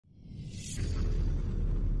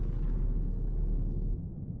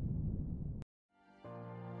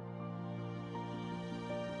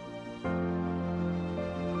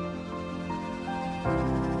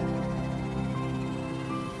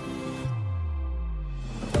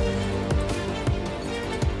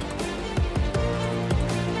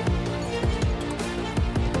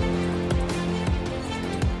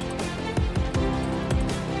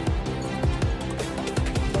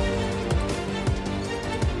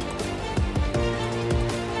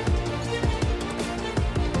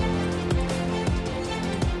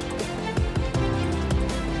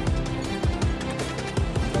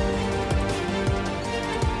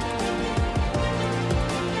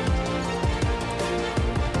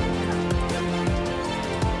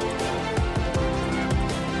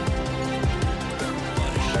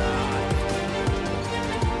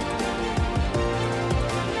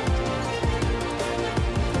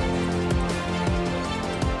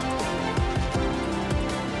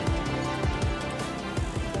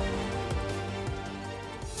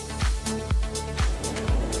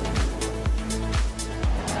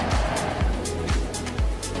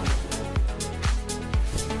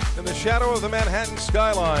In the shadow of the Manhattan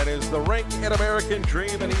skyline is the Rink in American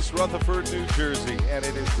Dream in East Rutherford, New Jersey, and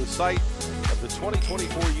it is the site of the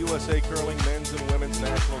 2024 USA Curling Men's and Women's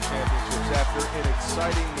National Championships after an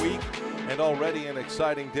exciting week and already an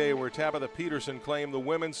exciting day where Tabitha Peterson claimed the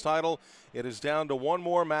women's title. It is down to one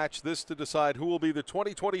more match, this to decide who will be the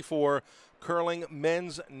 2024 curling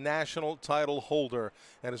men's national title holder.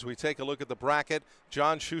 And as we take a look at the bracket,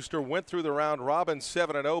 John Shuster went through the round robin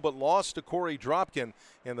 7-0, but lost to Korey Dropkin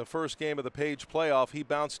in the first game of the Page playoff. He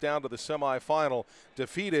bounced down to the semifinal,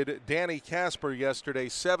 defeated Danny Casper yesterday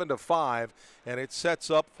 7-5, and it sets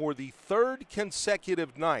up for the third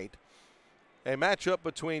consecutive night a matchup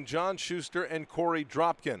between John Shuster and Korey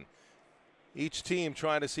Dropkin. Each team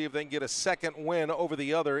trying to see if they can get a second win over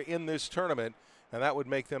the other in this tournament, and that would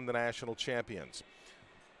make them the national champions.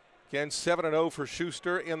 Again, 7-0 for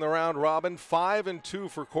Shuster in the round robin,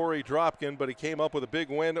 5-2 for Korey Dropkin, but he came up with a big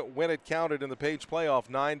win when it counted in the Page playoff,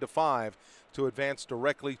 9-5, to advance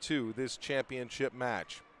directly to this championship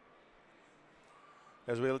match.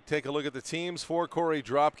 As we take a look at the teams for Korey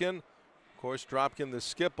Dropkin, of course, Dropkin the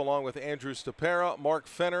skip along with Andrew Stapera, Mark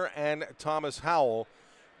Fenner, and Thomas Howell.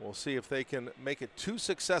 We'll see if they can make it two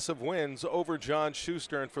successive wins over John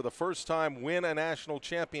Shuster and for the first time win a national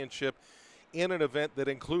championship in an event that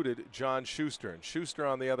included John Shuster. And Shuster,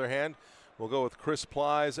 on the other hand, will go with Chris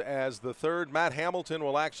Plies as the third. Matt Hamilton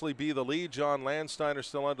will actually be the lead. John Landsteiner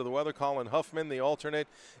still under the weather. Colin Huffman, the alternate,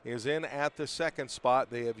 is in at the second spot.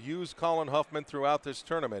 They have used Colin Huffman throughout this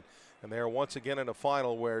tournament, and they are once again in a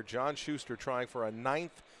final where John Shuster trying for a 9th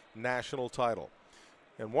national title.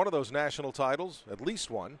 And one of those national titles, at least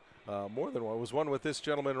one, more than one, was won with this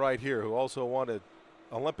gentleman right here, who also won an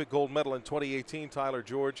Olympic gold medal in 2018, Tyler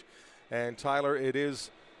George. And Tyler, it is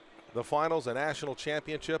the finals, a national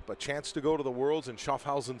championship, a chance to go to the Worlds in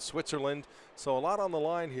Schaffhausen, Switzerland. So a lot on the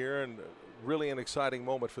line here, and really an exciting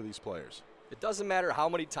moment for these players. It doesn't matter how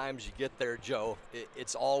many times you get there, Joe.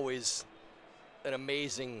 It's always an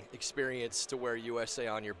amazing experience to wear USA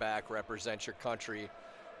on your back, represent your country.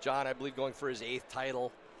 John, I believe, going for his 8th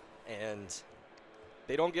title, and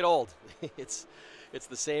they don't get old. It's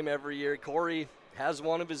the same every year. Korey has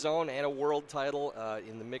one of his own and a world title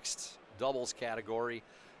in the mixed doubles category.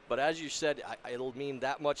 But as you said, it'll mean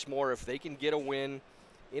that much more if they can get a win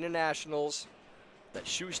in a nationals that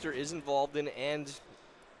Shuster is involved in and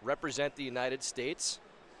represent the United States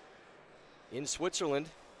in Switzerland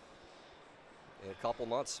in a couple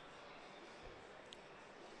months.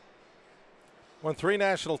 Won 3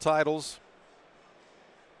 national titles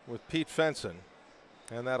with Pete Fenson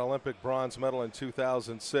and that Olympic bronze medal in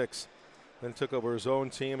 2006. Then took over his own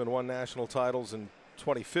team and won national titles in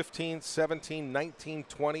 2015, 17, 19,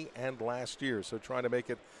 20, and last year. So trying to make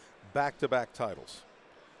it back-to-back titles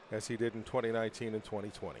as he did in 2019 and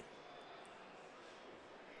 2020.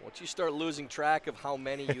 Once you start losing track of how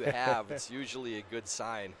many you have, it's usually a good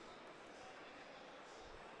sign.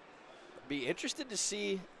 Be interested to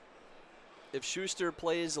see if Shuster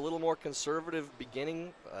plays a little more conservative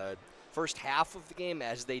beginning, first half of the game,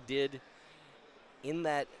 as they did in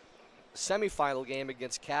that semifinal game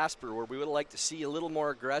against Casper, where we would like to see a little more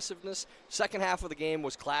aggressiveness. Second half of the game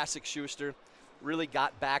was classic Shuster. Really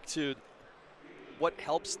got back to what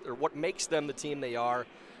helps or what makes them the team they are.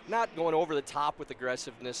 Not going over the top with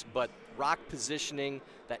aggressiveness, but rock positioning,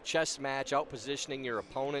 that chess match, out positioning your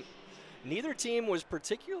opponent. Neither team was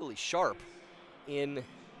particularly sharp in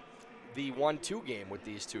the 1-2 game with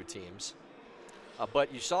these two teams.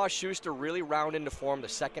 But you saw Shuster really round into form the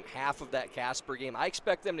second half of that Casper game. I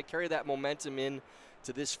expect them to carry that momentum in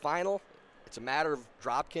to this final. It's a matter of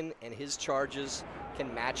Dropkin and his charges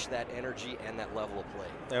can match that energy and that level of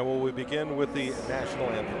play. And will we begin with the national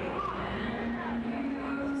anthem?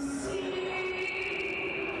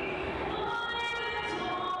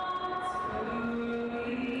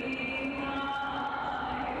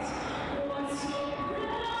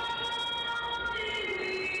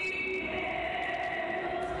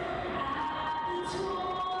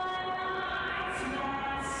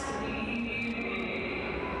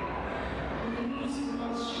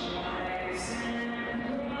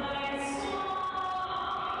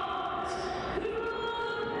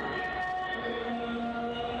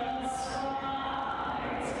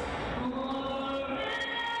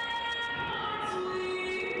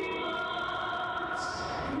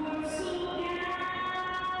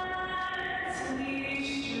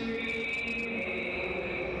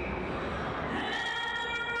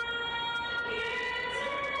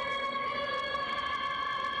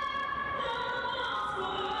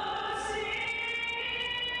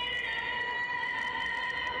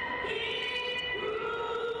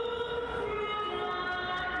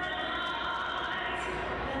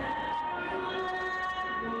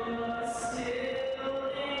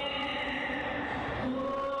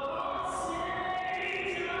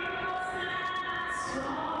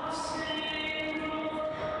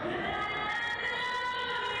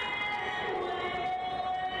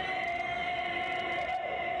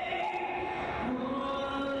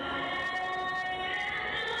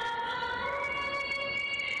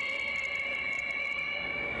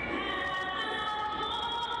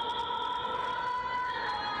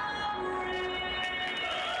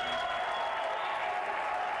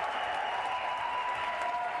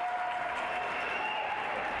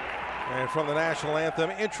 And from the national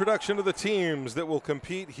anthem, introduction to the teams that will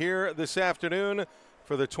compete here this afternoon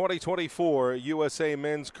for the 2024 USA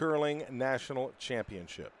Men's Curling National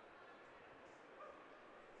Championship.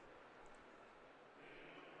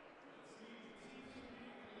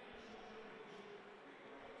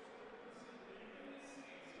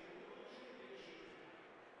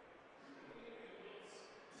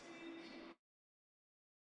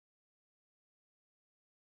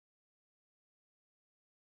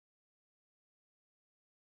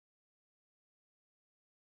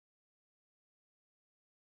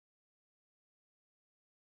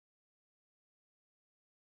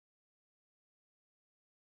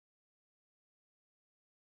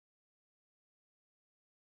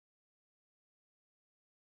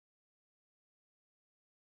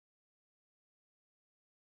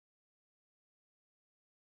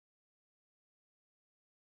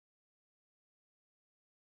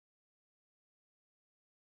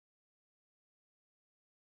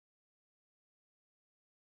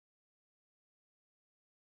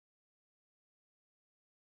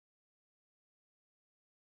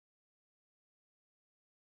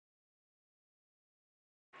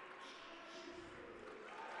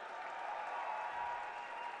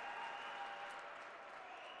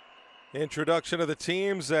 Introduction of the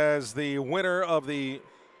teams as the winner of the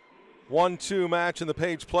 1-2 match in the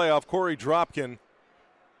Page playoff, Korey Dropkin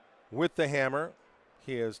with the hammer.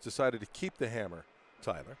 He has decided to keep the hammer,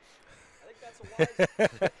 Tyler.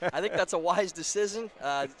 I think that's a wise decision.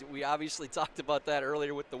 We obviously talked about that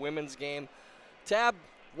earlier with the women's game. Tab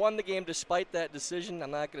won the game despite that decision.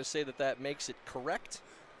 I'm not going to say that that makes it correct,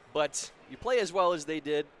 but you play as well as they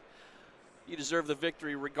did. You deserve the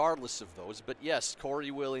victory regardless of those. But yes,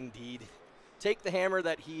 Korey will indeed take the hammer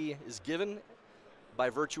that he is given by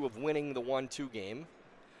virtue of winning the 1-2 game.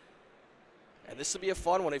 And this will be a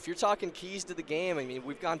fun one. If you're talking keys to the game, I mean,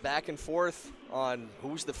 we've gone back and forth on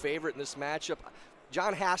who's the favorite in this matchup.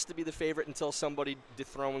 John has to be the favorite until somebody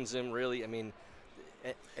dethrones him, really. I mean,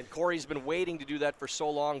 and Korey's been waiting to do that for so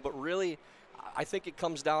long. But really, I think it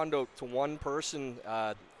comes down to one person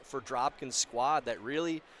for Dropkin's squad that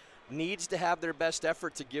really needs to have their best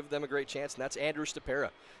effort to give them a great chance, and that's Andrew Stapera.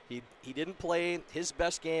 He didn't play his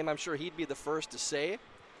best game. I'm sure he'd be the first to say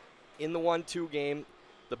in the 1-2 game.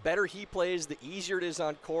 The better he plays, the easier it is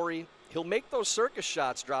on Korey. He'll make those circus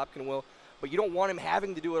shots, Dropkin will, but you don't want him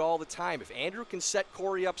having to do it all the time. If Andrew can set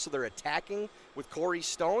Korey up so they're attacking with Korey's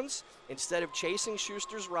stones instead of chasing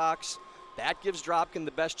Shuster's rocks, that gives Dropkin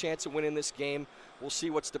the best chance of winning this game. We'll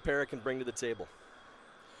see what Stapera can bring to the table.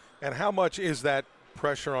 And how much is that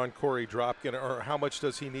pressure on Korey Dropkin, or how much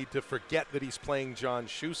does he need to forget that he's playing John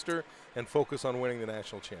Shuster and focus on winning the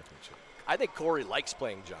national championship? I think Korey likes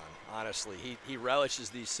playing John, honestly. He relishes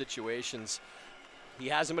these situations. He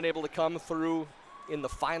hasn't been able to come through in the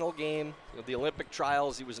final game. The Olympic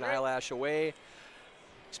trials, he was an eyelash away.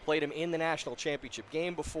 He's played him in the national championship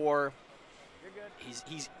game before.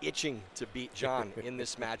 He's itching to beat John in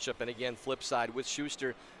this matchup. And again, flip side with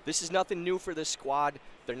Shuster, this is nothing new for this squad.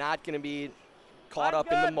 They're not going to be caught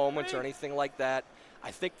up in the moment or anything like that.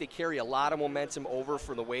 I think they carry a lot of momentum over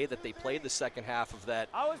from the way that they played the second half of that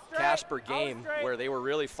Casper game where they were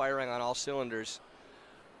really firing on all cylinders.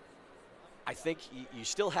 I think you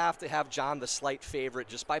still have to have John the slight favorite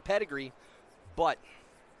just by pedigree, but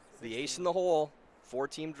the ace in the hole,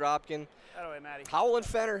 4-team Dropkin. Howell and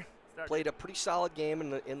Fenner played a pretty solid game in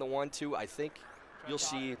the 1-2. I think you'll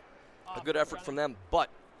see a good effort from them, but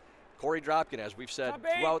Korey Dropkin, as we've said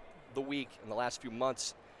throughout the week in the last few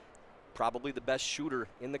months, probably the best shooter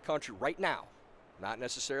in the country right now. Not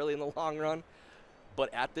necessarily in the long run,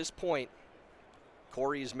 but at this point,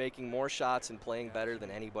 Korey is making more shots and playing better than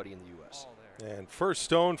anybody in the U.S. And first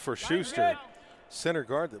stone for Shuster, center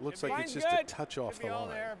guard that looks like it's just a touch off the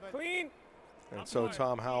line. Clean. And so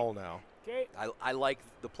Tom Howell now. I like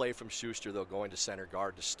the play from Shuster, though, going to center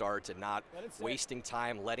guard to start and not wasting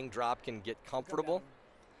time, letting Dropkin get comfortable.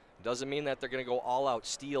 Doesn't mean that they're going to go all-out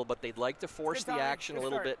steal, but they'd like to force the action a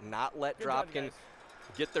little bit, not let Dropkin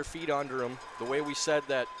get their feet under him. The way we said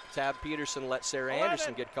that Tab Peterson let Sarah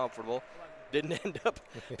Anderson get comfortable. Didn't end up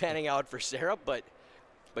panning out for Sarah, but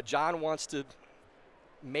John wants to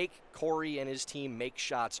make Korey and his team make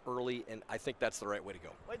shots early, and I think that's the right way to go.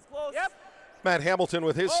 Plate's close. Yep. Matt Hamilton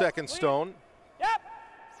with his second stone. Yep.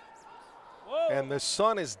 Whoa. And the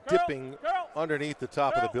sun is dipping underneath the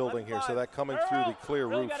top of the building here, so that coming through the clear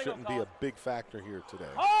roof shouldn't be a big factor here today.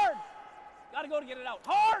 Hard. Got to go to get it out.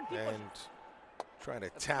 Hard. And trying to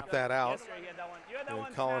tap that out.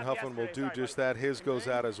 And Colin Huffman will do just that. His goes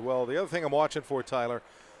out as well. The other thing I'm watching for, Tyler,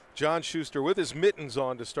 John Shuster with his mittens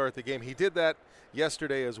on to start the game. He did that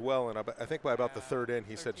yesterday as well, and I think by about the third end,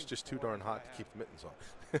 he said it's just too darn hot to keep the mittens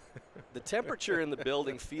on. The temperature in the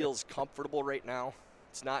building feels comfortable right now.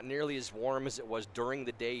 It's not nearly as warm as it was during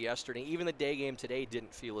the day yesterday. Even the day game today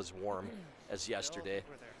didn't feel as warm as yesterday.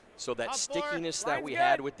 So that stickiness that we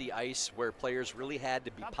had with the ice, where players really had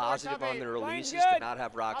to be positive on their releases to not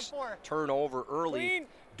have rocks turn over early,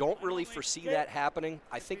 don't really foresee that happening.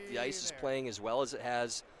 I think the ice is playing as well as it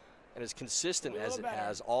has and as consistent as it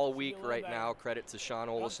has all week right now. Credit to Sean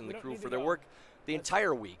Olson and the crew for their work the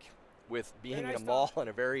entire week with being in a mall in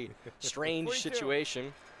a very strange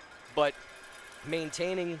situation, but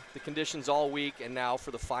maintaining the conditions all week, and now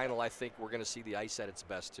for the final, I think we're going to see the ice at its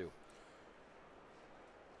best too.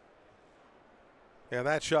 Yeah,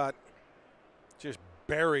 that shot just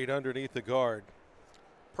buried underneath the guard.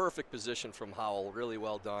 Perfect position from Howell, really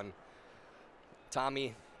well done.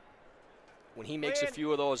 Tommy, when he makes a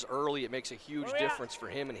few of those early, it makes a huge difference for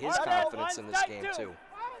him and his confidence in this game too.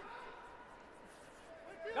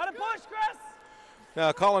 Gotta push, Chris.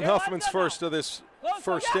 Now, Colin Huffman's first of this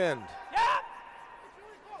first end. Yeah.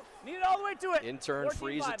 Need it all the way to it. In-turn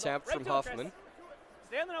freeze attempt from Huffman.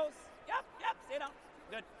 Stay on the nose. Yep, stay down.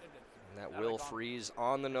 Good. And that will freeze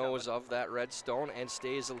on the nose of that red stone and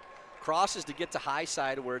stays, crosses to get to high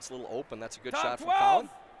side where it's a little open. That's a good shot from Colin.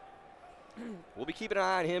 We'll be keeping an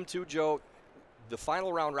eye on him too, Joe. The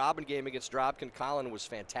final round robin game against Dropkin, Colin was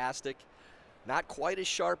fantastic. Not quite as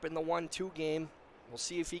sharp in the 1-2 game. We'll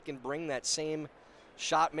see if he can bring that same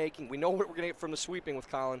shot making. We know what we're going to get from the sweeping with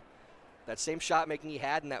Colin. That same shot making he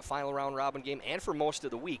had in that final round robin game and for most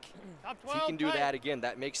of the week. If he can do that again,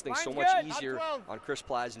 that makes things so much easier on Chris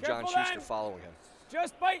Plies and John Shuster following him.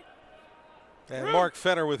 Just bite. And Mark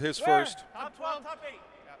Fenner with his first. Top 12, top 8.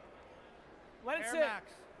 Yep. Let it sit.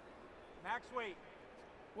 Max weight.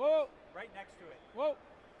 Whoa. Right next to it. Whoa.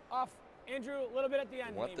 Off. Andrew, a little bit at the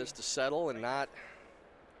end. Want this to settle and not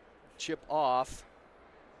chip off.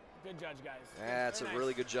 Good judge, guys. That's a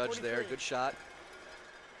really good judge there. Good shot.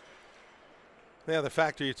 Yeah, the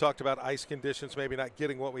factor you talked about, ice conditions, maybe not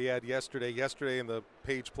getting what we had yesterday. Yesterday in the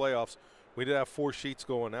Page playoffs, we did have 4 sheets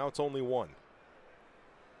going. Now it's only 1.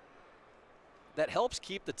 That helps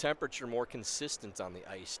keep the temperature more consistent on the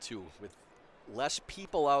ice, too. With less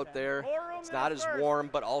people out there, it's not as warm,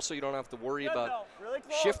 but also you don't have to worry about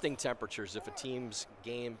shifting temperatures. If a team's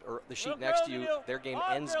game, or the sheet next to you, their game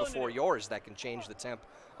ends before yours, that can change the temp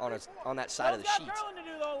on that side of the sheet.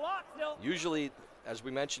 Usually, as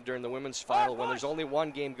we mentioned during the women's final, when there's only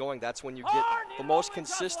 1 game going, that's when you get the most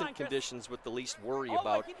consistent conditions with the least worry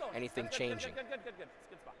about anything changing.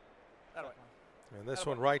 And this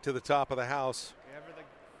one right to the top of the house.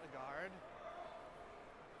 The guard.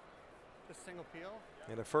 Just single peel.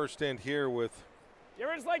 In a first end here with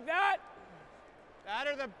Just like that. That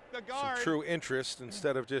or the guard. some true interest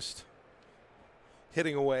instead of just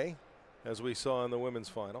hitting away, as we saw in the women's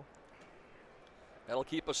final. That'll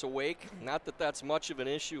keep us awake. Not that that's much of an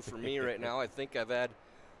issue for me right now. I think I've had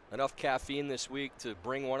enough caffeine this week to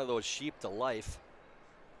bring one of those sheep to life.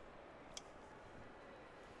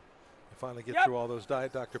 You finally get through all those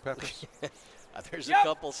Diet Dr. Peppers. There's a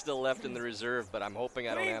couple still left in the reserve, but I'm hoping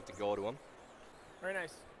I don't have to go to them. Very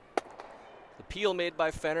nice. The peel made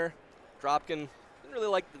by Fenner. Dropkin didn't really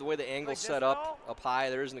like the way the angle set up high.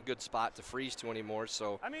 There isn't a good spot to freeze to anymore,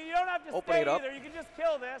 so I mean, you don't have to opening stay it up. either. You can just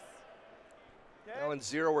kill this. Now in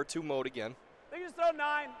 0 or 2 mode again. They can just throw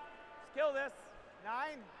 9. Just kill this.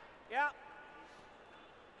 9. Yeah.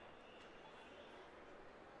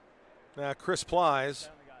 Now Chris Plies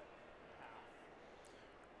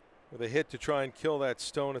with a hit to try and kill that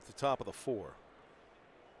stone at the top of the 4.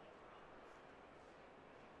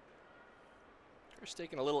 Chris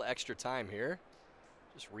taking a little extra time here.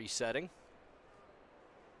 Just resetting.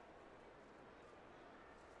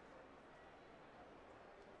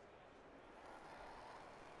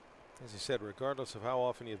 As you said, regardless of how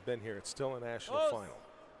often you've been here, it's still a national final.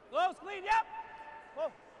 Close, clean, yep.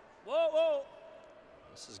 Whoa. Whoa, whoa.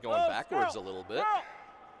 This is going backwards a little bit.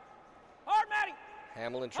 Hard, Maddie.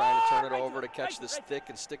 Hamlin trying to turn it over to catch this thick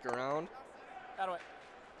and stick around. Out of way.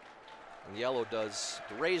 And yellow does,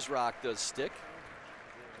 the Rays rock does stick.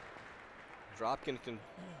 Dropkin can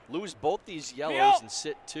lose both these yellows and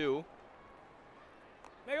sit 2.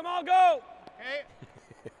 Make them all go.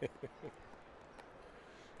 Okay.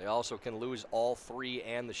 They also can lose all 3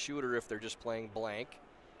 and the shooter if they're just playing blank.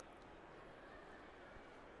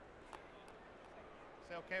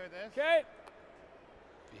 Say okay with this? Okay.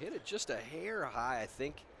 If you hit it just a hair high, I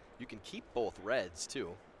think you can keep both reds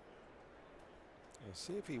too. And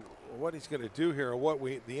see if what he's going to do here, or what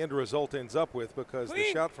the end result ends up with, because the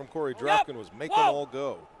shot from Korey Dropkin was make them all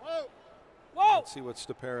go. Whoa. Whoa. Let's see what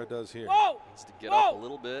Stepera does here. Whoa. Needs to get up a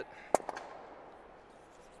little bit.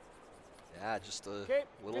 Yeah, just a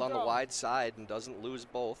little on the wide side and doesn't lose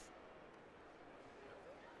both.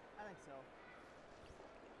 I think so.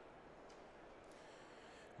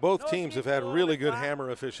 Both teams have had really good hammer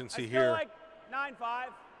efficiency here like 9-5.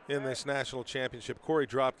 in this national championship. Korey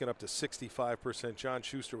Dropkin up to 65%. John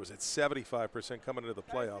Shuster was at 75% coming into the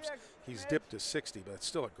playoffs. He's dipped to 60, but it's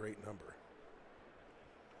still a great number.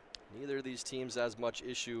 Neither of these teams has much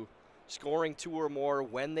issue scoring 2 or more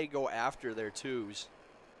when they go after their 2s.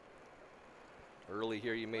 Early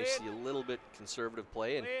here, you may see a little bit conservative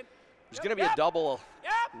play, and there's going to be a double,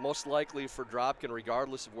 most likely for Dropkin,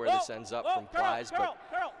 regardless of where this ends up from Plies. But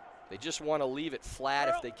they just want to leave it flat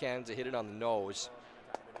if they can to hit it on the nose.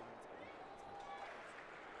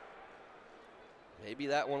 Maybe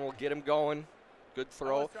that one will get him going. Good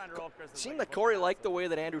throw. Seemed like Korey liked the way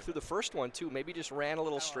that Andrew threw the first one, too. Maybe just ran a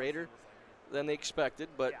little straighter than they expected,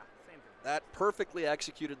 but that perfectly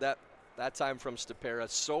executed that time from Stepera.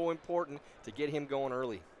 So important to get him going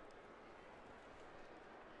early.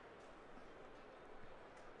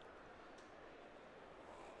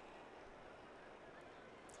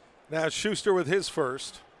 Now Shuster with his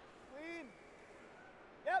first.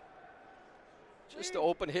 Just an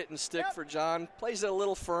open hit and stick for John. Plays it a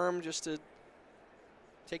little firm just to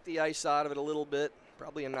take the ice out of it a little bit.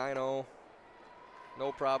 Probably a 9-0.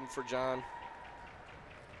 No problem for John.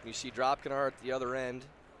 You see Dropkin at the other end.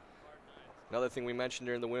 Another thing we mentioned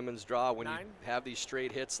during the women's draw, when you have these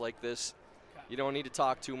straight hits like this, you don't need to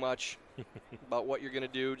talk too much about what you're going to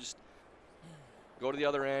do. Just go to the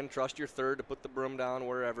other end, trust your third to put the broom down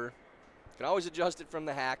wherever. You can always adjust it from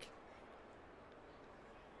the hack.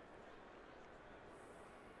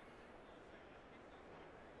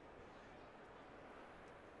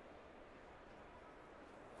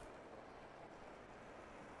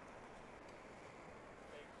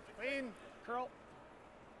 Clean. Curl.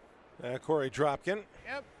 Korey Dropkin.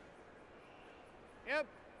 Yep.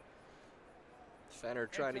 Fenner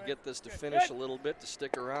trying to get this to finish a little bit, to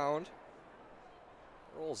stick around.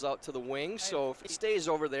 Rolls out to the wing, so if it stays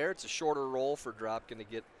over there, it's a shorter roll for Dropkin to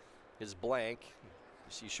get his blank.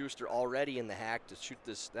 You see Shuster already in the hack to shoot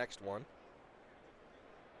this next one.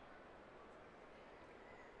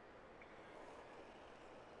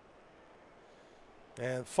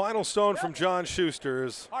 And final stone from John Shuster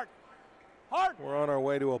is Hard. we're on our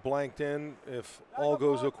way to a blanked in if all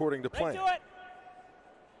goes according to plan.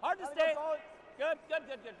 Hard to stay. Good.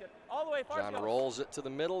 All the way far. John rolls it to the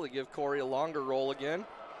middle to give Korey a longer roll again.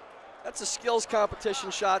 That's a skills competition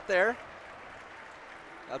shot there.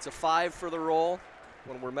 That's a 5 for the roll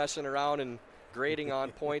when we're messing around and grading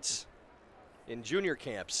on points in junior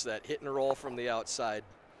camps. That hit and roll from the outside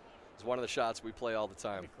is one of the shots we play all the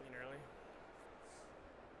time.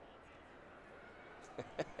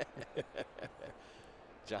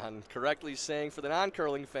 John correctly saying for the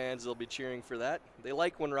non-curling fans, they'll be cheering for that. They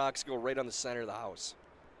like when rocks go right on the center of the house.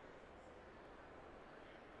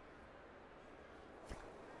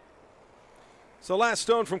 So last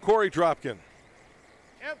stone from Korey Dropkin.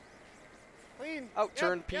 Yep. Clean.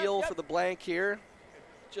 Out-turn peel for the blank here.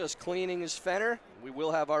 Just cleaning his Fenner. We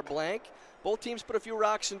will have our blank. Both teams put a few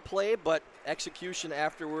rocks in play, but execution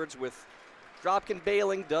afterwards with Dropkin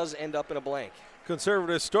bailing does end up in a blank.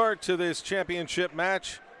 Conservative start to this championship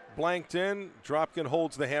match. Blanked in. Dropkin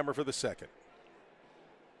holds the hammer for the second.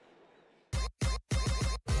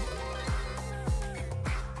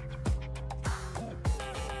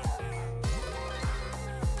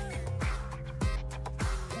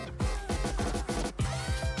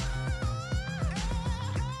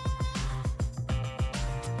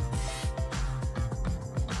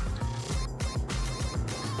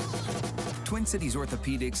 Twin Cities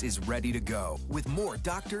Orthopedics is ready to go with more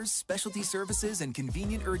doctors, specialty services, and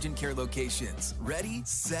convenient urgent care locations. Ready,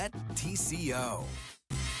 set, TCO.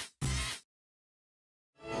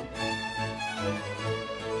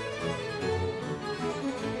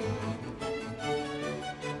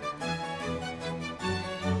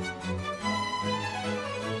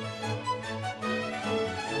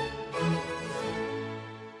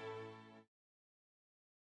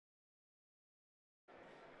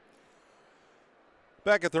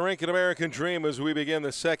 Back at the rink at American Dream as we begin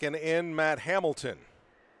the second in, Matt Hamilton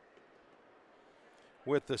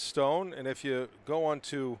with the stone. And if you go on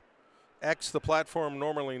to X, the platform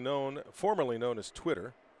formerly known as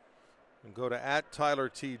Twitter, and go to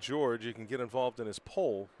 @TylerTGeorge, you can get involved in his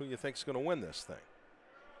poll. Who you think is going to win this thing?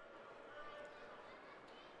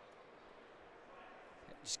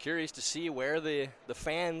 Just curious to see where the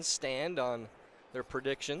fans stand on their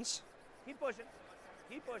predictions. Keep pushing.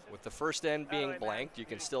 Keep pushing. With the first end being blanked, you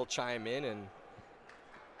can still chime in, and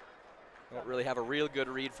don't really have a real good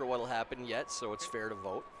read for what will happen yet, so it's fair to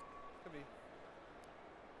vote. Could be.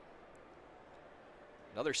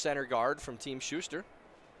 Another center guard from Team Shuster.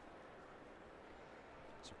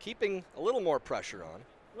 So keeping a little more pressure on.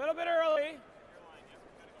 A little bit early.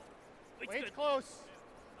 Wait's close.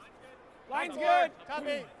 Line's good. Top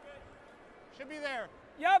 8. Should be there.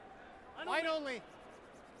 Yep. Line only.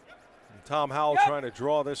 And Tom Howell trying to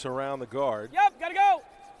draw this around the guard. Yep, gotta go.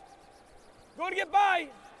 Go to get by.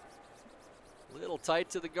 Little tight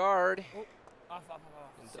to the guard. Off.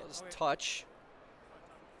 And does touch.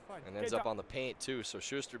 And ends up on the paint too, so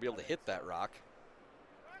Shuster will be able to hit that rock.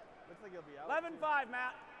 Looks like he'll be out. 11-5,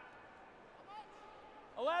 Matt.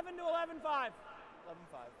 11 to 11-5. 11-5.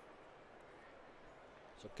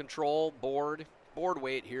 So control, board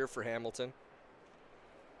weight here for Hamilton.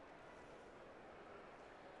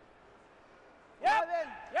 Yep.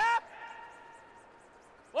 Yep.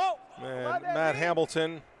 Whoa. And Matt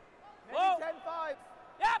Hamilton Whoa. 10-5.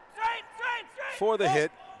 Yep. Straight. for the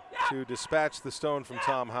hit Yep. to dispatch the stone from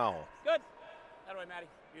Tom Howell. Good. That way, Matty.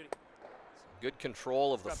 Beauty. Good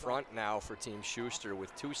control of the front now for Team Shuster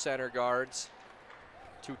with 2 center guards,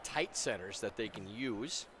 2 tight centers that they can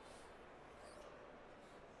use.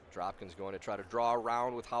 Dropkin's going to try to draw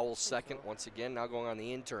around with Howell's second once again, now going on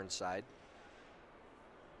the intern side.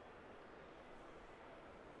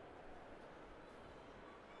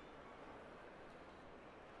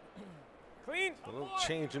 Clean. A little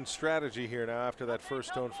change in strategy here now after that first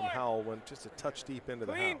stone from Howell went just a touch deep into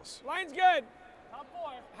the Clean. house. Line's good. Top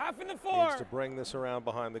 4. Half in the 4. Needs to bring this around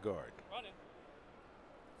behind the guard. Running.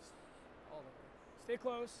 Stay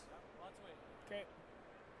close. Okay.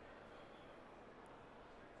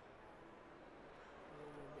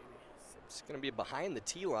 It's going to be behind the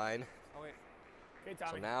tee line. Oh, wait. Okay, So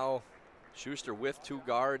Tommy. now Shuster with 2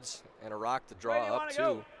 guards and a rock to draw Where do you up wanna to.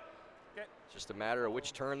 go? Okay. Just a matter of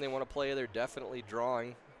which turn they want to play. They're definitely drawing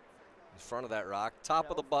in front of that rock. Top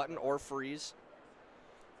of the button or freeze.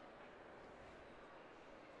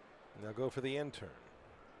 Now go for the end turn.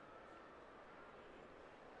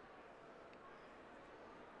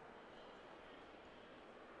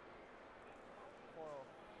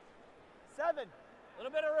 Seven. A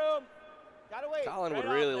little bit of room. Gotta wait. Colin would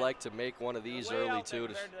Right really off it. like to make one of these Way early out too, there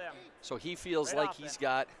compared to them. so he feels Right like off he's it.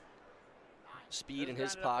 got speed in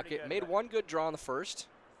his Just grounded up pretty pocket. good, Made but- one good draw in the first.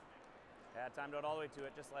 Yeah, time to go all the way to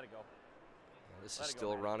it. Just let it go. This Let is it go,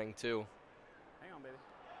 still man. running too. Hang on, baby.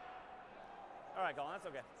 All right, Colin. That's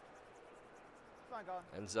okay. It's fine, Colin.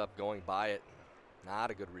 Ends up going by it. Not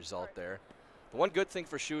a good result there. The one good thing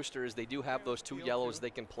for Shuster is they do have those 2 yellows they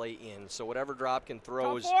can play in. So whatever Dropkin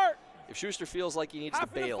throws, Top 4. if Shuster feels like he needs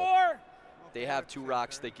Half to in the bail, 4. they have 2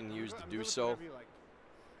 rocks they can use to do so.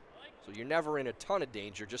 So you're never in a ton of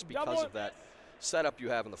danger just because Double of it. that setup you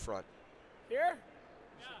have in the front. Here.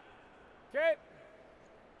 Okay.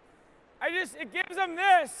 It gives them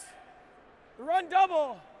this. Run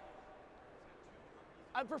double.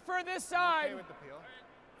 I prefer this side. Okay with the peel.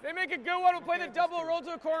 If they make a good one, we'll play the double, roll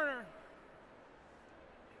to a corner.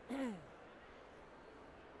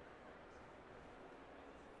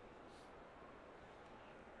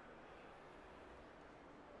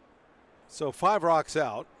 So 5 rocks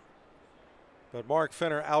out. But Mark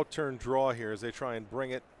Fenner out-turn draw here as they try and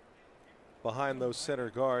bring it behind those center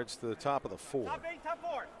guards to the top of the 4. Top 8, top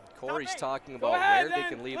 4. Corey's talking Go about ahead, where they then.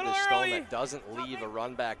 can leave Little this stone early. that doesn't leave a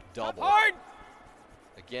run back double. Hard.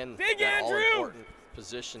 Again, Dig, that Andrew. all-important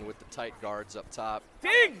position with the tight guards up top.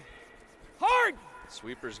 Dig. Hard.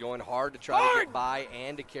 Sweeper's going hard to try to Hard. get by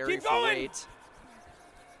and to carry Keep for going. weight.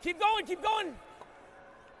 Keep going, keep going.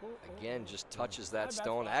 Again, just touches that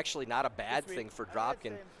stone. Actually, not a bad thing for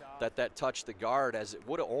Dropkin that touched the guard, as it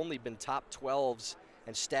would have only been top 12s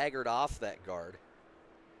and staggered off that guard.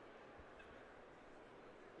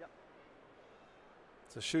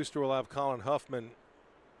 So Shuster will have Colin Huffman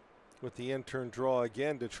with the in-turn draw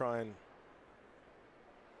again to try and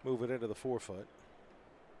move it into the 4-foot.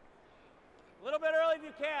 A little bit early if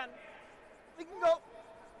you can. We can go.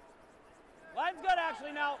 Line's good,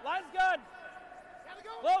 actually, now. Line's good.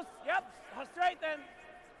 Close. Yep. Straight then.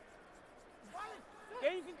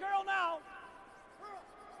 Okay, you can curl now.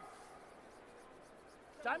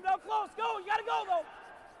 Time to go close. Go. You got to go, though.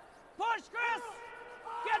 Push, Chris.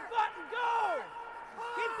 Get button. Go.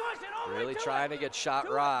 Keep pushing. Over Really to trying it. to get shot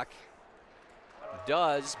Do it. rock. He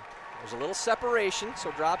does. There's a little separation, so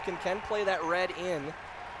Dropkin can play that red in. And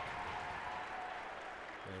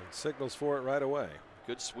signals for it right away.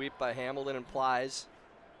 Good sweep by Hamilton and Plies.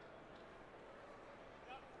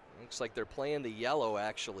 Looks like they're playing the yellow,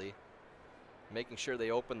 actually, making sure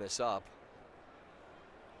they open this up.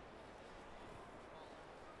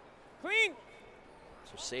 Clean.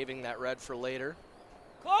 So saving that red for later.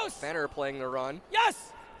 Close. Fenner playing the run.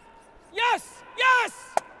 Yes. Yes. Yes.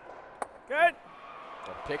 Good.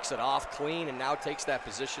 Picks it off clean and now takes that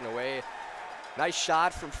position away. Nice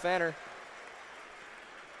shot from Fenner.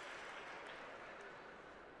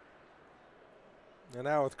 And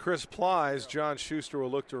now with Chris Plies, John Shuster will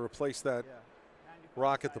look to replace that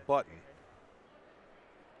rock at the button.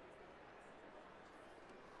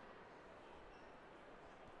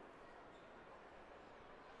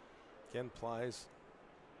 Again, Plies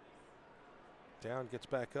down, gets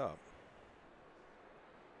back up.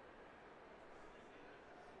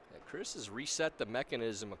 Yeah, Chris has reset the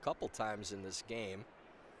mechanism a couple times in this game.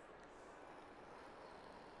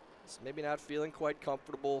 He's maybe not feeling quite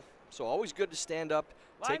comfortable, so always good to stand up,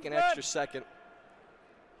 take an extra second.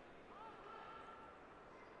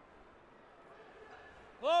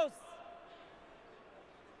 Close.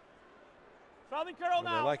 Probably curl And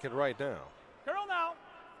they now. like it right now. Curl now.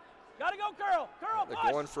 Gotta go curl. Curl, They're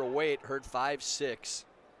push. going for a weight, hurt 5-6.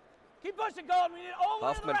 Keep pushing, Colin. We need it all the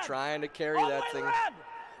way to the Huffman red. trying to carry all the that way to thing. the red.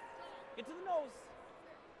 Get to the nose.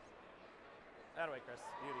 That way, Chris.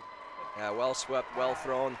 Beauty. Yeah, well swept, well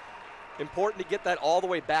thrown. Important to get that all the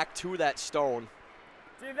way back to that stone.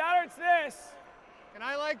 See, that hurts this. Can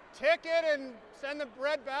I like tick it and send the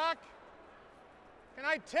red back? Can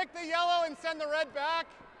I tick the yellow and send the red back?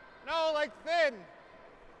 No, like thin.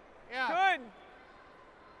 Yeah. Good.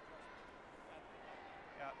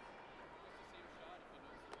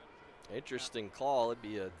 Interesting call. It'd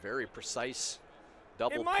be a very precise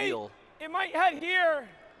double It might- peel. It might head here.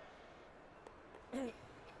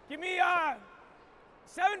 Give me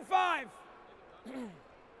 7-5.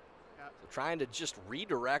 So trying to just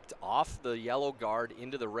redirect off the yellow guard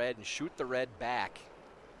into the red and shoot the red back.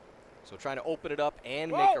 So trying to open it up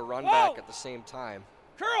and make a run back at the same time.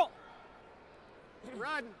 Curl.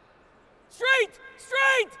 Run. Straight.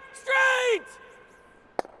 Straight. Straight.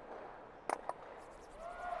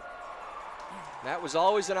 That was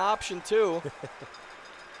always an option too.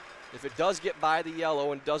 If it does get by the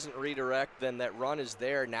yellow and doesn't redirect, then that run is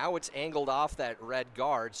there. Now it's angled off that red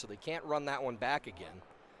guard, so they can't run that one back again.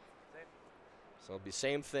 So it'll be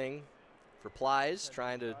same thing for Plies,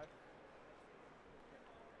 trying to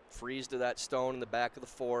freeze to that stone in the back of the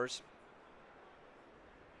fours.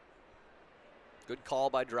 Good call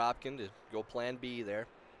by Dropkin to go plan B there.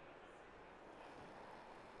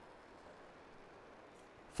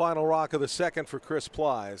 Final rock of the second for Chris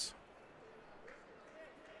Plies.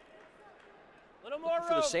 Little more room.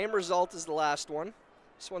 For the same result as the last one.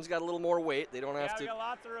 This one's got a little more weight. They don't have Yeah, we to got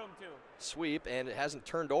lots of room too. sweep, and it hasn't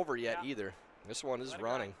turned over yet either. This one is Let it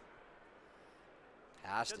running.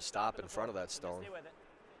 Has Should to stop in the front of floor. that stone. Stay with it.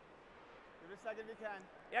 Give it a second if you can.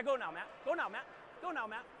 Yeah, go now, Matt. Go now, Matt. Go now,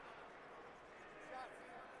 Matt.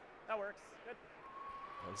 That works. Good.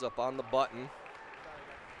 Ends up on the button.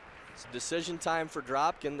 It's decision time for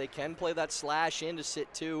Dropkin. They can play that slash in to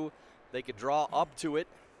sit two. They could draw up to it,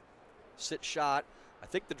 sit shot. I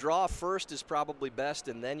think the draw first is probably best,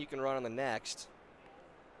 and then you can run on the next.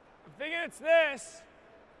 I'm thinking it's this.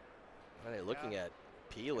 What are they looking at?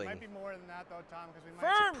 Peeling. It might be more than that though, Tom, because we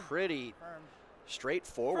might. Firm. Pretty Firm.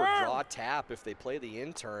 straightforward Firm. draw tap if they play the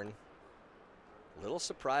intern. Little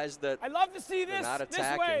surprised that I love to see They're this not this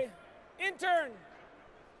attacking. way. Intern.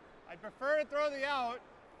 I'd prefer to throw the out.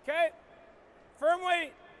 Okay. Firm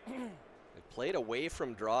weight. they played away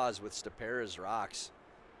from draws with Stapera's rocks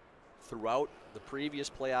throughout the previous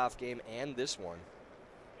playoff game and this one.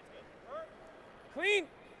 Clean.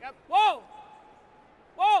 Yep. Whoa.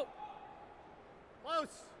 Whoa. Close.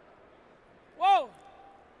 Whoa.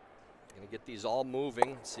 Gonna get these all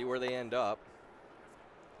moving, see where they end up.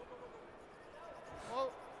 Whoa.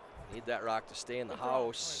 Need that rock to stay in the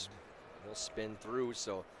house. They'll spin through,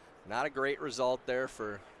 so not a great result there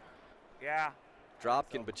for Yeah.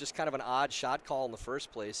 Dropkin, but just kind of an odd shot call in the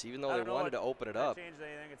first place, even though I they don't know wanted what- to open it that up. changed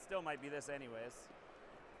anything. It still might be this anyways.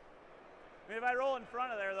 I mean, if I roll in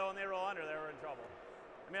front of there, though, and they roll under there, we're in trouble.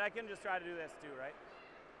 I mean, I can just try to do this, too, right?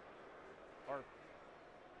 Or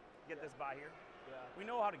get this by here. Yeah. We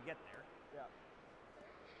know how to get there. Yeah.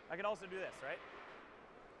 I could also do this, right?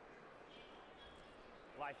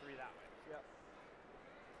 Lie 3 that way. Yeah.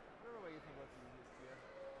 Whatever way you think looks easiest to you.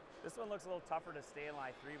 This one looks a little tougher to stay in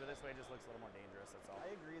lie 3, but this way just looks a little more dangerous, that's all.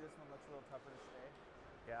 I agree. This one looks a little tougher to stay.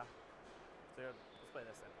 Yeah. So let's play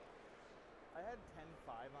this then. I had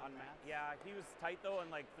 10-5 on Matt. Yeah, he was tight though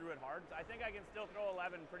and like threw it hard. I think I can still throw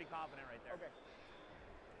 11 pretty confident right there. Okay.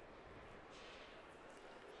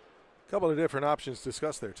 Couple of different options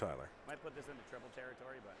discussed there, Tyler. Might put this into triple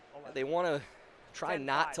territory, but hold on. They want to try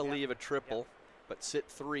not to 10-5, leave a triple, but sit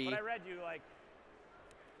 3. But I read you like,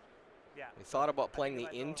 yeah. They thought about playing the I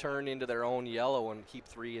think in-turn into their own yellow and keep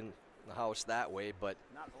 3 in the house that way, but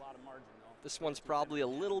not a lot of margin though. this one's probably a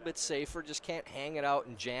little bit safer. Just can't hang it out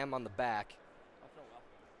and jam on the back. I'll throw well.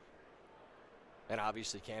 And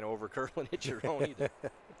obviously can't overcurl and hit your own either.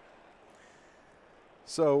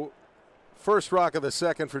 So, first rock of the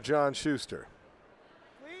second for John Shuster.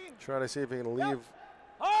 Clean. Trying to see if he can leave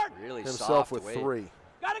Hard. Really himself soft with weight. 3.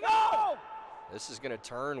 Gotta go. This is going to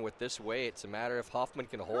turn with this weight. It's a matter if Huffman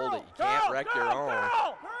can hold Girl, it. You can't girl, wreck girl, your own.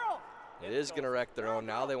 Girl, girl. It is going to wreck their own.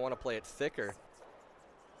 Now they want to play it thicker.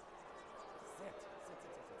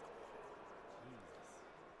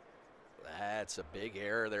 That's a big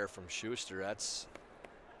error there from Shuster. That's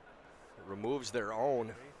removes their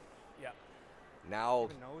own. Yeah. Now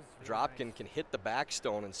Dropkin can hit the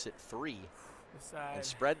backstone and sit 3 This side. and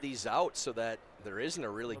spread these out so that there isn't a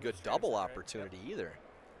really Little good bit double stairs, right? opportunity either.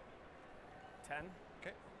 10.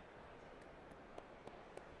 Okay.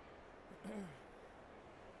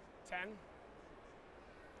 10.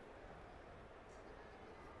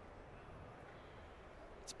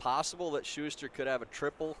 It's possible that Shuster could have a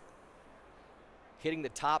triple hitting the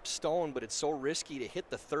top stone, but it's so risky to hit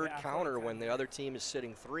the third Yeah, counter 10, when the other team is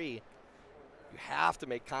sitting 3. You have to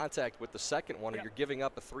make contact with the second one or Yep. you're giving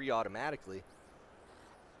up a 3 automatically.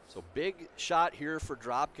 So big shot here for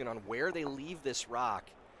Dropkin on where they leave this rock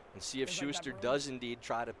and see if Things like that, Shuster bro. does indeed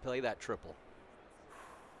try to play that triple.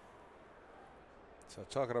 So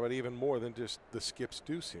talking about even more than just the skips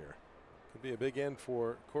deuce here. Could be a big end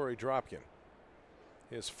for Korey Dropkin.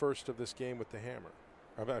 His first of this game with the hammer.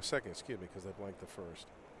 Second, excuse me, because they blanked the first.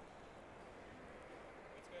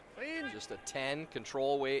 Clean. Just a 10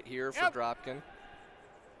 control weight here for Yep. Dropkin.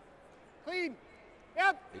 Clean.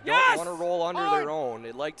 Yep. They don't Yes! want to roll under Hard. their own.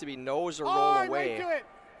 They'd like to be nose or roll Hard. away. Right to it.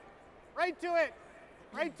 Right to it.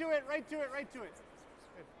 Right to it. Right to it. Right to it.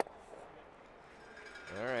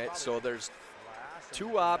 All right, so there's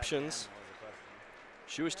 2 options.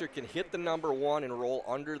 Shuster can hit the number 1 and roll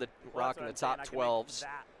under the rock in the top 12s,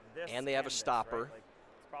 and they have a stopper.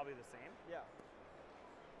 It's probably the same. Yeah.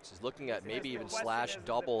 So he's looking at maybe even The question slash is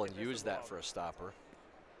double if and this use is that low. for a stopper.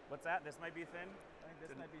 What's that? This might be thin. I think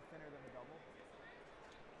this might be thinner than the double.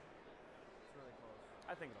 It's really close.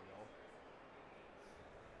 I think it'll go.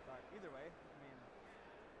 But either way, I mean,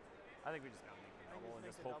 I think we just gotta make the I think double and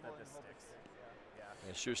make just the hope double that this and hope it sticks. sticks, Yeah.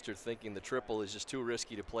 And Shuster thinking the triple is just too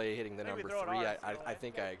risky to play hitting the I think we number throw it 3. hard, so I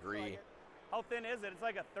think I agree. How thin is it? It's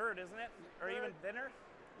like a third, isn't it? Or even thinner?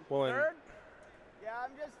 Well, and Third? Yeah,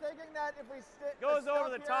 I'm just thinking that if we stick Goes over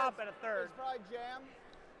the top at a third. It's probably jam.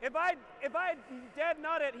 If I dead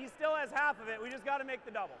nut it, he still has half of it. We just got to make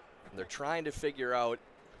the double. They're trying to figure out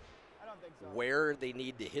I don't think so. where they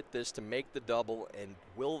need to hit this to make the double, and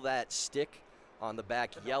will that stick on the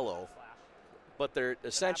back yellow? But they're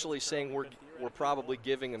essentially saying we're probably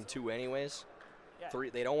giving them 2 anyways. 3.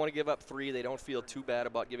 They don't want to give up 3. They don't feel too bad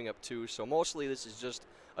about giving up 2. So mostly this is just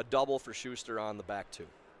a double for Shuster on the back 2.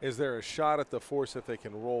 is there a shot at the force if they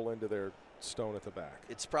can roll into their stone at the back?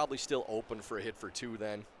 It's probably still open for a hit for 2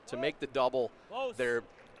 then. To make the double, Close. their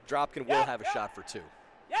Dropkin will have a shot for 2.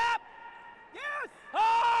 Yep! Yes!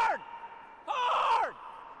 Hard! Hard!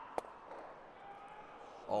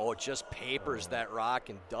 Oh, it just papers that rock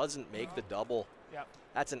and doesn't make the double. Yep.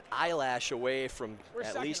 That's an eyelash away from We're at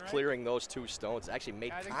second, least right? clearing those 2 stones. Actually made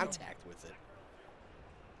Yeah, I think so. contact with it.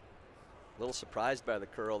 A little surprised by the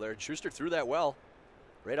curl there. Shuster threw that well.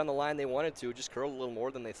 Right on the line they wanted to. Just curled a little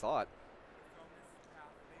more than they thought.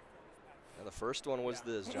 And the first one was,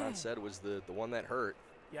 as John said, was the one that hurt.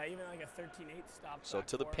 Yeah, even like a 13-8 stop. So back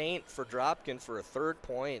to the four. paint for Dropkin for a 3rd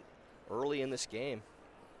point early in this game.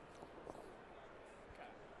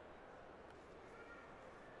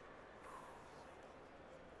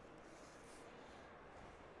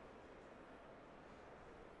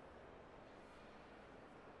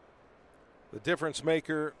 The difference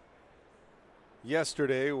maker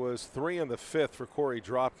yesterday was 3 in the 5th for Korey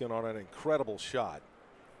Dropkin on an incredible shot.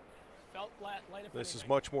 Felt light if This is anything.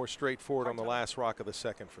 much more straightforward on the last rock of the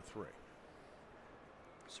second for 3.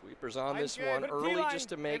 Sweepers on Line this good. one Put a early T-line. just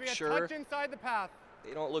to make Maybe a sure touch inside the path.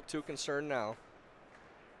 they don't look too concerned now.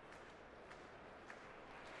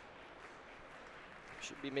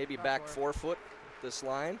 Should be maybe back 4 foot this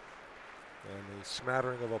line. And the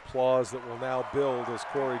smattering of applause that will now build as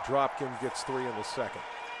Korey Dropkin gets 3 in the second.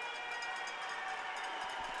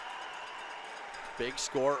 Big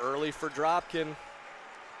score early for Dropkin.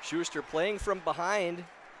 Shuster playing from behind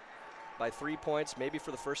by 3 points, maybe for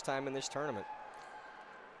the first time in this tournament.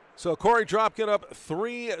 So Korey Dropkin up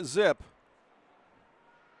 3-0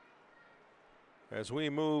 as we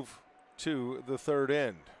move to the third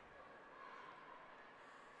end.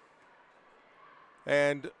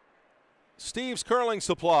 And Steve's Curling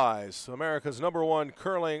Supplies, America's #1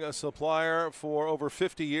 curling supplier for over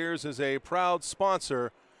 50 years, is a proud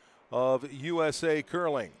sponsor of USA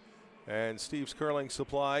Curling. And Steve's Curling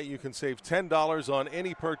Supply, you can save $10 on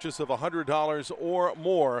any purchase of $100 or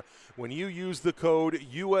more when you use the code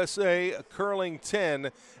USA Curling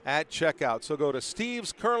 10 at checkout. So go to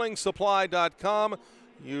stevescurlingsupply.com,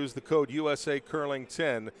 use the code USA Curling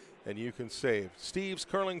 10, and you can save.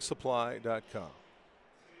 stevescurlingsupply.com.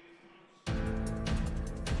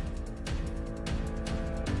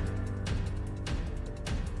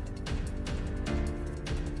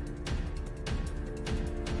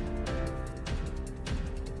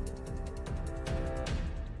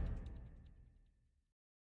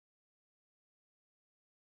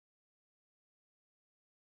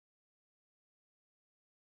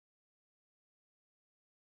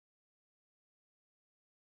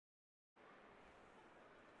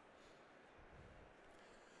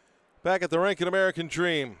 Back at the Rink and American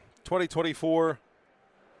Dream, 2024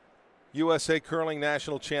 USA Curling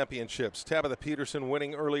National Championships. Tabitha Peterson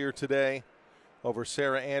winning earlier today over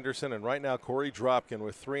Sarah Anderson, and right now Korey Dropkin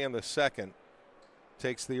with 3 in the second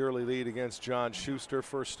takes the early lead against John Shuster.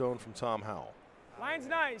 First stone from Tom Howell. Line's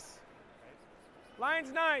nice.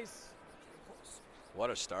 Line's nice. What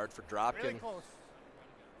a start for Dropkin. Really close.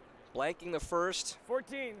 Blanking the first,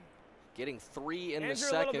 14. getting 3 in Andrew, the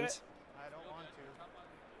a little second. bit. I don't want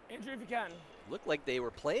to. Andrew, if you can. Looked like they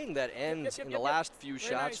were playing that end Yep, in the yep. last few Very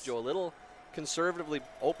shots, nice. Joe. A little conservatively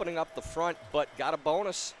opening up the front, but got a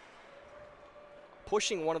bonus.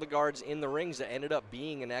 Pushing one of the guards in the rings that ended up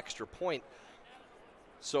being an extra point.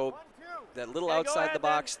 So that little Okay, go outside ahead the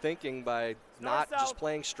box thinking by not just south.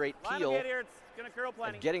 playing straight Line keel will get here. It's gonna curl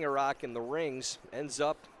plenty. and getting a rock in the rings ends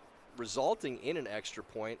up resulting in an extra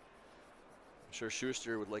point. I'm sure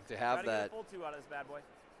Schuster would like to have Try to get a that full 2 out of this bad boy.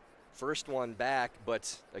 first one back,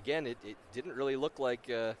 but again, it didn't really look like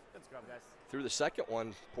Good scrub, guys. through the second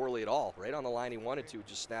one poorly at all. Right on the line he wanted to,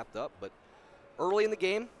 just snapped up. But early in the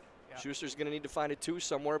game, Yeah. Schuster's going to need to find a 2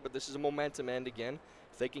 somewhere, but this is a momentum end again.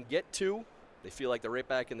 If they can get 2, they feel like they're right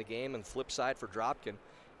back in the game. And flip side for Dropkin,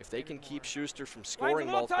 if they can keep Schuster from scoring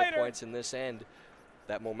little multiple tighter. points in this end,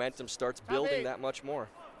 that momentum starts building eight. that much more.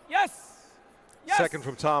 Yes. Yes. Second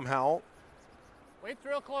from Tom Howell. Wait's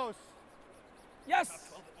real close. Yes.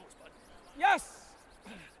 Yes.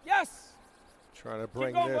 Yes. Trying to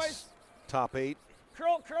bring going, this boys. top 8.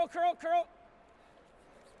 Curl, curl, curl, curl.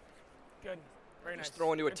 Good. Very nice. Just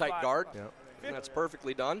throw into a Good tight spot. guard. Yeah. And that's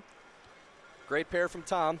perfectly done. Great pair from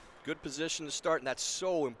Tom. Good position to start, and that's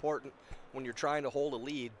so important when you're trying to hold a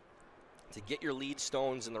lead, to get your lead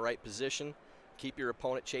stones in the right position, keep your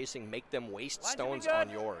opponent chasing, make them waste Line should be stones good. on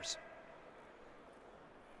yours.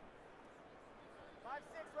 5-6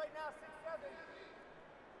 right now, 6-7.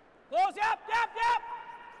 Close. Yep. Yep. Yep.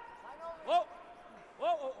 Line only. Whoa.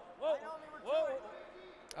 Whoa. Whoa. Whoa. Line only, we're Whoa. two.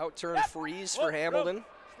 Out-turn Yep. freeze Whoa, for Hamilton.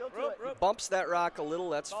 Still to Rope, it. rope. Bumps that rock a little,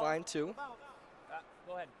 that's Ball. fine too.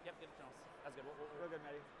 Go ahead. Yep, get the channels. That's good. Real good,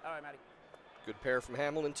 Maddie. All right, Matty. Good pair from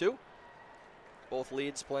Hamilton too. Both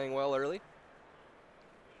leads playing well early.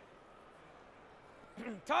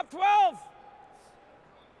 Top 12.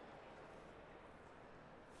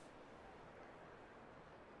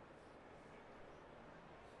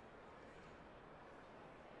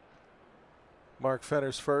 Mark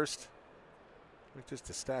Fetter's first. Just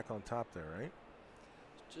a stack on top there, right?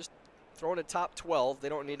 Just throwing a top 12. They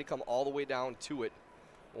don't need to come all the way down to it.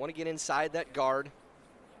 Want to get inside that guard.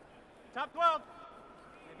 Top 12.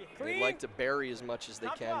 They'd like to bury as much as they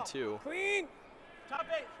Top can 12. too. Clean. Top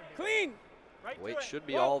 8. Clean. Right Weight to it. should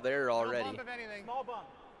be Whoa. all there Little already. bump, if anything. Small bump.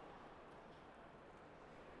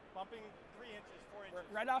 Bumping 3 inches, 4 inches.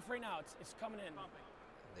 Right off right now. It's coming in. Bumping.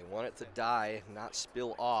 They want it to die, not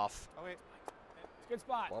spill off. Oh, wait. It's a good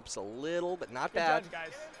spot. Bumps a little, but not Good bad. judge,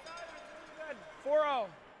 guys. Good. 4-0.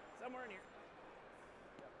 Somewhere in here.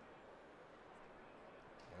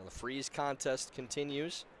 Now the freeze contest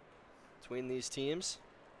continues between these teams.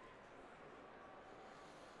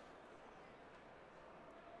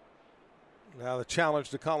 Now the challenge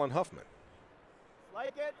to Colin Huffman.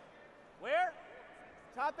 Like it. Where?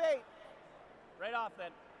 Top 8. Right off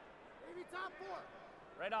then. Maybe top 4.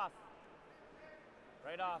 Right off.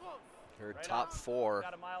 Right off. Her Right top off. 4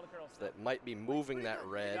 Got a mile to curl still. that might be moving that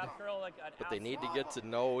red, Got curl like an but they ass. need to get to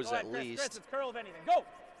nose Go ahead, at Chris, least. Chris, it's curl if anything. Go.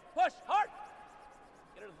 Push hard.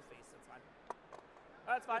 Get her to the face. That's fine.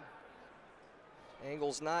 That's fine.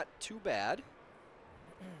 Angle's not too bad.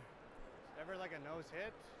 Ever like a nose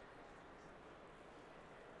hit?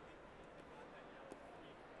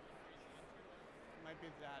 be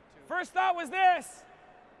that too. First thought was this.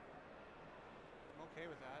 I'm okay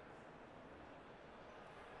with that.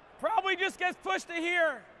 Probably just gets pushed to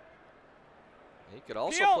here. He could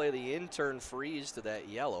also Deal. play the in-turn freeze to that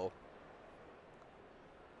yellow.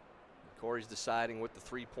 Korey's deciding with the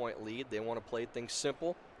 3-point lead. They want to play things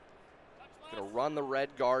simple. Going to run the red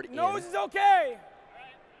guard in. Nose is okay.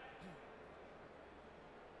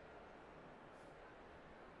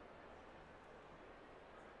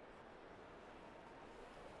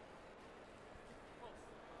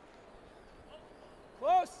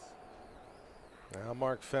 Close. Now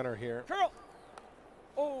Mark Fenner here. Curl.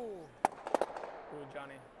 Oh. Ooh,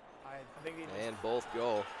 Johnny. I think he. And both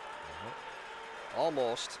go.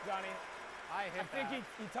 Almost. Johnny. I hit I think that.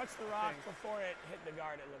 he touched the rock before it hit the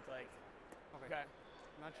guard. It looked like. Okay.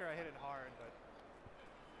 I'm not sure I hit it hard, but.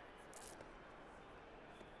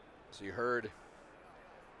 So you heard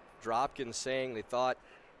Dropkin saying they thought,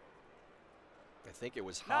 I think it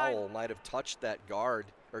was Howell might have touched that guard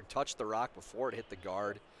or touched the rock before it hit the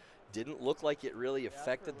guard. Didn't look like it really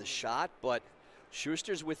affected the shot, but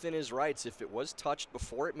Shuster's within his rights. If it was touched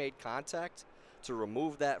before it made contact, to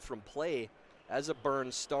remove that from play as a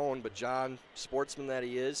burned stone. But John, sportsman that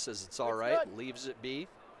he is, says it's all right, leaves it be.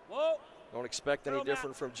 Whoa. Don't expect any Throw back.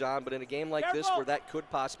 different from John, but in a game like this Careful. where that could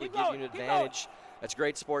possibly Keep give going, you an keep advantage, that's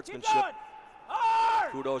great Keep sportsmanship. going.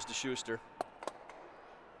 Hard. Kudos to Shuster.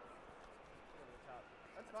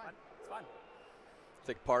 That's fine. It's fine. I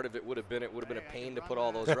think part of it would have been a pain to put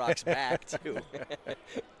all those rocks back too.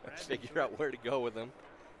 Figure out where to go with them.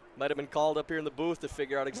 Might have been called up here in the booth to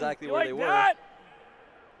figure out exactly You where like they that?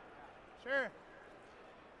 Sure.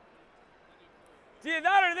 Do you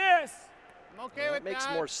that or this? I'm okay Well, with it makes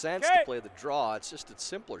that. more sense Okay. to play the draw. It's just a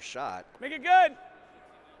simpler shot. Make it good.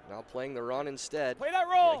 Now playing the run instead. Play that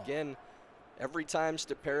roll. Again, every time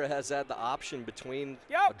Stepera has had the option between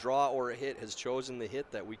Yep. a draw or a hit, has chosen the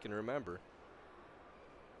hit that we can remember.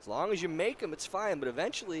 As long as you make them, it's fine, but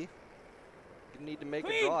eventually you need to make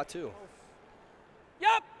Clean. a draw too.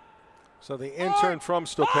 Yep. So the intern from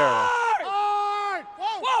Stopera. Hard. Hard!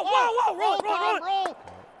 Whoa. Roll it. Tom, roll!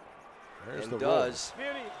 There's And the roll. does.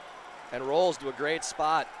 Beauty. And rolls to a great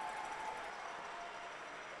spot.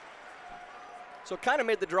 So kind of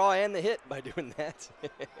made the draw and the hit by doing that. You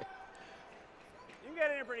can get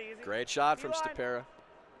in here pretty easy. Great shot from D-line. Stepera.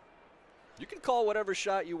 You can call whatever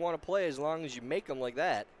shot you want to play as long as you make them like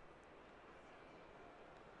that.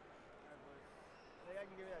 I think I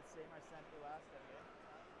can give you that same I sent you last time, eh?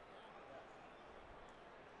 Yeah.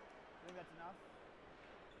 I think that's enough.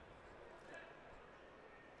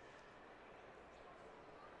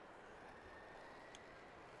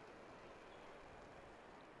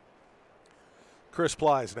 Chris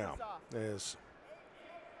Plies now is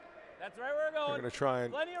That's right where we're they're going. going to try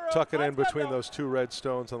and Plenty of room. tuck it in Let's go, between go. those two red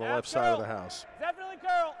stones on the Yeah, left side of the curl. house. Definitely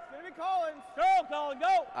curl. It's gonna be Collins. Curl, Colin,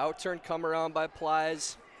 go. Out-turn come around by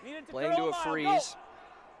Plies. Need it to Playing curl to a mile, freeze.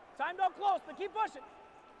 Go. Time don't close, but keep pushing.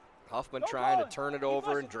 Huffman Go, trying to Colin. turn it Keep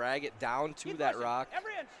over and pushing. drag it down to Keep that pushing. rock.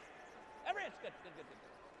 Every inch. Every inch. Good.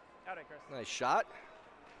 All right, Chris. Nice shot.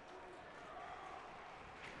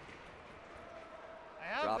 I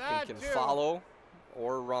have Dropkin that can too. follow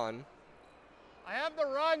or run. I have the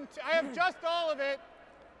run. I have just all of it.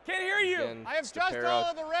 Can't hear you. Again, I have just Stepera all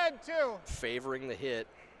of the red too. favoring the hit.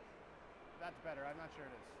 That's better. I'm not sure it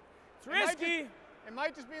is. It's It might risky. It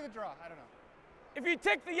might just be the draw. I don't know. If you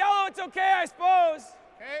tick the yellow, it's okay, I suppose.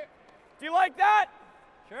 Okay. Do you like that?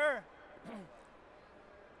 Sure.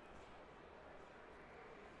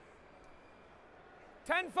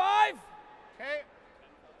 10-5. Okay.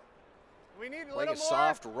 We need a Playing little a more.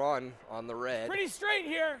 soft run on the red. Pretty straight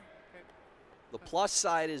here. The plus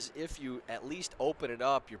side is if you at least open it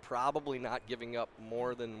up, you're probably not giving up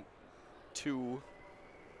more than 2.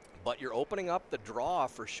 But you're opening up the draw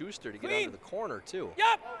for Shuster to get Clean. under the corner too.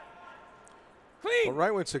 Yep. Clean. Well,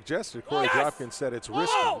 right when suggested, Korey Yes! Dropkin said it's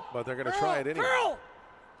risky, Whoa! but they're going to try it anyway. Curl.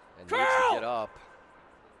 And needs to Curl! get up.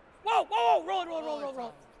 Whoa. Roll it.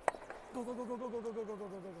 Go.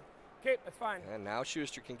 Okay, that's fine. And now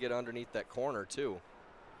Shuster can get underneath that corner too.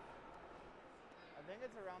 I think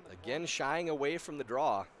it's around the Again, shying away from the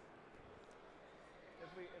draw. if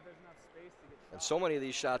there's enough space to get shot. And so many of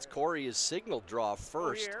these shots, Korey has signaled draw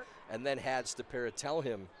first here. and then had Stepera tell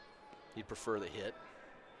him he'd prefer the hit.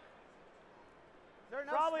 Is there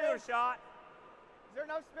enough Probably space? a shot. Is there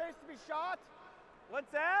enough space to be shot? What's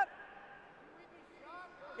that?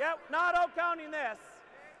 Yep, not out counting this.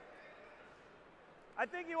 I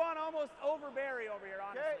think you want to almost overbury over here,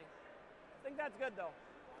 honestly. Okay. I think that's good, though.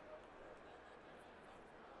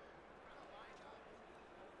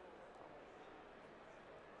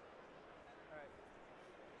 All right.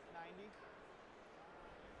 90.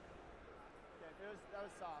 that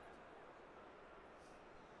was soft.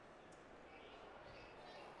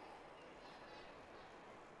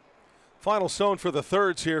 Final stone for the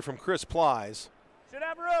thirds here from Chris Plies. Should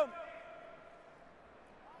have room.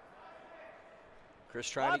 Chris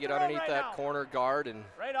trying to Lots get of room underneath right that now. corner guard and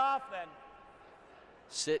Right off then.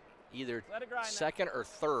 sit either Let it grind now. second or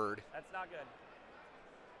third. That's not good.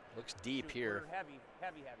 Looks deep Shoot, here. we're heavy.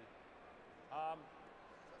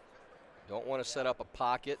 Don't want to set up a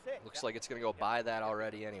pocket. Sit. Looks like it's going to go by that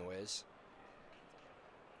already anyways.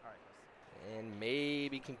 All right, Chris. And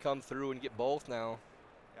maybe can come through and get both now.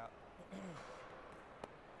 Yeah.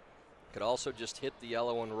 Could also just hit the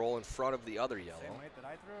yellow and roll in front of the other yellow. Same weight that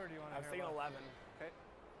I threw, or do you want to? I was thinking 11. Okay.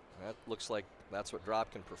 That looks like that's what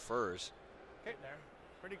Dropkin prefers. Okay. There.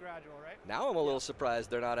 Pretty gradual, right? Now I'm a little surprised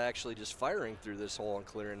they're not actually just firing through this hole and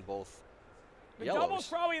clearing both The yellows. double's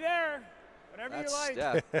probably there. Whatever you like.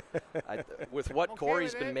 Yeah. With what Okay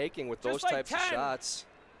Corey's with been it. making with Just those like types of 10. shots.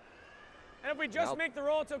 And if we just Now- make the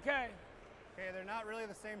roll, it's okay. Okay, they're not really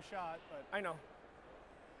the same shot, but I know.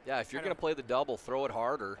 Yeah, if you're I going know. to play the double, throw it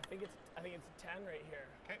harder. I think it's a 10 right here.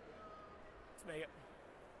 okay. Let's make it.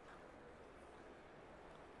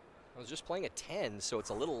 I was just playing a 10, so it's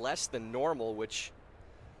a little less than normal, which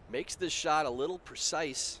makes this shot a little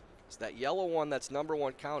precise. So that yellow one that's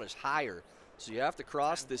 #1 count is higher. So you have to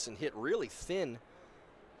cross this and hit really thin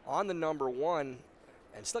on the #1,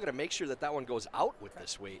 and still got to make sure that that one goes out with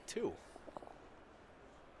this weight too.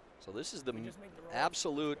 So this is the We just make the roll.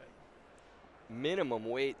 absolute That's minimum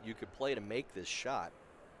weight you could play to make this shot.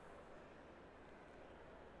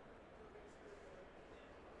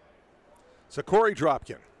 So Korey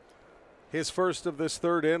Dropkin, his first of this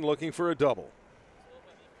third in, looking for a double.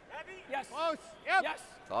 good. Yes. Close. Yep. Yes.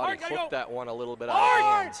 Thought Hard, he gotta hooked go. that one a little bit out of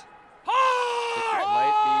Hard. hands. Hard. It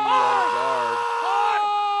might be on guard.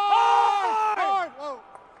 Hard. Whoa.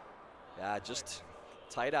 Yeah, just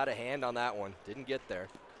tight out of hand on that one. Didn't get there.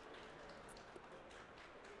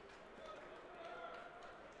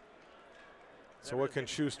 So what can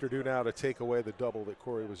Shuster do now to take away the double that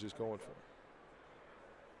Korey was just going for?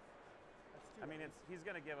 I mean, he's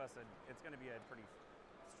going to give us it's going to be a pretty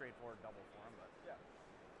straightforward double for him. But Yeah.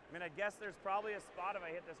 I mean, I guess there's probably a spot if I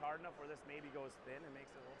hit this hard enough where this maybe goes thin and makes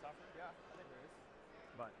it a little tougher. Yeah, I think there is.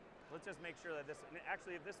 But let's just make sure that this, and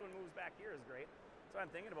actually if this one moves back here is great. So I'm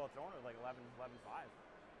thinking about throwing it like 11-5.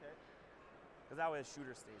 Okay. Because that way the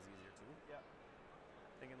shooter stays easier too. Yeah.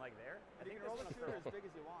 Thinking like there. I You think can roll this the one's shooter as big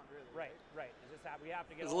as you want, really. Right. It's just we have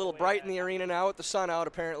to get It's a all little the way bright in back. the arena now with the sun out,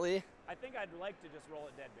 apparently. I think I'd like to just roll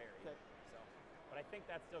it dead buried. Okay. So, but I think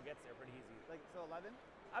that still gets there pretty easy. Like, so 11?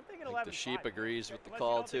 I'm thinking I think 11-5. the sheep agrees with the Unless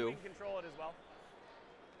call, you don't think too. we can control it as well.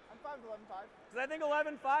 I'm 5 to 11-5. Because I think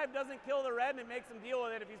 11-5 doesn't kill the red and it makes him deal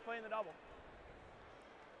with it if he's playing the double.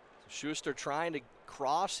 Schuster trying to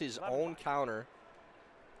cross his 11-5. own counter,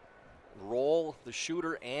 roll the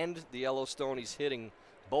shooter and the Yellowstone he's hitting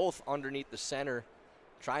both underneath the center,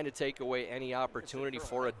 trying to take away any opportunity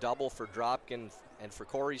for a double for Dropkin and for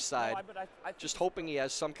Corey's side. No, but I think Just hoping he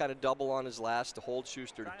has some kind of double on his last to hold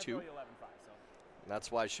Schuster to trying to 2. throw you 11-5. So. And that's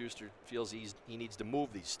why Schuster feels he needs to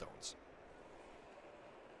move these stones.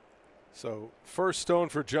 So first stone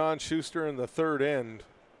for John Shuster in the third end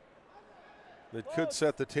that could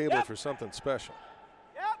set the table Yep. for something special.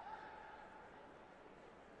 Yep.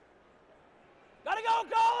 Gotta go,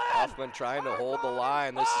 Colin! Hoffman trying to hold the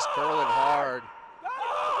line. This is curling hard.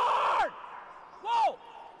 Hard! Whoa!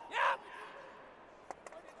 Yep!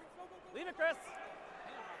 Leave it, Chris.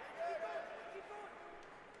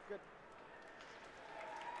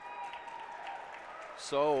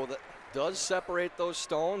 So that does separate those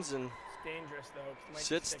stones and It's dangerous, though. 'cause it might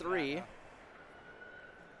sits stick 3. back up.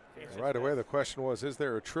 Face Right it. away, the question was, is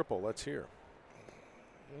there a triple? Let's hear.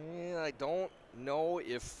 Yeah, I don't know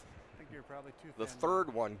if I think you're probably too the thin.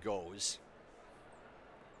 third one goes.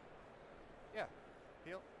 Yeah.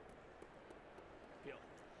 Heel. Feel.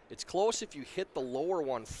 It's close if you hit the lower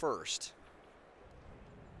one first.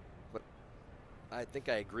 But I think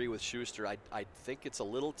I agree with Schuster. I think it's a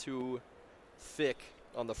little too thick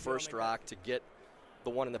on the first make that- rock to get the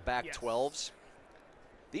one in the back Yes. 12s.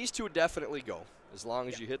 These two definitely go, as long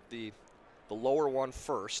as you hit the lower one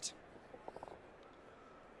first.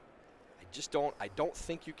 I don't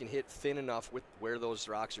think you can hit thin enough with where those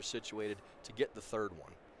rocks are situated to get the third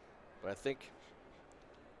one. But I think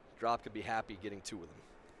Drop could be happy getting 2 of them.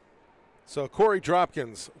 So Korey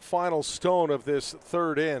Dropkin's final stone of this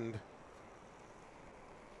third end.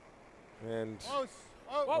 And Close.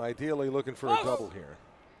 Whoa. Whoa. ideally looking for a Close. double here.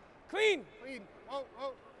 Clean. Clean. Whoa,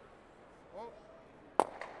 whoa. Whoa.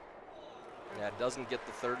 Yeah, doesn't get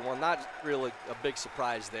the third one. Not really a big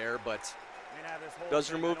surprise there, but I mean, I have this whole does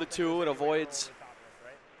thing, I remove don't the think 2 there's and any way to roll avoids over the top.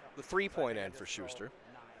 the three-point end for Shuster. 9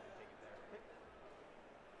 and take it there.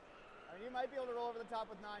 I mean, you might be able to roll over the top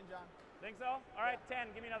with 9, John. Think so? All right, 10.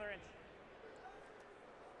 Give me another inch.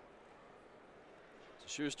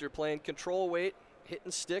 So Shuster playing control weight, hit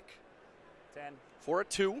and stick 10. for a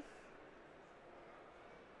 2.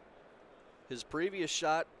 His previous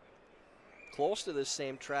shot, close to this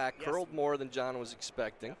same track, Yes. curled more than John was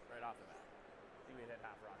expecting. Yep, right off the bat. I think we hit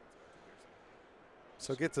half rockets.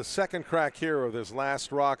 So gets a second crack here with his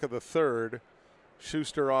last rock of the third.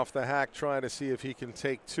 Shuster off the hack trying to see if he can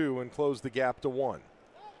take 2 and close the gap to 1.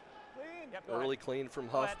 Clean. Yep, go Early ahead. clean from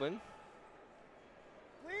Go ahead. Huffman.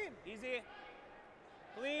 Clean. Easy.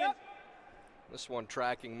 Clean. Yep. This one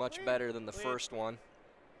tracking much better than the Clean. first one.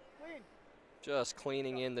 Clean. Just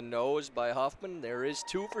cleaning in the nose by Huffman. There is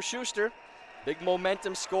 2 for Shuster. Big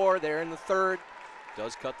momentum score there in the third.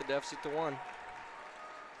 Does cut the deficit to 1.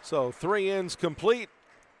 So 3 ins complete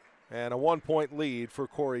and a 1-point lead for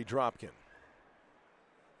Korey Dropkin.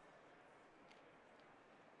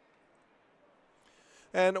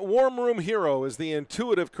 And Warm Room Hero is the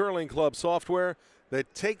intuitive curling club software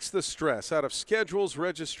that takes the stress out of schedules,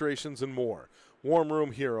 registrations, and more. Warm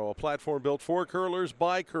Room Hero, a platform built for curlers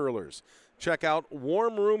by curlers. Check out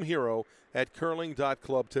Warm Room Hero at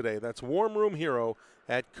curling.club today. That's Warm Room Hero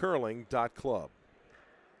at curling.club.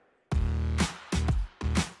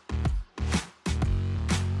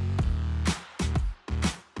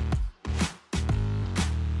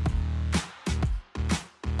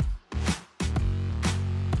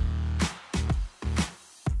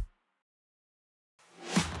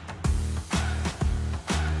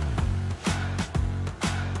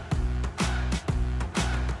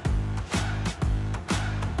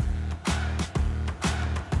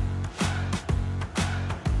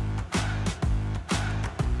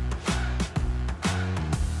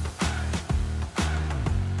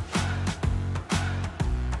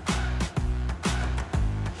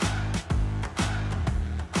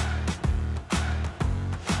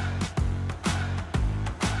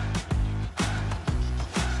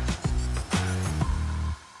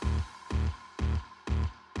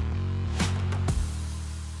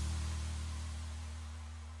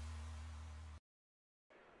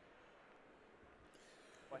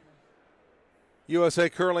 USA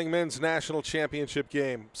Curling Men's National Championship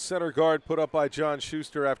game. Center guard put up by John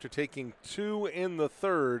Shuster after taking 2 in the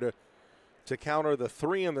third to counter the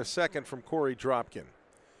 3 in the second from Korey Dropkin.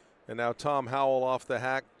 And now Tom Howell off the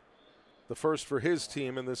hack, the first for his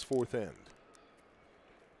team in this fourth end.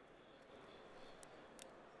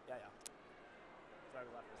 Yeah. Sorry,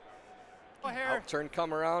 we left this guy. Here. Turn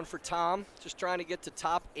come around for Tom. Just trying to get to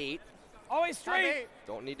top 8. Always straight.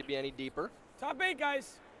 Don't need to be any deeper. Top 8,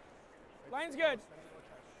 guys. Line's good.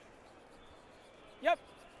 Yep.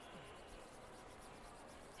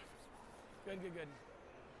 Good.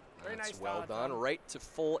 Very That's nice. well Tom. done. Right to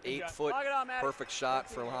full Good job. 8-foot. Lock it on, Matt. Perfect shot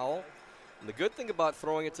from Howell. And the good thing about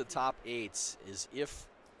throwing it to top 8s is if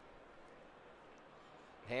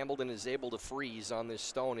Hambledon is able to freeze on this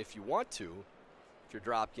stone if you want to, if you're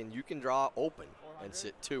Dropkin, you can draw open and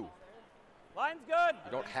sit 2. Line's good.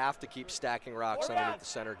 You don't have to keep stacking rocks underneath the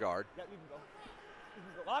center guard. Yeah, you can go.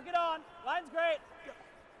 Lock it on. Line's great.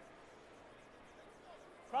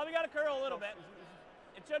 Probably got to curl a little bit.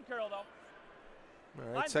 It should curl, though. All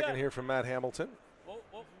right, Line's second good. here from Matt Hamilton. Whoa.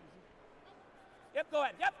 Yep, go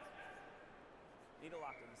ahead. Yep. Need to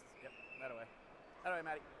lock this. Yep, that way. That way,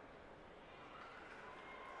 Matty.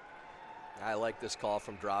 I like this call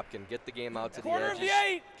from Dropkin. Get the game out to the Corner of edges.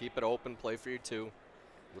 the 8. Keep it open. Play for your 2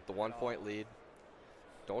 with the 1-point lead.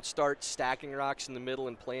 Don't start stacking rocks in the middle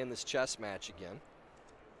and playing this chess match again.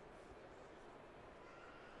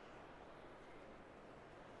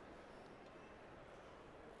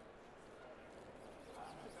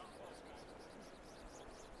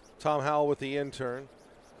 Tom Howell with the in-turn.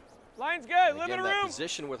 Line's good. And Little bit again, of that room.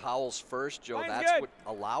 position with Howell's first, Joe, Line's that's good. what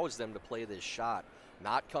allows them to play this shot.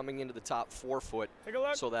 Not coming into the top 4 foot Take a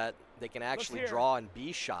look. so that they can actually here. draw and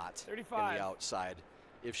be shot in 35. the outside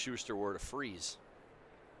if Shuster were to freeze.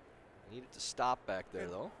 Needed to stop back there,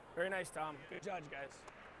 though. Very nice, Tom. Good judge, guys.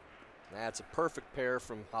 That's a perfect pair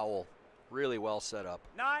from Howell. Really well set up.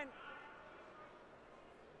 9.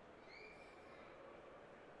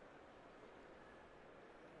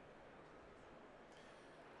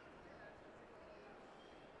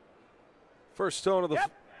 First stone of the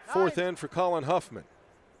Yep, fourth nice. end for Colin Huffman.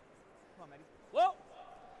 Come on, Matty. Whoa.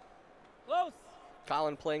 Close.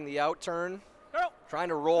 Colin playing the out turn, Curl. trying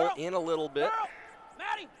to roll Curl. in a little bit. Curl.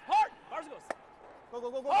 Matty, hard. Bars goes.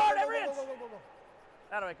 Go. Hard, go, every go, inch. go.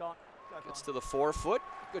 That way, Colin. Gets to the 4 foot.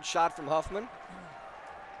 Good shot from Huffman.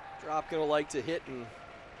 Dropkin will like to hit and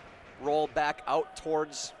roll back out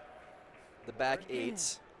towards the back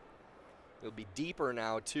 8s. It'll be deeper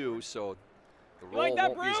now too, so the roll like that,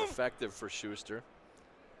 won't be as Broom? effective for Shuster.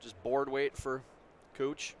 Just board weight for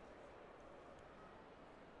Cooch.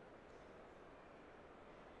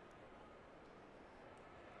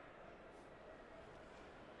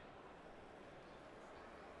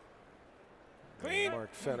 Clean.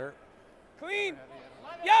 Mark Fenner. Clean.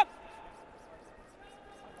 Yep.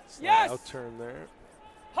 Yes. Outturn there.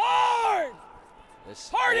 Hard. This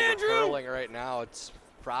Hard, Andrew! curling right now, it's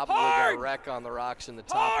probably Hard! got a wreck on the rocks in the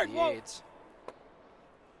top Hard! of the Whoa. 8s.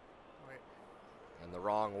 And the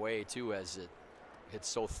wrong way too, as it's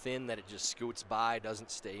so thin that it just scoots by,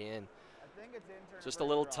 doesn't stay in. I think it's intern Just a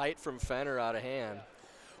little tight from Fenner out of hand.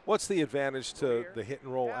 What's the advantage to the hit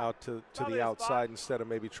and roll out to Probably the a spot. outside instead of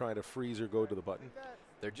maybe trying to freeze or go to the button?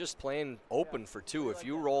 They're just playing open for 2. If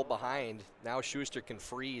you roll behind, now Shuster can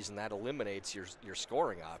freeze, and that eliminates your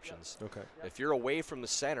scoring options. Okay. If you're away from the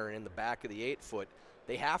center and in the back of the 8-foot,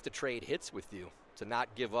 they have to trade hits with you to not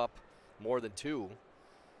give up more than 2.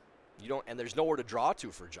 You don't, and there's nowhere to draw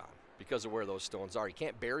to for John because of where those stones are. You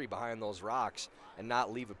can't bury behind those rocks and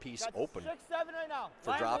not leave a piece open 6-7 right now.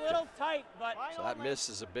 for Line's Dropkin. a little tight, but So that miss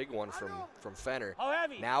is a big one from Fenner. how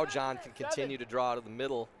heavy? Now John can continue to draw to the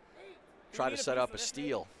middle, try to need a set piece up of a this,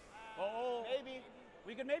 steal. Oh, Maybe.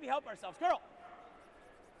 we could maybe help ourselves. Girl.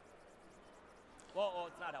 Whoa, oh,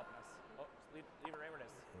 it's not helping us. Oh, leave it right where it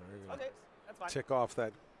is. Okay, that's fine. Tick off that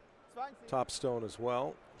It's fine. See? top stone as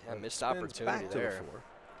well. Yeah, missed Spins opportunity back to the there. 4.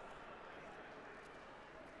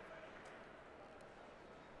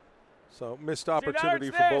 So missed opportunity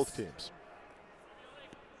it's for both this. teams.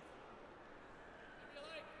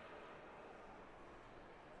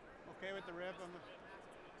 Okay with the rip on the.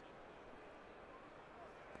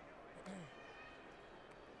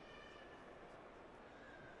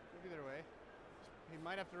 Either way, he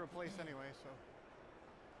might have to replace anyway. So.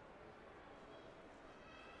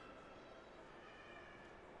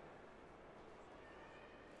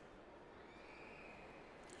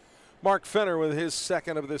 Mark Fenner with his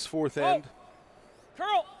second of this 4th Whoa. end.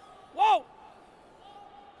 Curl. Whoa.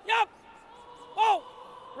 Yep. Whoa.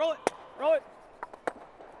 Roll it. Roll it.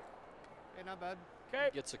 Hey, not bad. Okay.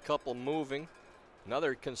 Gets a couple moving.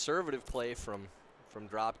 Another conservative play from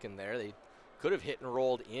Dropkin there. They could have hit and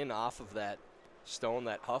rolled in off of that stone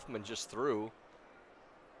that Huffman just threw.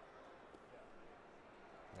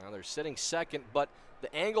 Now they're sitting second, but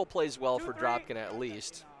the angle plays well for 2-3. Dropkin at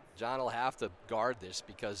least. John will have to guard this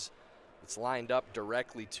because it's lined up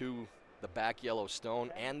directly to the back yellow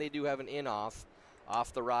stone, and they do have an in-off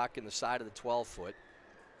off the rock in the side of the 12-foot.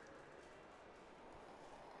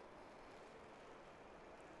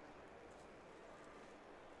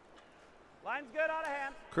 Line's good out of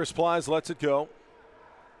hand. Chris Plies lets it go.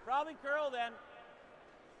 Probably curl then.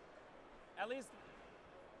 At least.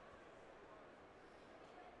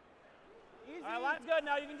 Easy. All right, line's good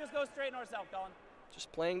now. You can just go straight north-south, Colin.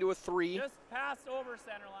 Just playing to a 3. Just pass over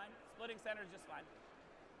center line. Splitting center is just fine.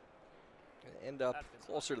 End up That's good.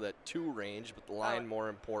 closer to that 2 range, but the line more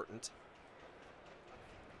important.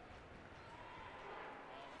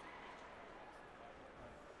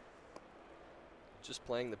 Just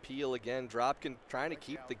playing the peel again. Dropkin trying to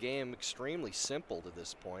keep the game extremely simple to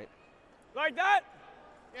this point. Like that.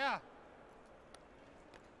 Yeah.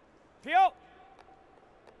 Peel.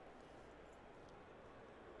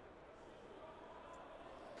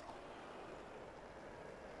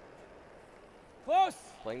 Close.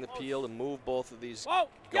 Playing the peel to move both of these Whoa.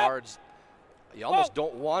 Yep. guards. You almost Whoa.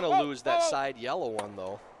 don't want to Whoa. lose that Whoa. side yellow one,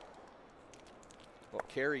 though. Well,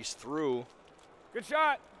 carries through, Good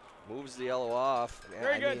shot. moves the yellow off. Yeah,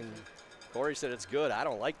 Very I good. mean, Korey said it's good. I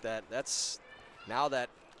don't like that. That's now that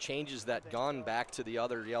changes that gun back to the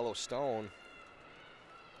other yellow stone.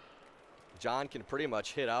 John can pretty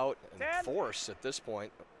much hit out and 10. force at this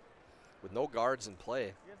point with no guards in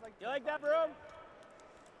play. You like that, Broom?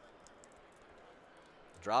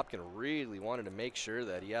 Dropkin really wanted to make sure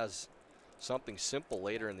that he has something simple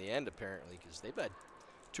later in the end, apparently, because they've had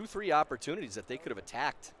 2-3 opportunities that they could have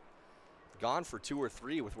attacked, gone for 2 or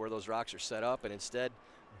 3 with where those rocks are set up, and instead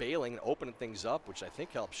bailing and opening things up, which I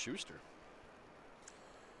think helps Shuster.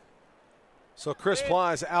 So Chris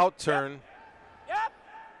Plies out turn. Yep.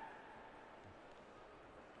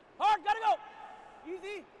 Hard, gotta go.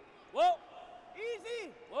 Easy. Whoa.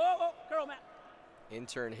 Easy. Whoa, whoa. Curl, Matt.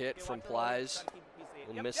 In-turn hit Okay, from watch the roll. Plies. Try to keep the piece of it.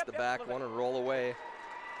 Will Yep, miss yep, the yep, back little one bit. and roll away.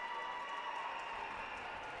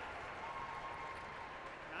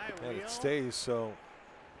 Can I And wheel? it stays, so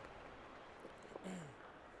Can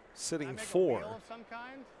sitting I make a 4. wheel of some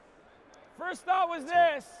kind? First thought was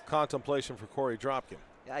this. Contemplation for Korey Yeah,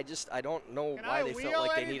 Dropkin. I don't know Can why I they felt wheel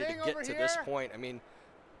like they needed to anything get over to this here? point. I mean,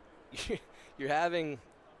 you're having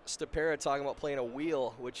Stepera talking about playing a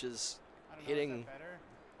wheel, which is hitting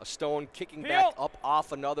a stone, kicking back up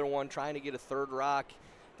off another one, trying to get a third rock.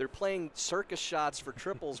 They're playing circus shots for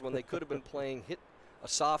triples when they could have been playing a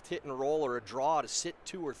soft hit and roll or a draw to sit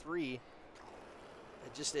 2 or 3.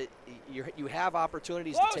 You have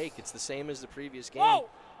opportunities to take. It's the same as the previous game. Whoa.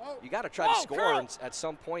 You got to try to score at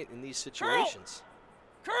some point in these situations.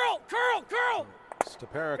 Curl.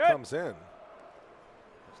 Stepera comes in.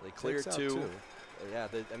 So they clear 2. Yeah,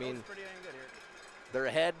 I mean, they're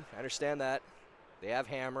ahead. I understand that. They have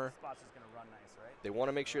hammer. They want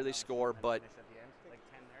to make sure they score, but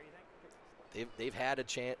they've had a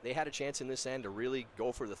chance. They had a chance in this end to really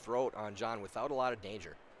go for the throat on John without a lot of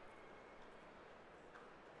danger.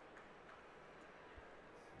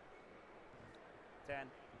 Yeah,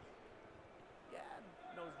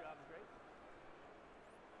 nose job is great.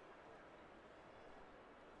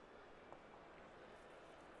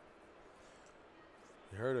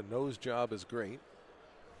 You heard a nose job is great.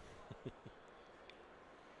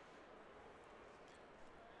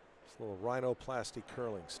 It's a little rhinoplasty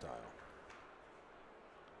curling style.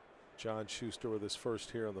 John Shuster with his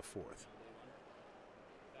first here on the 4th.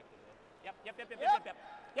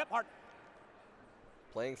 Yep, hard.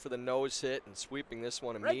 Playing for the nose hit and sweeping this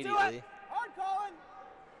one immediately. Right to it. Hard, Colin.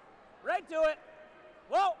 Right to it.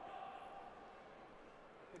 Whoa.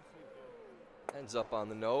 Ends up on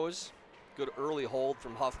the nose. Good early hold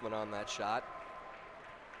from Huffman on that shot.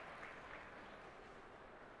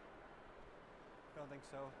 I don't think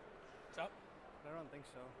so. What's up? I don't think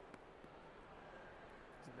so.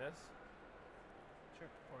 Is it this? Sure.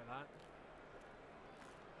 Or that?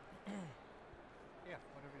 Yeah,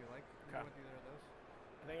 whatever you like. You Okay. want either of those?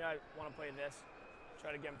 I think I want to play this.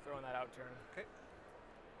 Try to get him throwing that out turn. Okay.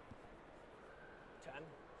 10.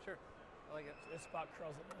 Sure. I like it. So this spot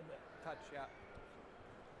curls a little bit. Touch, yeah.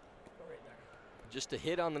 Go right there. Just a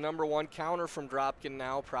hit on the number 1 counter from Dropkin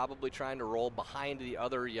now, probably trying to roll behind the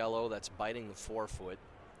other yellow that's biting the 4-foot,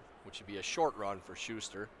 which would be a short run for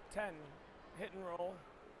Schuster. 10. Hit and roll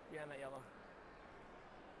behind that yellow.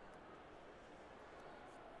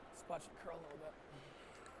 Spot should curl a little bit.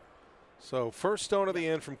 So first stone of the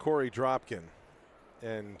end from Korey Dropkin.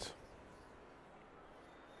 And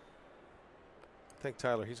I think,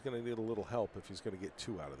 Tyler, he's going to need a little help if he's going to get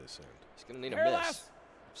 2 out of this end. He's going to need a miss of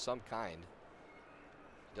some kind.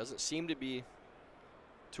 Doesn't seem to be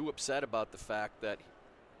too upset about the fact that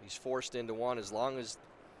he's forced into 1 as long as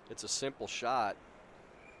it's a simple shot.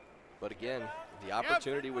 But again, the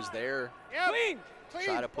opportunity was there. Clean. To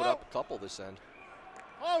try to put up a couple this end.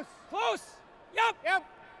 Close. Yep.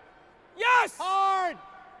 Yes! Hard!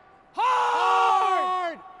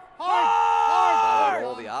 Hard! Trying to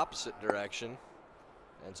roll the opposite direction.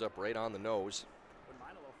 Ends up right on the nose. Wouldn't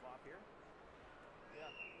mind a little flop here.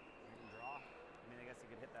 Yeah. Draw. I mean, I guess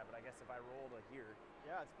you could hit that, but I guess if I rolled here.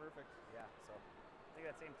 Yeah, it's perfect. Yeah, so I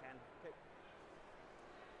think that same 10. Okay.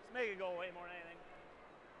 Just make it go away more than anything.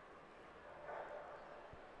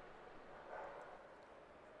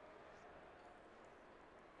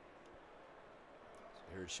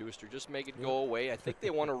 Here's Schuster, just make it go away. I think they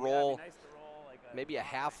want to roll, maybe a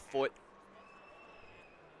half foot.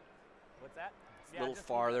 What's that? A little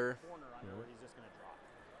farther.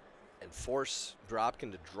 And force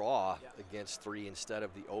Dropkin to draw against 3 instead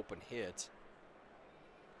of the open hit.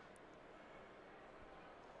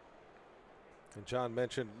 And John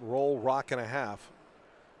mentioned roll, rock and a half.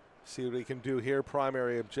 See what he can do here.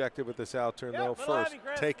 Primary objective with this out turn, though. First,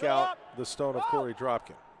 take out the stone of Korey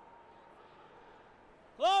Dropkin.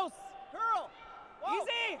 Close. Curl.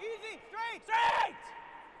 Easy. Straight.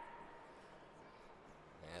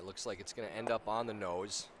 And it looks like it's going to end up on the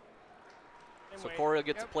nose. So Korey will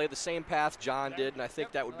get to play the same path John did, and I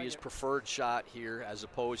think that would be his preferred shot here as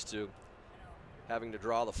opposed to having to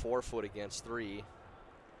draw the 4-foot against 3.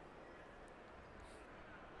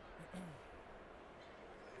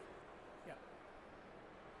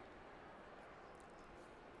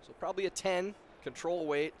 So probably a 10, control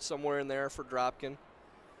weight somewhere in there for Dropkin.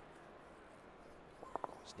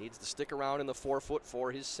 Just needs to stick around in the 4-foot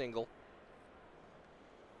for his single.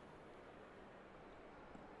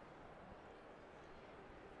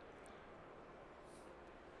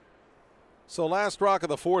 So last rock of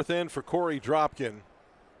the 4th end for Korey Dropkin.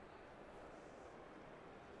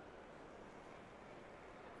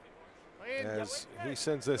 As he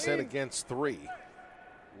sends this in against 3.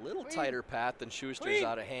 Little tighter path than Schuster's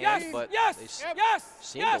out of hand, but they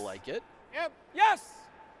seem to like it.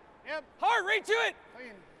 Hard, right to it.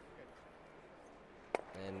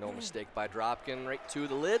 And no mistake by Dropkin, right to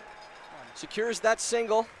the lid. Secures that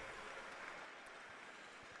single.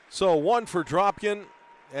 So 1 for Dropkin,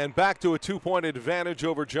 And back to a 2-point advantage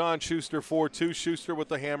over John Shuster, 4-2. Shuster with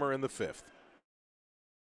the hammer in the 5th.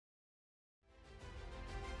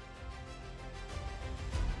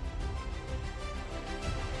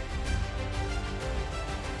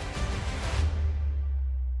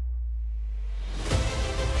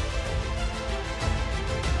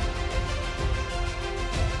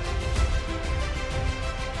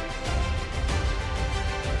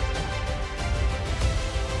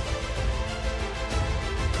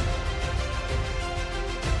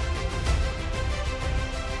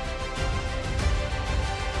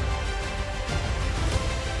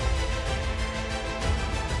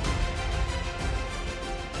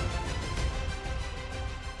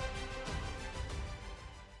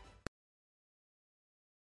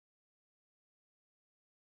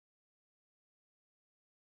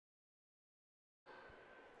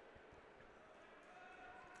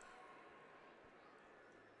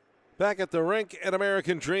 Back at the rink at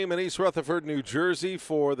American Dream in East Rutherford, New Jersey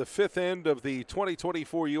for the 5th end of the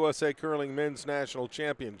 2024 USA Curling Men's National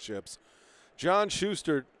Championships. John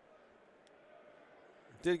Shuster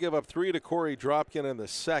did give up 3 to Korey Dropkin in the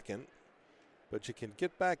 2nd, but you can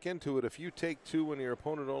get back into it if you take 2 when your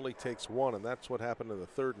opponent only takes 1, and that's what happened in the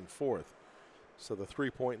 3rd and 4th. So the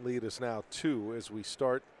 3-point lead is now 2 as we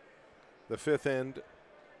start the 5th end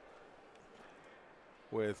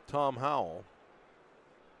with Tom Howell.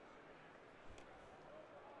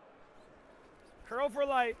 Curl for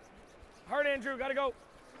light. Hard, Andrew. Gotta go.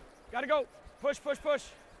 Gotta go. Push, push, push.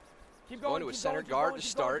 Keep going. Going to a center guard to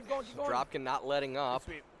start. Dropkin not letting up.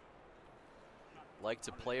 Like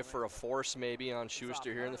to play for a force maybe on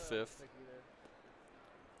Shuster here in the 5th.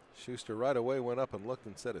 Shuster right away went up and looked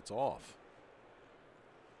and said it's off.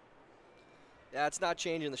 Yeah, it's not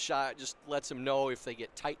changing the shot. It just lets him know if they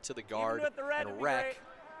get tight to the guard and wreck,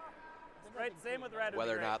 Right, same with red.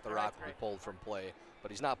 whether or not the rock will be pulled from play.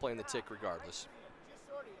 But he's not playing the tick regardless.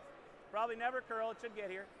 Probably never curl. It should get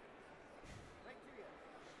here.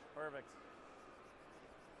 Perfect.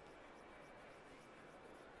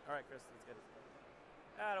 All right, Chris, that's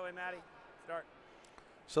good. Out of the way, Matty. Start.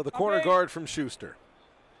 So the corner guard from Shuster.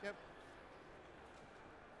 Yep.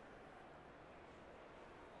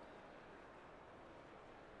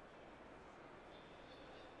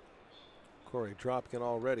 Korey Dropkin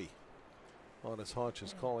already on his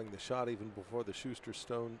haunches calling the shot even before the Shuster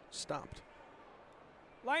stone stopped.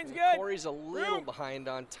 Line's good. Korey's a little behind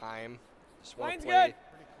on time. Just want Line's to play good.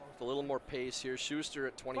 with a little more pace here. Shuster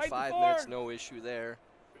at 25 minutes, no issue there.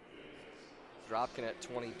 Dropkin at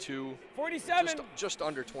 22. 47. Just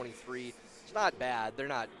under 23. It's not bad. They're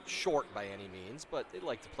not short by any means, but they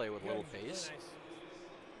like to play with a little pace. Really nice.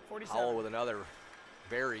 47. Howell with another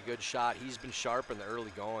very good shot. He's been sharp in the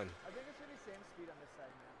early going. I think it should be same speed on this side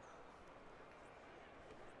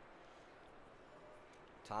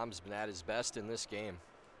now. Tom's been at his best in this game.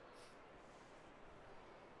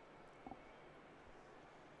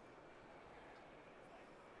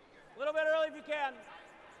 A little bit early if you can.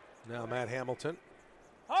 Now Matt Hamilton.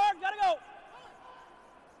 Hard, gotta go.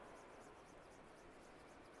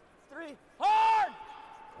 3. Hard!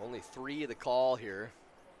 Only 3 of the call here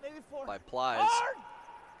Maybe 4. by Plies. Hard!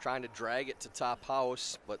 Trying to drag it to top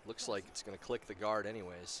house, but looks like it's going to click the guard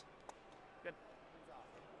anyways. Good.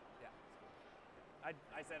 Yeah.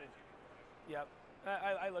 I said it. Yep.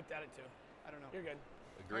 I looked at it too. I don't know. You're good.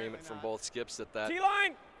 Agreement from both skips that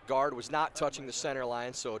T-line. guard was not touching the center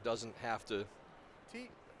line, so it doesn't have to. T.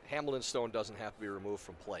 Hamilton Stone doesn't have to be removed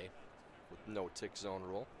from play with no tick zone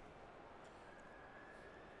rule.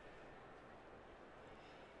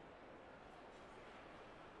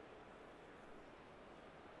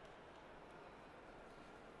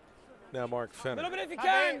 Now Mark A Fenner. little bit if you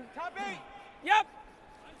can. Top 8. Yep.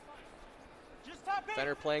 Just top 8.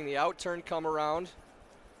 Fenner playing the out turn come around.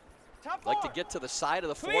 Top 4. Like to get to the side of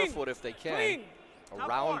the Clean. forefoot if they can. Clean.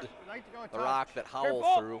 Around Like to go the top. rock that Howell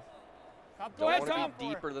Careful. threw. Top Go Don't ahead, want to Tom.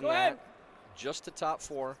 be deeper than Go that. ahead. Just to top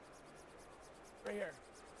 4. Right here.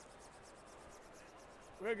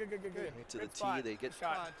 Good, good, good, good, good. Right to the Good tee, spot. they get Good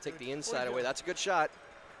shot. take the inside away. That's a good shot.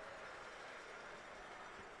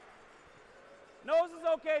 Nose is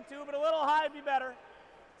okay too, but a little high would be better.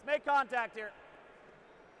 Let's make contact here.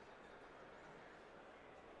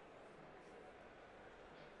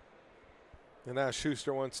 And now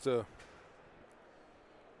Shuster wants to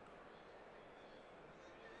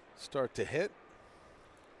start to hit.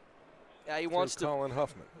 Yeah, he wants to Colin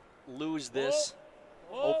Huffman. lose this,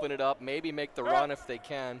 open it up, maybe make the run if they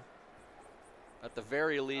can. At the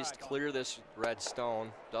very least, clear this red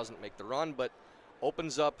stone. Doesn't make the run, but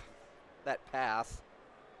opens up that path.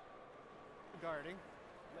 Guarding.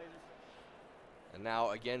 And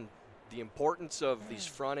now, again, the importance of these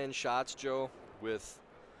front end shots, Joe, with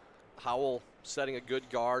Howell setting a good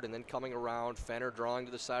guard and then coming around, Fenner drawing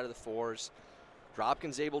to the side of the fours.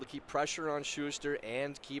 Dropkin's able to keep pressure on Shuster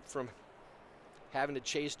and keep from having to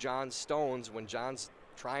chase John's stones when John's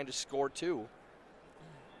trying to score two.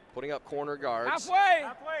 Putting up corner guards. Halfway.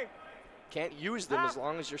 Halfway. Can't use them as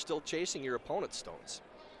long as you're still chasing your opponent's stones.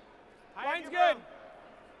 Line's good.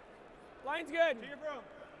 Line's good. To your broom.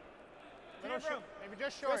 To Little your broom. maybe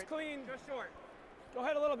just short. Just clean. Just short. Go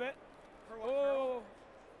ahead a little bit. For what, Whoa.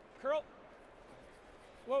 Curl.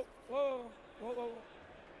 Whoa, whoa, whoa, whoa.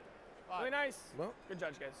 Really nice. Well, Good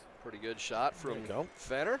judge, guys. Pretty good shot from There you go.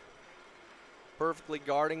 Fenner. Perfectly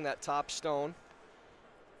guarding that top stone.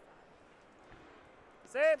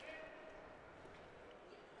 Save.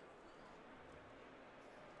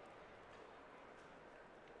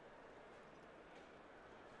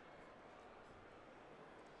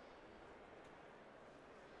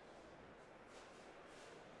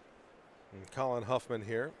 And Colin Huffman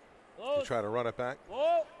here to Close. try to run it back.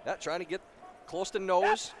 Whoa. Yeah, trying to get close to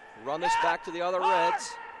nose. Run this back to the other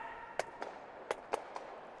Reds.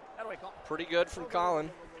 That way, Colin. Pretty good from Colin.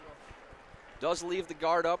 Does leave the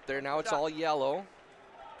guard up there. Now it's all yellow.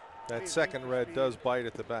 That second red does bite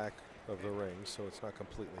at the back of the ring, so it's not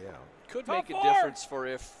completely out. Could Top make a four. difference for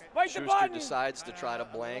if Bite the Shuster button. decides to try to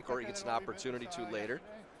blank or he gets an opportunity to later.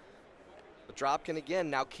 But Dropkin again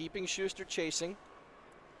now keeping Shuster chasing.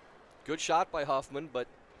 Good shot by Huffman, but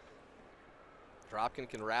Dropkin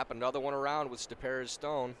can wrap another one around with Stepera's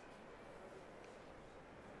stone.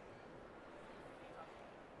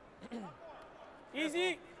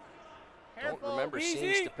 Easy. Don't remember seeing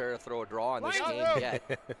Easy. Stepera throw a draw in this Line game up. yet.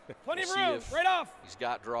 Plenty We'll of see room. if Right off. He's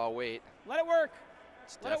got draw weight. Let it work.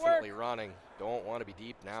 It's Let it work. definitely running. Don't want to be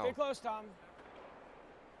deep now. Stay close, Tom.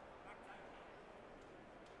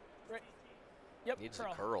 Right. Yep. Needs curl.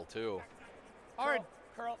 the curl too. Hard.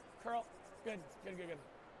 Curl. Curl. Good. Good. Good. Good.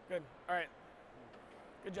 Good. All right.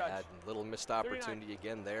 Good judge. Bad little missed opportunity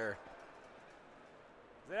again there.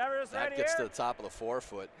 Is it ever just That right gets to here? the top of the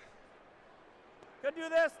forefoot. Could do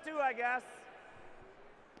this too, I guess.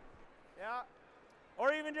 Yeah.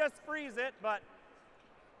 Or even just freeze it, but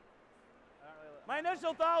my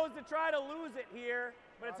initial thought was to try to lose it here,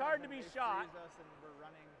 but it's hard to be shot.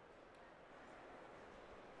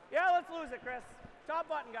 Yeah, let's lose it, Chris. Top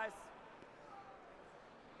button, guys.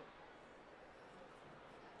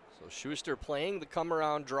 So Shuster playing the come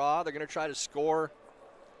around draw. They're going to try to score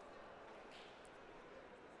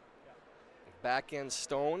back end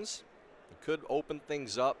stones. It could open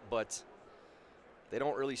things up, but they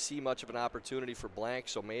don't really see much of an opportunity for blank,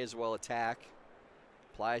 so may as well attack.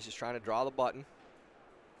 Plies just trying to draw the button.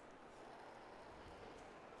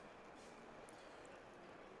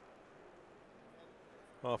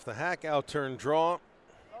 Off the hack, out turn draw.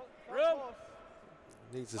 Room.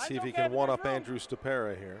 Needs to Mine's see if he okay, can but one there's up room. Andrew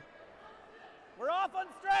Stepera here. We're off on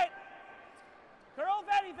straight. Curl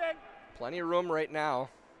if anything. Plenty of room right now.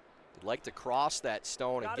 They'd like to cross that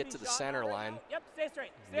stone and Gotta get be to the shot center right line. now. Yep, stay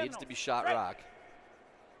straight. Stay on Needs the to be nose. shot Straight. rock.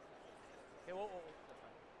 Okay, whoa.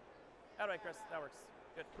 That way, Chris. That works.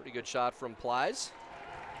 Good. Pretty good shot from Plies.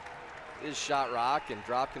 Is shot rock, and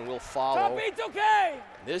Dropkin will Top follow. beat's okay.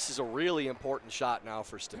 This is a really important shot now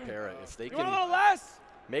for Stepera. If they You want a can little less?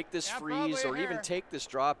 make this Yeah, freeze or probably even here. take this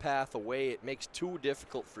draw path away, it makes too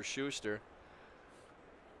difficult for Shuster.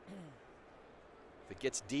 If it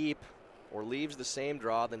gets deep or leaves the same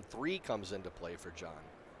draw, then 3 comes into play for John.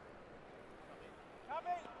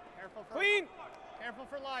 Careful for Clean. Careful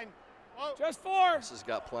for line. Whoa. Just 4. This has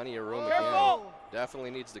got plenty of room Careful. again.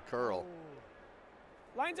 Definitely needs the curl.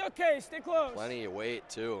 Line's okay. Stay close. Plenty of weight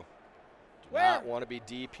too. Do Where? not want to be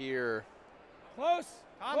deep here. Close.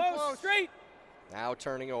 Tom, Close. close. Straight. Now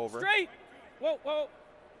turning over. Straight. Whoa, whoa,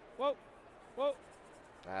 whoa, whoa.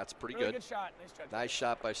 That's pretty Really good. good shot. Nice judge. Nice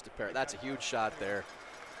shot by Stepera. That's a huge shot there.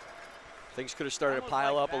 Things could have started to Almost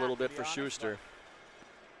pile like up a that, little to bit be for honest, Shuster.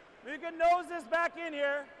 We can nose this back in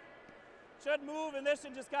here. Should move, and this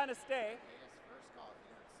should just kind of stay.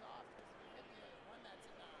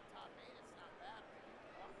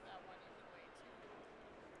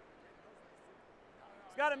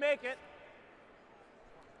 He's got to make it.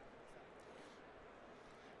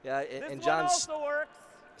 Yeah, This and one John's also works.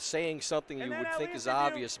 saying something you And then would at think least is if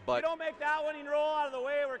obvious, you but don't make that one and roll out of the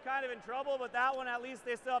way, we're kind of in trouble. But that one, at least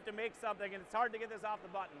they still have to make something, and it's hard to get this off the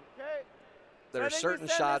button. Okay. there So I are think we certain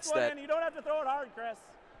send shots this one that in. You don't have to throw it hard, Chris.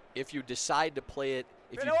 if you decide to play it,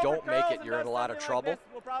 if it you don't make overcurls it, and you're in does a lot of something trouble. Like this,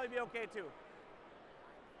 we'll probably be okay too.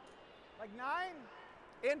 Like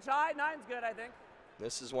 9? Inch high, 9's good, I think.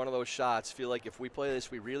 This is one of those shots. Feel like if we play this,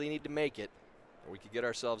 we really need to make it, or we could get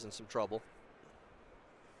ourselves in some trouble.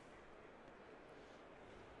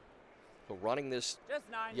 running this Just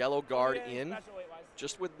 9. yellow guard Okay, in, special weight-wise.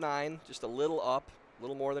 just with 9, just a little up, a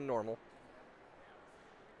little more than normal.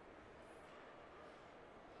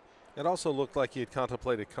 It also looked like he had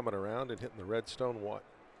contemplated coming around and hitting the red stone. What?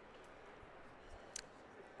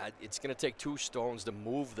 It's going to take 2 stones to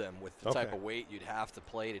move them with the type of weight you'd have to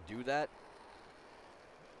play to do that.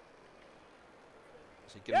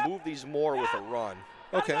 So you can move these more with a run.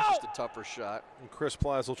 Okay. Just a tougher shot. And Chris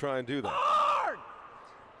Plies will try and do that. Hard!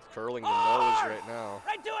 It's curling the nose right now.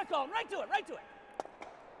 Right to it, Colin. Right to it. Right to it.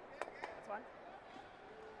 That's fine.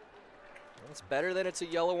 It's better that it's a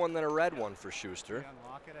yellow one than a red one for Shuster.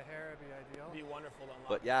 Unlock it a hair, it'd be ideal. It'd be wonderful to unlock.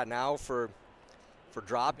 But yeah, now for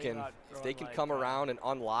Dropkin, if they can come around and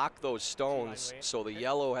unlock those stones so the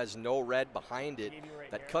yellow has no red behind it,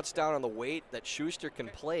 that cuts down on the weight that Shuster can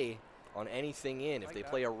play on anything in. If they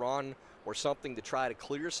play a run or something to try to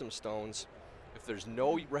clear some stones, if there's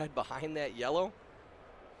no red behind that yellow,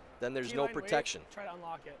 then there's no protection. Try to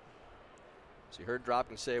unlock it. So you heard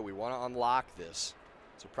Dropkin say we want to unlock this.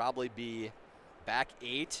 So probably be back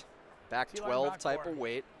 8, back 12 type of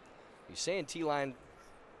weight. He's saying T-line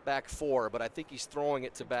back 4, but I think he's throwing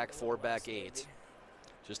it to back 4, back 8.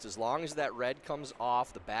 Just as long as that red comes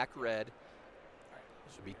off, the back red,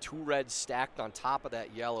 should be 2 reds stacked on top of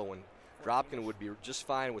that yellow, and Dropkin would be just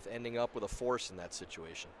fine with ending up with a force in that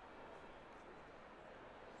situation.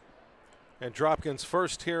 And Dropkin's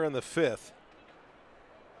first here in the 5th.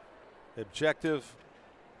 Objective.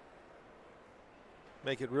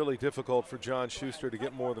 Make it really difficult for John Shuster to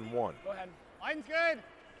get more than 1. Go ahead. Line's good.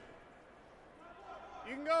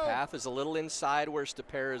 You can go. Path is a little inside where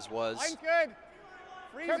Stepera's was. Line's good.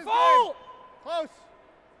 Freeze is Careful! good. Close.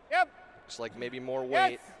 Yep. Looks like maybe more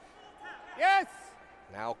weight. Yes.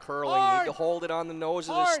 Now curling. You need to hold it on the nose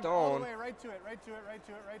of the All stone. the way, right to it, right to it, right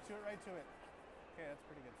to it, right to it, right to it. Okay, that's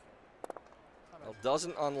pretty good. Well,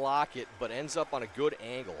 doesn't unlock it, but ends up on a good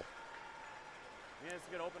angle. Yeah, it's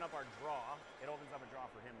going to open up our draw. It opens up a draw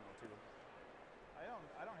for him, though, too.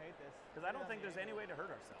 I don't hate this. Because I don't think there's any way to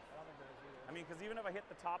hurt ourselves. I don't think there is either. I mean, because even if I hit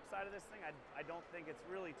the top side of this thing, I don't think it's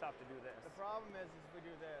really tough to do this. The problem is if we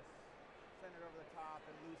do this, send it over the top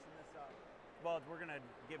and loosen this up. Well, we're going to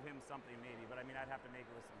give him something maybe, but I mean, I'd have to make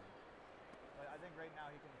it with some. But I think right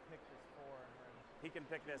now he can pick this 4 and we're in, He can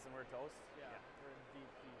pick this and we're toast? yeah, we're in deep,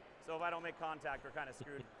 deep. So if I don't make contact, we're kind of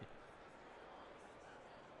screwed.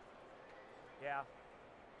 Yeah.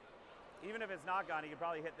 Even if it's not gone, he could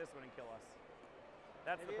probably hit this one and kill us.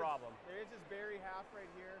 That's the problem. There is this berry half right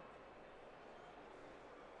here.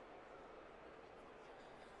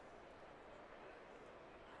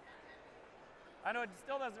 I know it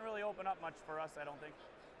still doesn't really open up much for us, I don't think.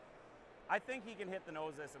 I think he can hit the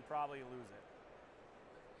nose this and probably lose it.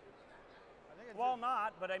 I think it's Well,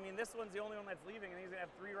 not, but I mean, this one's the only one that's leaving, and he's going to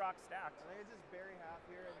have 3 rocks stacked. I think it's just berry half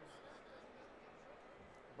here. And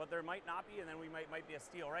But there might not be, and then we might be a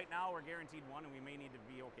steal. Right now, we're guaranteed 1, and we may need to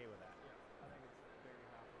be okay with that. I think it's berry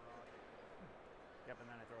half a rock. Yep, and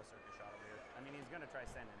then I throw a circus shot over here. I mean, he's going to try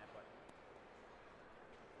sending it, but...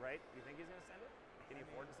 Right? You think he's going to send it? Can he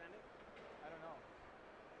afford to send it? I don't know.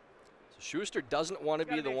 So Shuster doesn't want to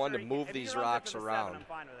be the one to move these rocks around, I'm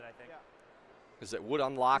fine with it, I think. Yeah. because it would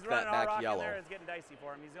unlock He's that running our rock back in yellow. there, it's getting dicey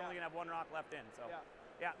for him. He's only going to have 1 rock left in, so... Yeah.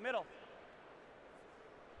 Yeah, middle.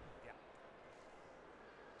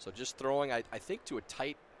 So just throwing, I think, to a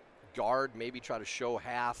tight guard, maybe try to show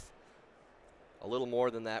half, a little more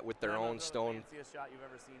than that with their own stone. The fanciest shot you've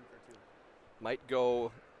ever seen for 2. Might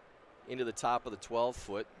go into the top of the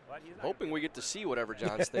 12-foot. Hoping we get to see whatever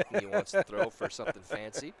John's thinking he wants to throw for something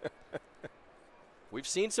fancy. We've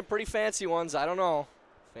seen some pretty fancy ones. I don't know.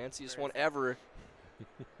 Fanciest one ever.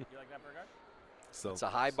 You like that for a guard? So It's a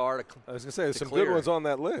high bar to I was going to say, there's some clear. good ones on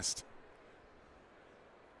that list.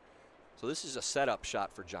 So this is a setup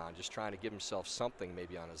shot for John, just trying to give himself something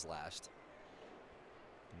maybe on his last.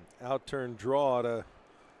 Out-turn draw to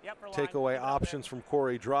take away Keep it up options from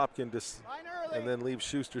Korey Dropkin Line early. and then leave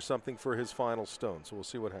Shuster something for his final stone. So we'll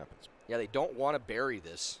see what happens. Yeah, they don't want to bury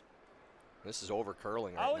this. This is over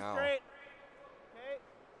curling right Always now. great. Okay.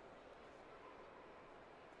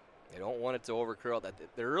 They don't want it to over curl.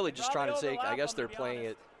 They're really just trying to probably take, I overlap guess them, they're to be playing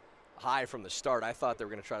honest. it high from the start. I thought they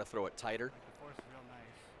were going to try to throw it tighter. The force is real nice.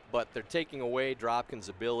 But they're taking away Dropkin's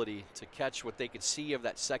ability to catch what they could see of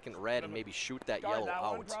that second red and maybe shoot that Guard yellow that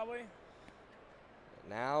one out. probably.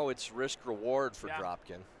 Now it's risk reward for Yeah.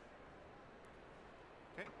 Dropkin.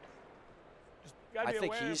 Just gotta I be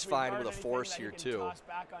think aware he's if we fine guard with a anything force that he here can too. Toss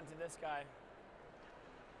back onto this guy.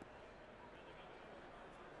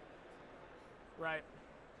 Right.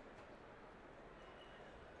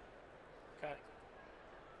 Okay.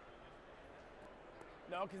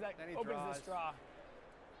 No, because that Then he opens draws. this draw.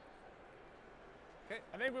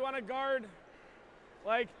 I think we want to guard,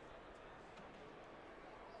 like,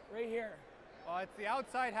 right here. Well, it's the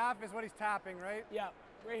outside half is what he's tapping, right? Yeah,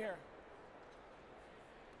 right here.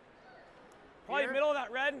 Probably Here? middle of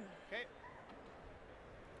that red. Okay.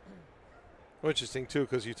 Well, interesting, too,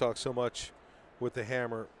 because you talk so much with the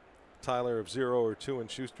hammer, Tyler, of 0 or 2, and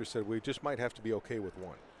Shuster said we just might have to be okay with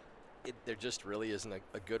 1. There just really isn't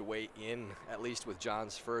a good way in, at least with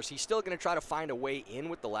John's first. He's still going to try to find a way in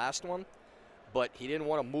with the last one, but he didn't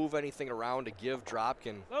want to move anything around to give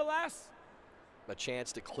Dropkin Little less. a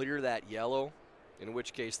chance to clear that yellow, in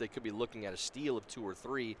which case they could be looking at a steal of 2 or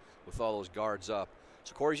 3 with all those guards up.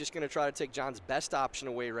 So Korey's just going to try to take John's best option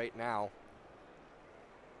away right now.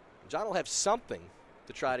 John will have something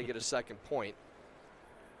to try to get a second point.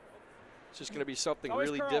 It's just going to be something Always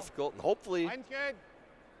really curl. difficult, and hopefully Mine's good.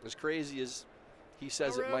 as crazy as he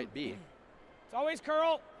says No it room. might be. It's always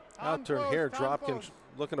curl. Out turn here, Dropkin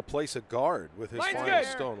looking to place a guard with his Line's final good.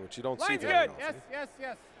 stone, which you don't Line's see very good. often. Yes, yes,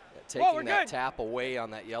 yes. Taking we're that good. tap away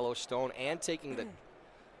on that yellow stone and taking the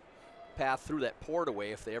path through that port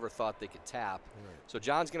away if they ever thought they could tap. So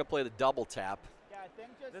John's going to play the double tap. Yeah, I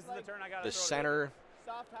think just This is like the turn I got. The center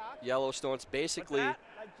soft hack. yellow stone, it's basically that?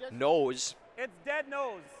 Like just nose. It's dead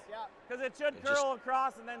nose. yeah. Because it should It curl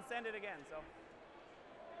across and then send it again. So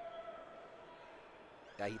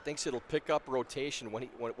Yeah, he thinks it'll pick up rotation.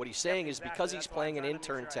 What he's saying is because he's playing an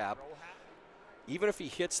intern tap, even if he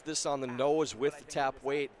hits this on the nose with the tap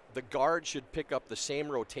weight, the guard should pick up the same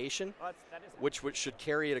rotation, which should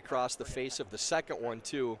carry it across the face of the second one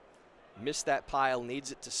too. Missed that pile,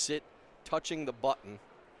 needs it to sit touching the button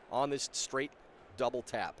on this straight double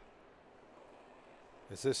tap.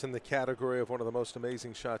 Is this in the category of one of the most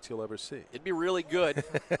amazing shots you'll ever see? It'd be really good.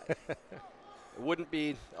 It wouldn't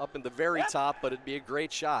be up in the very top, but it'd be a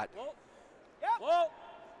great shot. Whoa. Yep. Whoa.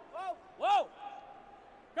 Whoa. Whoa.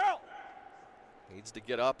 Girl. Needs to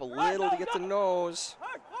get up a little to get the nose.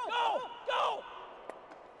 Go. Go.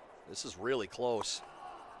 This is really close.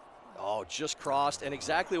 Oh, just crossed, and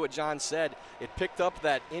exactly what John said. It picked up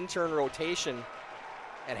that intern rotation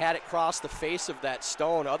and had it cross the face of that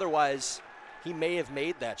stone. Otherwise, he may have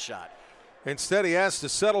made that shot. Instead, he has to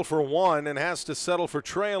settle for 1 and has to settle for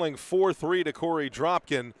trailing 4-3 to Korey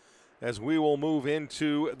Dropkin as we will move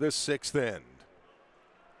into the 6th end.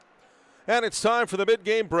 And it's time for the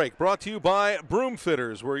mid-game break, brought to you by Broom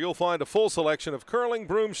Fitters, where you'll find a full selection of curling,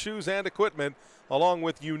 broom, shoes, and equipment, along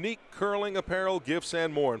with unique curling apparel, gifts,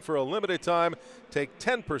 and more. And for a limited time, take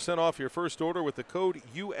 10% off your first order with the code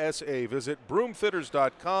USA. Visit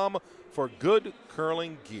broomfitters.com for good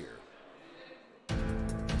curling gear.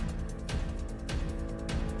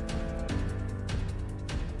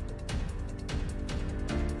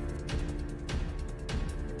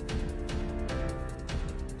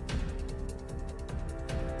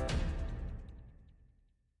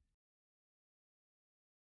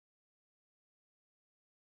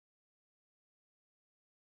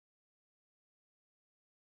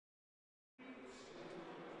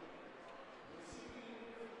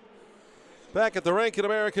 Back at the Rink at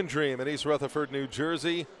American Dream in East Rutherford, New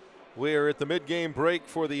Jersey. We're at the mid-game break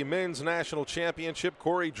for the men's national championship.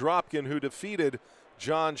 Korey Dropkin, who defeated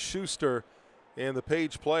John Shuster in the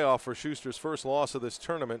Page playoff for Shuster's first loss of this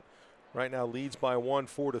tournament, right now leads by 1,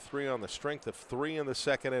 4-3 on the strength of 3 in the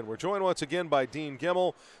second end. We're joined once again by Dean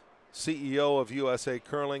Gimmel, CEO of USA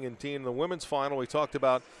Curling. And Dean, in the women's final, we talked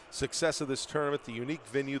about success of this tournament, the unique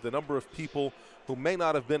venue, the number of people who may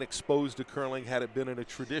not have been exposed to curling had it been in a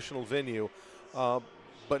traditional venue.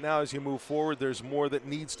 But now as you move forward, there's more that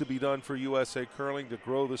needs to be done for USA Curling to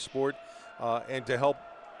grow the sport and to help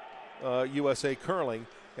USA Curling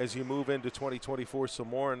as you move into 2024 some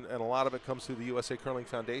more, and a lot of it comes through the USA Curling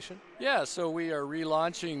Foundation? Yeah, so we are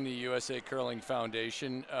relaunching the USA Curling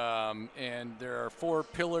Foundation, and there are 4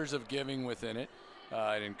 pillars of giving within it.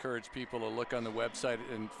 I'd encourage people to look on the website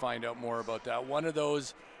and find out more about that. One of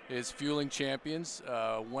those is fueling champions.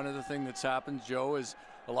 One of the things that's happened, Joe, is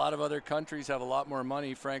a lot of other countries have a lot more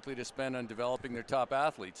money, frankly, to spend on developing their top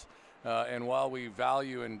athletes. And while we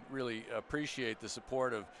value and really appreciate the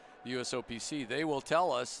support of the USOPC, they will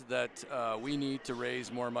tell us that we need to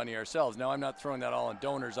raise more money ourselves. Now, I'm not throwing that all on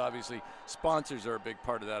donors. Obviously, sponsors are a big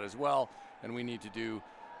part of that as well, and we need to do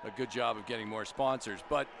a good job of getting more sponsors.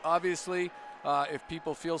 But obviously, if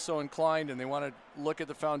people feel so inclined and they want to look at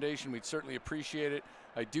the foundation, we'd certainly appreciate it.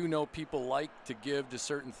 I do know people like to give to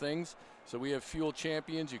certain things. So we have Fuel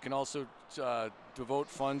Champions. You can also devote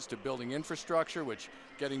funds to building infrastructure, which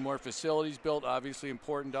getting more facilities built, obviously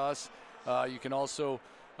important to us. You can also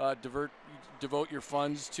devote your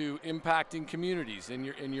funds to impacting communities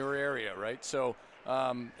in your area, right? So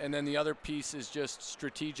And then the other piece is just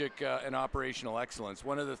strategic and operational excellence.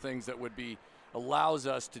 One of the things that allows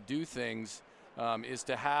us to do things is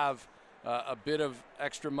to have a bit of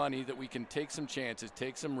extra money that we can take some chances,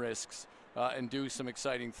 take some risks, and do some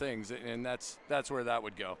exciting things. And that's where that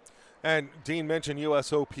would go. And Dean mentioned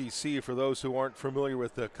USOPC. For those who aren't familiar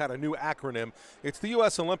with the kind of new acronym, it's the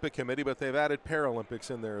U.S. Olympic Committee, but they've added Paralympics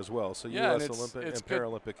in there as well. So yeah, U.S. Olympic and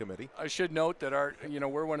Paralympic Committee. I should note that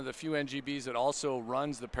we're one of the few NGBs that also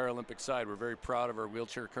runs the Paralympic side. We're very proud of our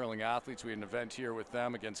wheelchair curling athletes. We had an event here with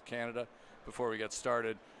them against Canada before we got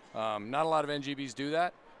started. Not a lot of NGBs do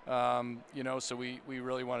that, so we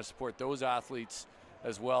really want to support those athletes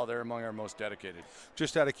as well. They're among our most dedicated.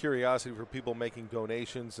 Just out of curiosity, for people making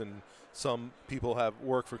donations, and some people have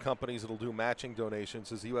work for companies that'll do matching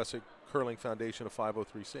donations, is the USA Curling Foundation a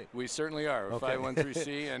 503c? We certainly are, a okay.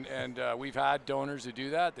 503c, and we've had donors who do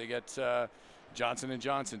that. They get Johnson &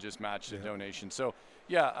 Johnson just matched a donation. So,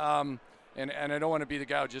 yeah, and I don't want to be the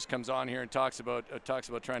guy who just comes on here and talks about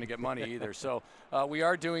trying to get money either. So we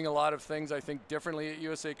are doing a lot of things, I think, differently at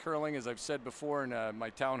USA Curling, as I've said before in my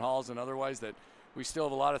town halls and otherwise, that we still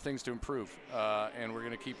have a lot of things to improve, and we're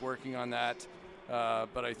going to keep working on that.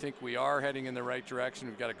 But I think we are heading in the right direction.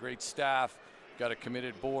 We've got a great staff, got a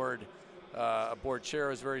committed board. A board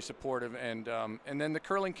chair is very supportive, and then the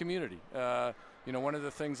curling community. One of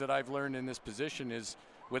the things that I've learned in this position is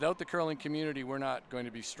without the curling community, we're not going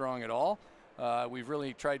to be strong at all. We've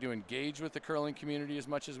really tried to engage with the curling community as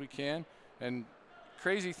much as we can. And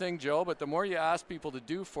crazy thing, Joe, but the more you ask people to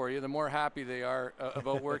do for you, the more happy they are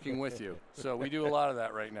about working with you. So we do a lot of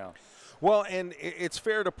that right now. Well, and it's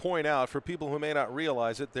fair to point out, for people who may not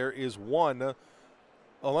realize it, there is one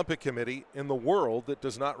Olympic Committee in the world that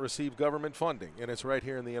does not receive government funding, and it's right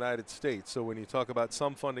here in the United States. So when you talk about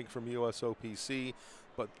some funding from USOPC,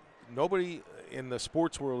 but nobody in the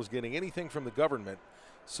sports world is getting anything from the government,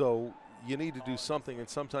 so you need to do something, and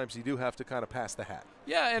sometimes you do have to kind of pass the hat.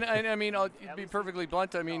 Yeah, and I mean, I'll be perfectly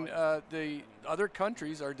blunt. I mean, the other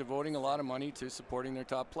countries are devoting a lot of money to supporting their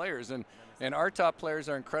top players, and our top players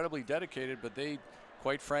are incredibly dedicated, but they,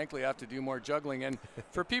 quite frankly, have to do more juggling. And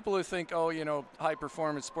for people who think, high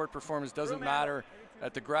performance, sport performance doesn't matter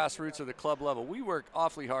at the grassroots or the club level, we work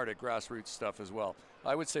awfully hard at grassroots stuff as well.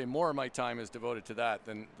 I would say more of my time is devoted to that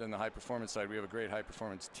than the high performance side. We have a great high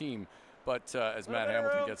performance team. But as Matt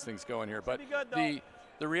Hamilton gets things going here. But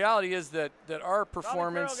the reality is that our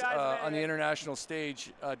performance on the international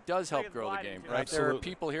stage does help grow the game, right? Absolutely. There are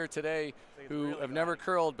people here today who have never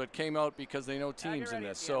curled but came out because they know teams in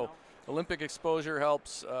this. So Olympic exposure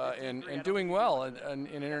helps, and doing well in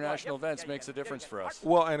international events makes a difference for us.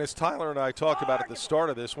 Well, and as Tyler and I talked about at the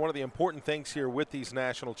start of this, one of the important things here with these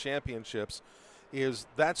national championships is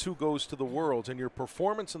that's who goes to the Worlds, and your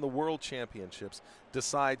performance in the World Championships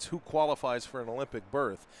decides who qualifies for an Olympic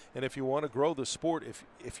berth. And if you want to grow the sport,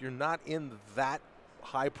 if you're not in that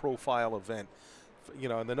high-profile event,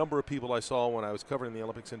 and the number of people I saw when I was covering the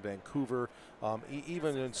Olympics in Vancouver,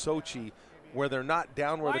 even in Sochi, where they're not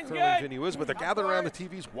down where the curling venue is, but they're gathered around the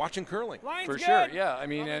TVs watching curling. For sure, yeah. I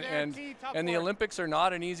mean, and the Olympics are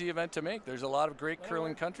not an easy event to make. There's a lot of great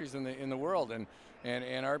curling countries in the world, and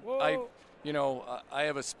I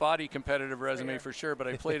have a spotty competitive resume for sure, but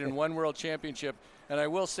I played in one World Championship, and I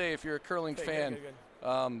will say, if you're a curling fan,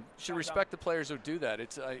 you should respect the players who do that.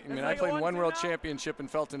 I played in one World Championship and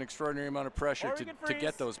felt an extraordinary amount of pressure to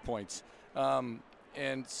get those points.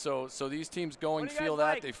 And so these teams feel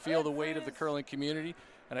that. They feel the weight of the curling community,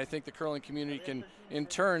 and I think the curling community can, in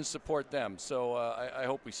turn, support them. So I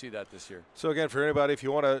hope we see that this year. So again, for anybody, if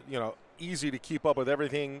you want to, easy to keep up with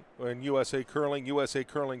everything in USA Curling,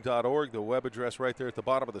 usacurling.org, the web address right there at the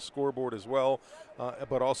bottom of the scoreboard as well.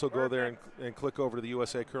 But also go there and click over to the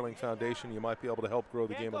USA Curling Foundation. You might be able to help grow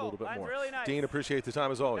the game a little bit more. Really nice. Dean, appreciate the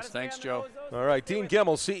time as always. Thanks, Joe. All right, Dean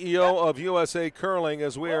Gemmell, CEO of USA Curling,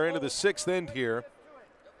 as we are into the sixth end here.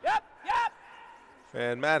 Yep.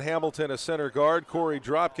 And Matt Hamilton, a center guard. Korey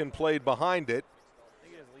Dropkin played behind it.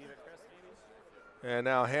 And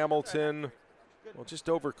now Hamilton, just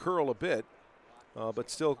over curl a bit, but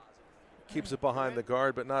still keeps it behind the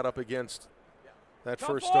guard, but not up against that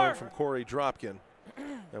first stone from Korey Dropkin.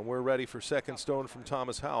 And we're ready for second stone from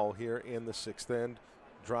Thomas Howell here in the sixth end.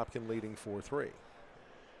 Dropkin leading 4-3. I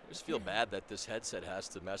just feel bad that this headset has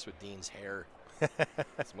to mess with Dean's hair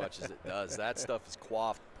as much as it does. That stuff is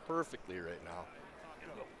coiffed perfectly right now.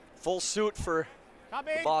 Full suit for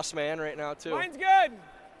the boss man right now, too. Mine's good.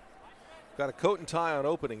 Got a coat and tie on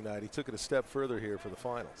opening night. He took it a step further here for the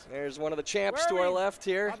finals. There's one of the champs to our left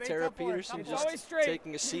here, Tara Peterson, just straight.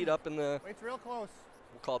 taking a seat up in the, Wait's real close.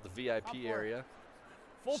 we'll call it the VIP area.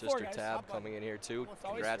 Full Sister four, guys. Tab coming in here too.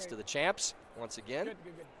 Congrats to the champs. once again. Good,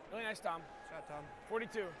 good, good. Really nice, Tom. Shot, Tom.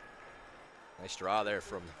 42. Nice draw there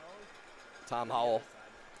from Tom Howell.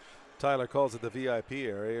 Tyler calls it the VIP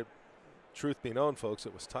area. Truth be known, folks,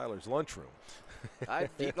 it was Tyler's lunchroom. I've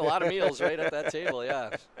eaten a lot of meals right at that table, yeah.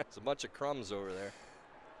 It's a bunch of crumbs over there.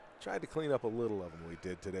 Tried to clean up a little of them we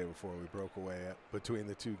did today before we broke away between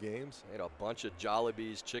the two games. Ate a bunch of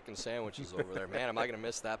Jollibee's chicken sandwiches over there. Man, am I going to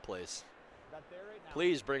miss that place.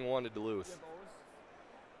 Please bring one to Duluth.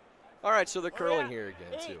 All right, so they're curling here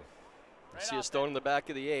again, too. You see a stone in the back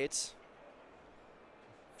of the 8s.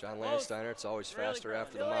 John Landsteiner, it's always faster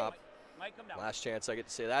after the mop. Last chance I get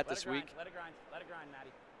to say that this week. Let it grind. Let it grind,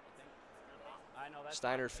 Maddie. I know that's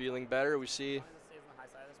Steiner feeling better. We see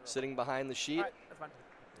sitting behind the sheet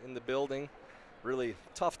in the building. Really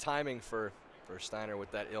tough timing for Steiner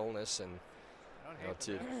with that illness, and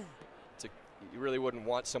you really wouldn't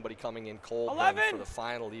want somebody coming in cold then for the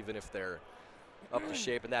final, even if they're up to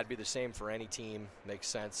shape, and that'd be the same for any team. Makes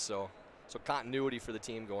sense. So continuity for the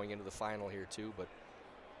team going into the final here too, but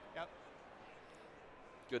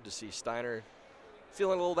good to see Steiner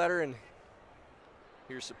feeling a little better and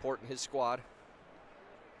here supporting his squad.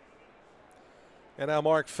 And now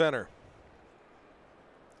Mark Fenner.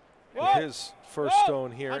 Whoa. His first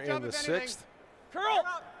stone here in the 6th. Curl!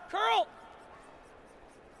 Curl!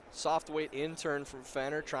 Soft weight intern from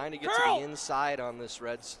Fenner, trying to get to the inside on this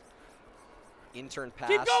Reds intern pass.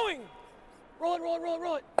 Keep going! Roll it, roll it, roll it,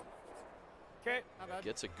 roll it. Okay.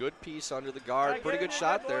 Gets a good piece under the guard. Pretty good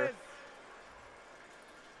shot there.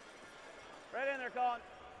 Right in there, Colin.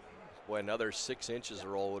 Boy, another 6 inches of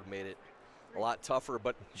roll would have made it a lot tougher,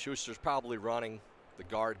 but Schuster's probably running the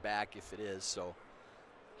guard back if it is. So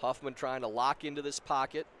Huffman trying to lock into this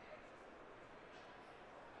pocket.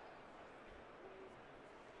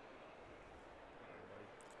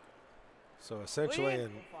 So essentially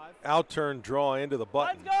an out-turn draw into the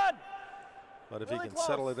button. But if he can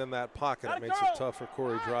settle it in that pocket, it makes it tough for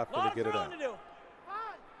Korey Dropkin to get it out.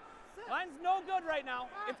 Line's no good right now.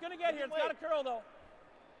 It's going to get here. It's got to curl, though.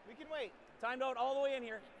 We can wait. Timed out all the way in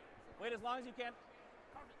here. Wait as long as you can.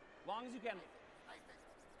 As long as you can.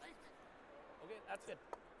 Okay, that's good.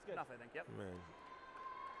 It's good enough, I think. Yep. Man.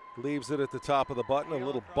 Leaves it at the top of the button, a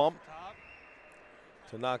little bump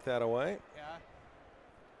to knock that away. Yeah.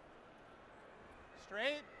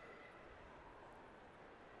 Straight.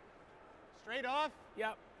 Straight off.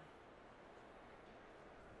 Yep.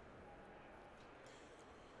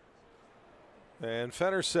 And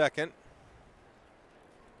Fenner second.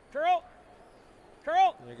 Curl.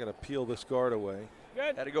 Curl. They're going to peel this guard away.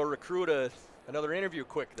 Good. Had to go recruit another interview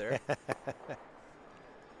quick there.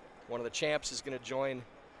 One of the champs is going to join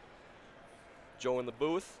Joe in the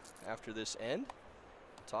booth after this end.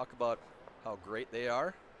 Talk about how great they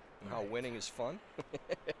are and how winning is fun.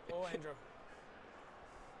 Oh, Andrew.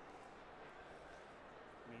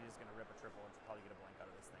 He's just going to rip a triple and probably get a blank out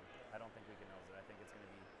of this thing. I don't think we can nose it. I think it's going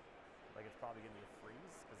to be, like, it's probably going to be a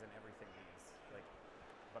freeze because then everything leaves. Like,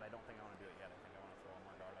 but I don't think I want to do it yet. I think I want to throw one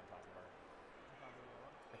more guard on top of our.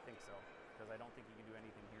 I think so, because I don't think you can do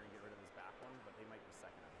anything here and get rid of this back one, but they might be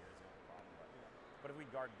second up here is the only problem. But if we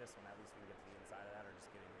guard this one, at least we can get to the inside of that or just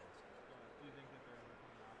get in here. Do you think that they're ever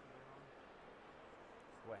coming after their own?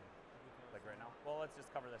 When? Like right now? Well, let's just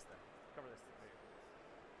cover this thing. Cover this thing.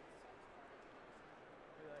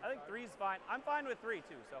 I think 3's fine. I'm fine with 3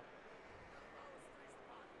 too, so.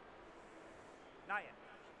 Not yet.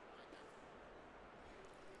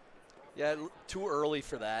 Yeah, too early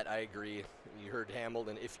for that, I agree. You heard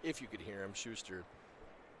Hamilton, if you could hear him, Schuster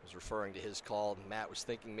was referring to his call. Matt was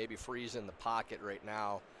thinking maybe freeze in the pocket right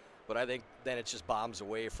now. But I think then it just bombs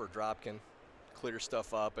away for Dropkin, clear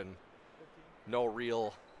stuff up, and no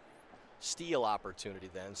real steal opportunity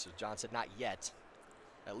then. So John said not yet.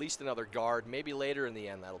 At least another guard. Maybe later in the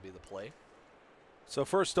end that'll be the play. So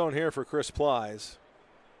first stone here for Chris Plies.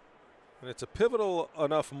 And it's a pivotal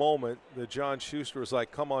enough moment that John Schuster was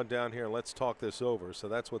like, come on down here and let's talk this over. So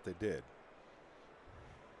that's what they did.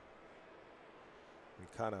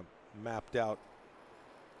 And kind of mapped out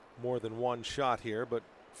more than one shot here, but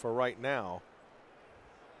for right now,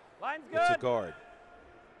 Line's good. it's a guard.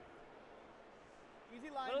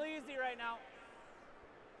 Easy line. A little easy right now.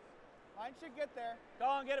 Line should get there. Go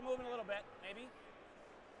on, get it moving a little bit, maybe.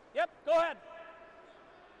 Yep, go ahead.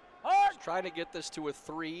 Hard. Just trying to get this to a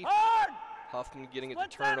 3. Hard. Huffman getting it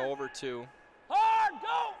Split to turn center. over 2. Hard,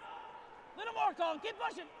 go. Little more, Colin, keep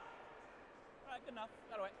pushing. All right, good enough,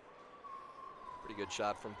 got away. Pretty good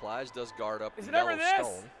shot from Plies. Does guard up Is the it ever yellow this?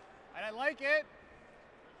 stone. And I like it.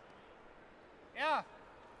 Yeah.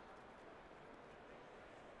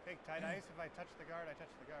 Take tight ice. If I touch the guard, I touch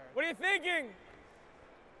the guard. What are you thinking?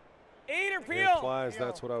 8 or It peel. implies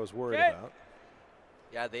that's what I was worried Okay. about.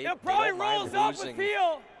 Yeah, they It probably don't mind rolls up with losing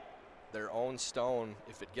peel. their own stone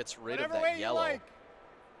if it gets rid Whatever of way that you yellow. like.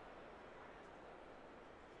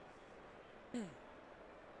 I'm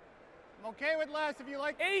okay with less if you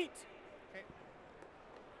like. 8. Okay.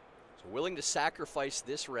 So willing to sacrifice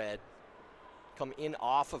this red, come in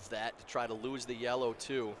off of that to try to lose the yellow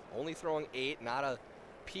too. Only throwing 8, not a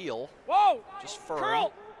peel, Whoa. just firm.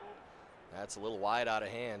 Curl. That's a little wide out of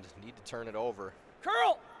hand. Need to turn it over.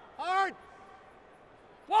 Curl. Hard.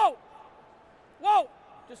 Whoa. Whoa.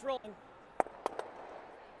 Just rolling.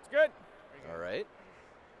 It's good. All right.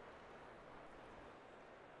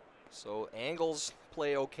 So angles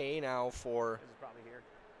play okay now for This is probably here.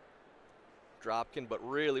 Dropkin, but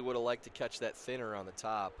really would have liked to catch that thinner on the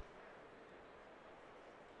top.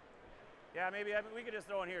 Yeah, maybe we could just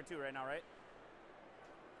throw in here too right now, right?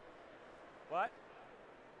 What?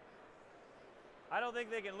 I don't think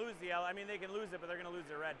they can lose the yellow. I mean, they can lose it, but they're going to lose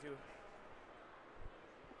their red too.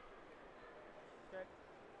 Okay.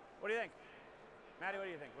 What do you think? Maddie, what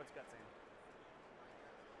do you think? What's gut saying?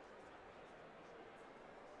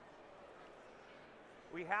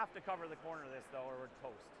 We have to cover the corner of this though, or we're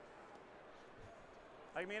toast.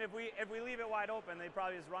 I mean, if we leave it wide open, they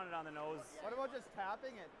probably just run it on the nose. What about just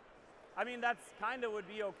tapping it? I mean, that's kind of would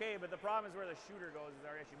be okay, but the problem is where the shooter goes is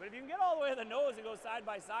our issue. But if you can get all the way to the nose and go side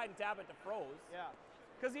by side and tap it to froze. Yeah.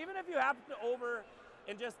 Because even if you happen to over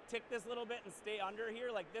and just tick this little bit and stay under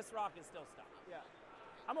here, like this rock is still stuck. Yeah.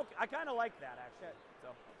 I'm okay. I kind of like that actually.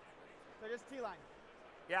 Okay. So just T-line.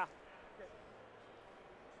 Yeah. Okay.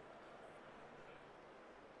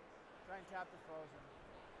 Try and tap the frozen.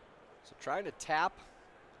 So trying to tap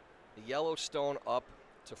the yellow stone up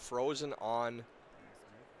to frozen on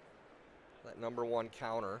that number 1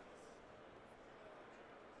 counter.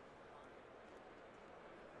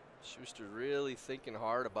 Shuster really thinking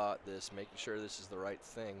hard about this, making sure this is the right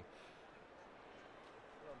thing.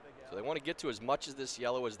 So they want to get to as much of this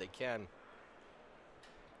yellow as they can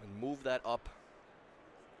and move that up.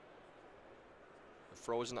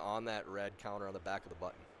 Frozen on that red counter on the back of the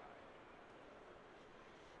button.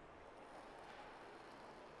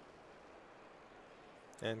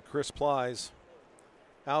 And Chris Plies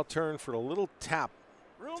out turn for a little tap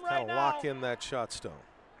Room to right kind of now. lock in that shot stone.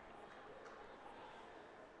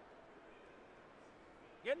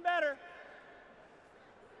 Getting better.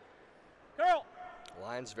 Curl.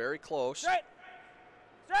 Line's very close. Straight.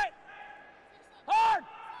 Straight. Hard.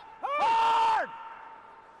 Hard.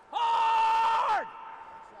 Hard.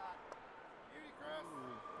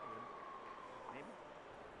 Maybe.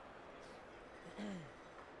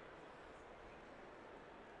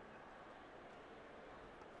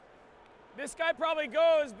 This guy probably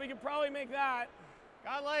goes, but you can probably make that.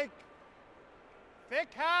 Got like thick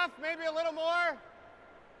half, maybe a little more.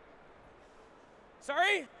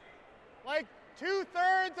 Sorry? Like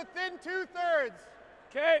 2/3, a thin 2/3.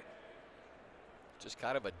 Okay. Just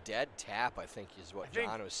kind of a dead tap, I think, is what think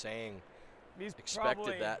John was saying. These Expected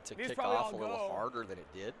probably, that to these kick probably off a all little go. harder than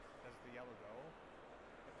it did. Does the yellow go?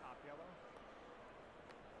 The top yellow?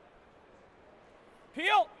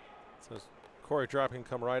 Peel. So is Korey Dropkin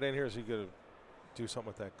come right in here? Is he going to do something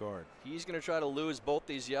with that guard? He's going to try to lose both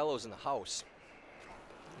these yellows in the house.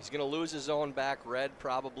 He's going to lose his own back red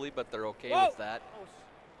probably, but they're okay Whoa. with that.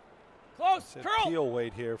 Close. It's a Curl. peel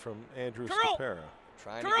weight here from Andrew Curl. Scapera.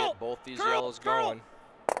 Trying to Curl. get both these Curl. yellows Curl. going.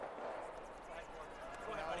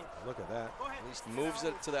 Look at that. At least moves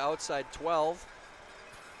it to the outside 12.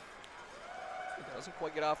 Doesn't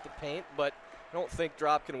quite get off the paint, but I don't think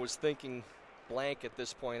Dropkin was thinking blank at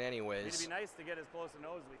this point It'd anyways. be nice to get as close to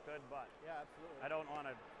nose as we could, but Yeah, absolutely. I don't want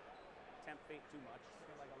to tempt fate too much.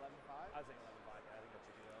 Something like 11.5. I was thinking 11.5. I think that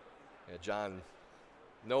should be out. Yeah, John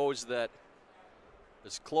knows that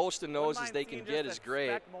as close to nose as they can get is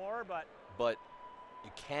great, More, but but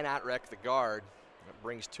you cannot wreck the guard. It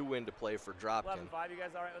brings 2 into play for Dropkin. 11.5. You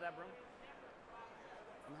guys all right with that, Broom?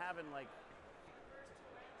 I'm having like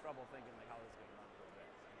trouble thinking like how this is going to run a little bit.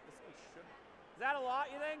 This one should. Is that a lot?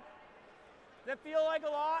 You think? Does it feel like a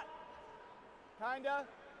lot? Kinda.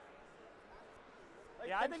 Like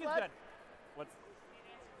Yeah, I think it's pinch good. What's?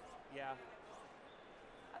 Yeah.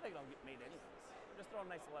 I think I'll get made anyways. Just throw a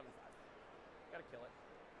nice 11.5. Gotta kill it.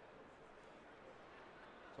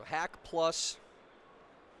 So hack plus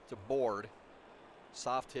to board.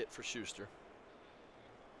 Soft hit for Shuster.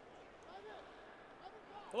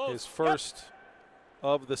 Close. His first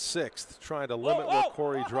of the 6th, trying to limit whoa, what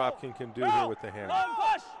Korey whoa, Dropkin can do whoa. here with the hammer. Long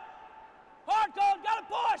push. Hard code. Gotta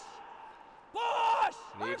push.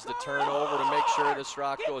 Push. Needs to turn over to make sure this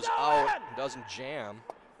rock Get goes going. out and doesn't jam.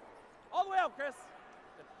 All the way out, Chris.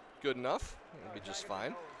 Good enough. It'll be just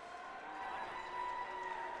fine.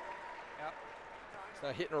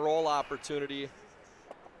 A hit and roll opportunity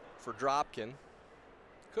for Dropkin.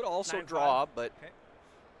 Could also 9-5. draw, but Okay.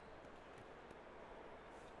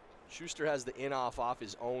 Shuster has the off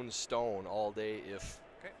his own stone all day if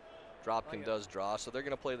Okay. Dropkin does draw, so they're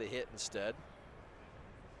going to play the hit instead.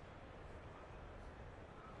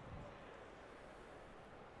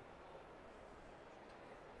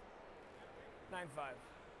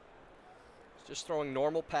 Just throwing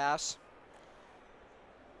normal pass.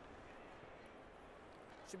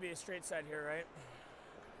 Should be a straight side here, right?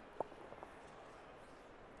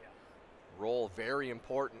 Roll very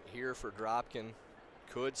important here for Dropkin.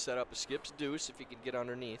 Could set up a skip's deuce if he could get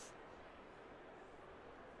underneath.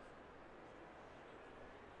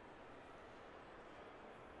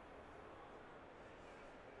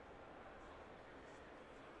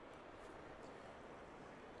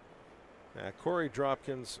 Korey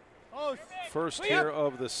Dropkin's Oh, first here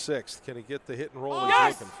of the 6th. Can he get the hit and roll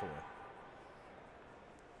Yes! he's looking for?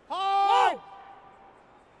 hard!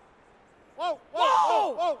 Whoa,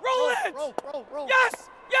 whoa, whoa, Roll it! Roll. Yes!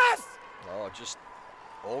 Yes! Oh, just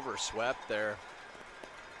overswept there.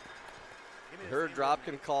 Give me You the heard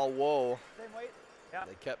same Dropkin call whoa. Same weight. Yeah.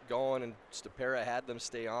 They kept going, and Stapera had them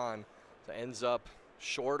stay on. So ends up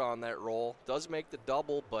short on that roll. Does make the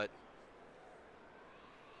double, but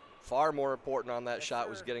far more important on that Yes, shot sir.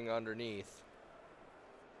 was getting underneath.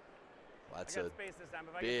 Well, that's I a got space this time.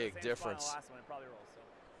 If I big get the same spot on difference. the last one, it probably rolls.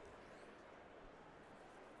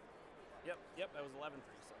 So. Yep, that was 11-3. So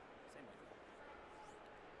same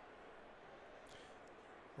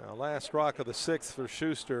weight. Now, last rock of the 6th for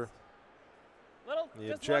Shuster. Little. The just 1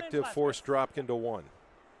 inch objective less, forced Chris. Dropkin to 1.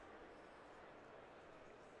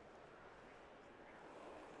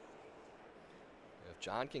 If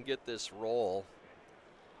John can get this roll,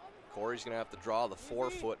 Corey's going to have to draw the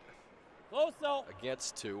 4-foot Close though.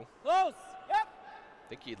 against 2. Close. Yep. I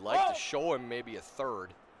think he'd like Whoa. to show him maybe a 3rd.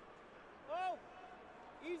 Whoa.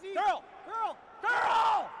 Easy. Girl. Whoa.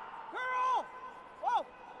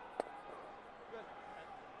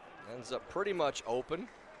 Ends up pretty much open.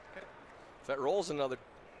 If it rolls another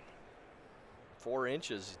 4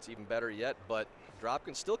 inches, it's even better yet, but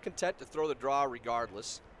Dropkin's still content to throw the draw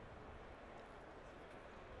regardless.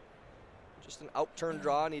 Just an out-turn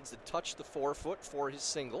draw, needs to touch the 4-foot for his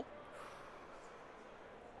single.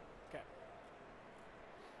 Okay.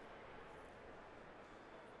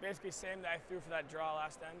 Basically same that I threw for that draw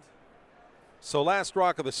last end. So last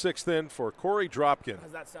rock of the 6th then for Korey Dropkin.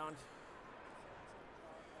 How's that sound?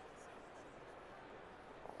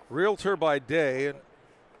 Realtor by day, and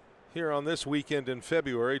here on this weekend in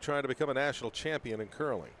February, trying to become a national champion in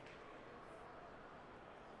curling.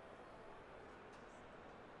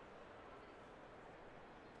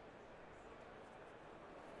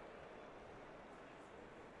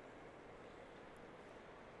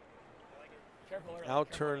 Careful. Early, Out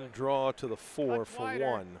careful turn early. draw to the 4 Touch for wider.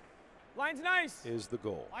 1 Line's nice. is the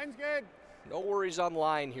goal. Line's good. No worries on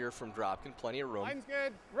line here from Dropkin, plenty of room. Line's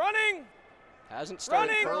good. Running. Hasn't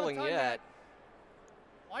started Running! curling Well, yet.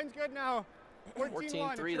 Line's good now. 14-1. 14-3, It's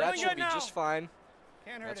that really should good be now. just fine.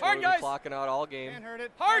 Can't hurt That's it. where Hard, we've been guys. clocking out all game. Can't hurt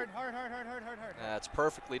it. Hard. Hard. That's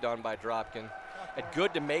perfectly done by Dropkin. And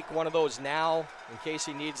good to make one of those now in case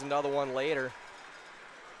he needs another one later.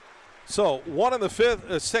 So 1 in the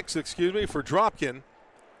 6th, excuse me, for Dropkin.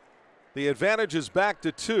 The advantage is back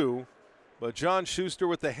to 2, but John Shuster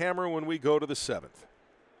with the hammer when we go to the 7th.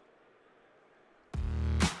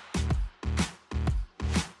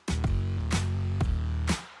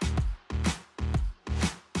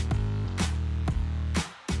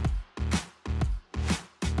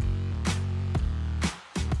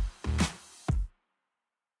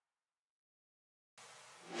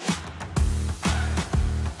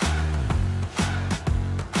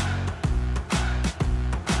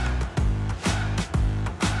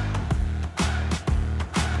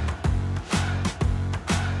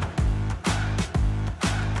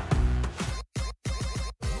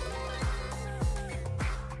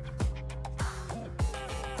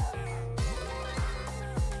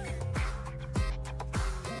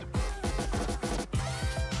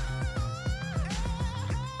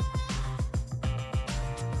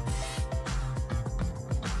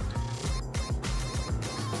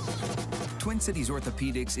 Twin Cities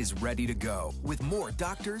Orthopedics is ready to go with more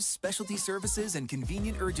doctors, specialty services, and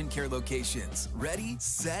convenient urgent care locations. Ready,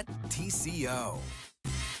 set, TCO.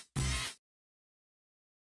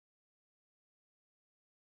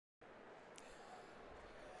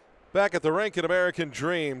 Back at the Rink at American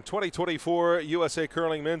Dream, 2024 USA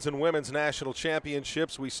Curling Men's and Women's National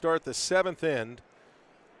Championships. We start the 7th end.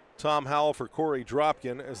 Tom Howell for Korey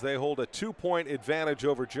Dropkin as they hold a 2-point advantage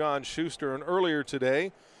over John Shuster. And earlier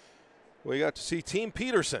today, We got to see Team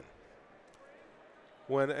Peterson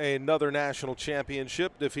win another national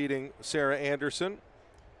championship, defeating Sarah Anderson.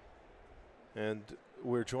 And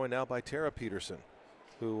we're joined now by Tara Peterson,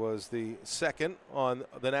 who was the second on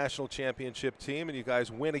the national championship team, and you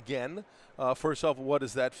guys win again. First off, what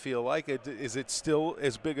does that feel like? Is it still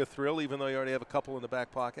as big a thrill, even though you already have a couple in the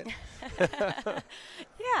back pocket?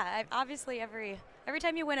 Yeah, obviously every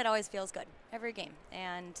time you win, it always feels good, every game.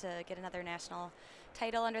 And to get another national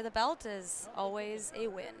title under the belt is always a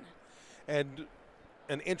win. And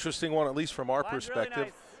an interesting one, at least from our perspective. Really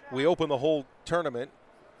nice. We opened the whole tournament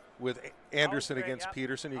with Anderson against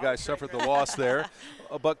Peterson. You guys suffered the loss there,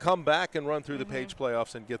 but come back and run through the Page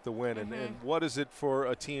playoffs and get the win. And what is it for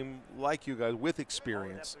a team like you guys with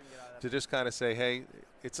experience to just kind of say, hey,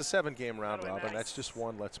 it's a 7-game round robin. That's just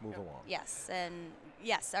one. Let's move along. Yes, and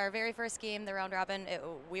yes, our very first game, the round robin,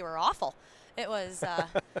 we were awful. It was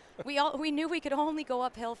we knew we could only go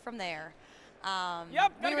uphill from there.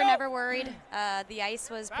 We were never worried. The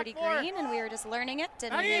ice was pretty green, and we were just learning it,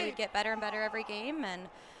 and we knew we'd get better and better every game. And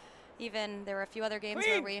even there were a few other games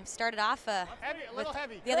where we started off with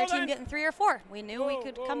the other team getting 3 or 4. We knew we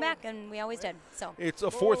could come back, and we always did. So it's a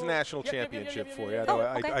 4th national championship for you.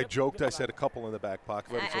 I joked. I said a couple in the back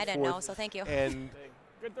pocket. But I didn't know, so thank you. And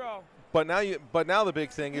good throw. But now the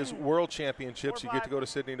big thing is World Championships. You get to go to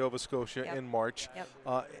Sydney, Nova Scotia in March.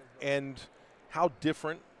 And how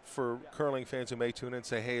different for curling fans who may tune in and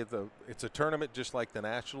say, hey, it's a tournament just like the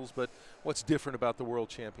Nationals, but what's different about the World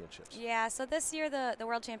Championships? Yeah, so this year the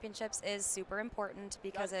World Championships is super important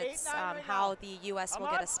because it's how the U.S. will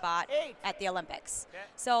get a spot at the Olympics.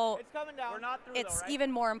 So it's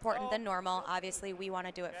even more important than normal. Obviously, we want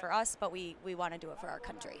to do it for us, but we want to do it for our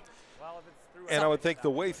country. And I would think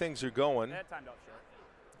the way things are going,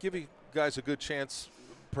 give you guys a good chance,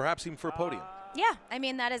 perhaps even for a podium. Yeah, I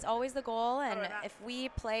mean, that is always the goal, and if we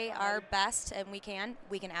play our best, and we can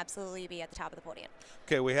absolutely be at the top of the podium.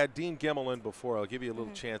 Okay, we had Dean Gimmel in before. I'll give you a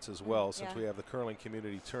little chance as well, since we have the curling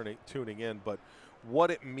community tuning in, but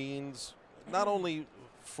what it means not only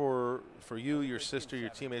for you, your sister,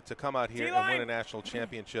 your teammate to come out here and win a national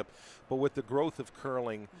championship, but with the growth of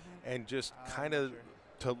curling and just kind of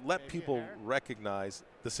to let people recognize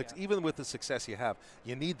even with the success you have,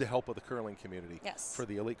 you need the help of the curling community for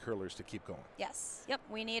the elite curlers to keep going. Yes. Yep.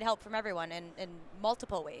 We need help from everyone in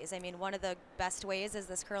multiple ways. I mean, one of the best ways is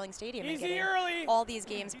this curling stadium and getting all these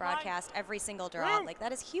games broadcast every single draw. Like,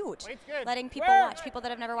 that is huge. Letting people watch. People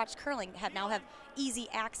that have never watched curling now have easy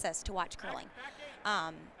access to watch curling.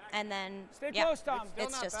 And then,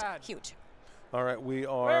 it's just huge. All right, we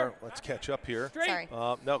are, let's catch up here. Sorry.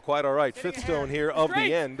 No, quite all right. Fifth stone here of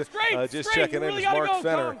the end. Just checking in as Mark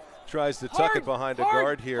Fenner tries to tuck it behind a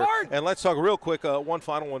guard here. And let's talk real quick, one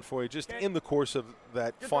final one for you. Just in the course of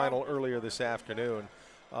that final earlier this afternoon,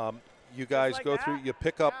 you guys go through, you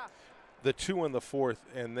pick up the 2 and the 4th,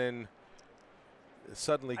 and then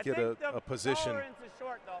suddenly get a position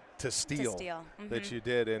to steal that you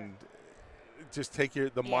did. And just take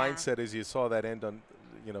the mindset as you saw that end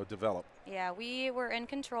develop. Yeah, we were in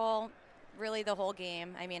control really the whole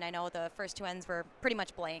game. I mean, I know the first 2 ends were pretty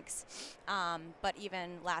much blanks, but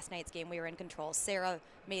even last night's game, we were in control. Sarah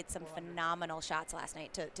made some phenomenal shots last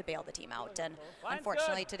night to bail the team out, and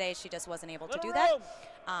unfortunately today she just wasn't able to do that.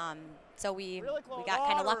 So we got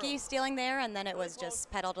kind of lucky stealing there, and then it was just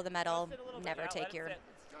pedal to the metal, never take your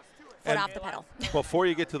foot off the pedal. Before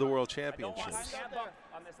you get to the World Championships,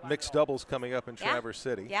 mixed doubles coming up in Traverse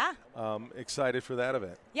City. Yeah. Excited for that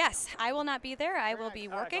event. Yes, I will not be there. I will be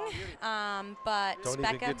working. But don't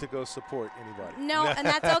even get to go support anybody. No, and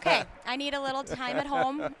that's okay. I need a little time at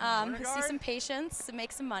home, see some patients,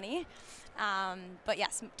 make some money. But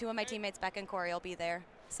yes, 2 of my teammates, Becca and Korey, will be there.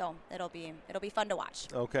 So it'll be fun to watch.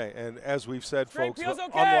 Okay, and as we've said, folks,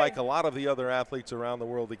 unlike a lot of the other athletes around the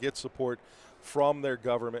world that get support from their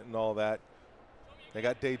government and all that, they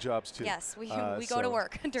got day jobs too. Yes, we go to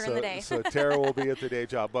work during the day. So Tara will be at the day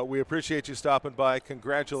job. But we appreciate you stopping by.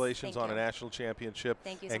 Congratulations on a national championship.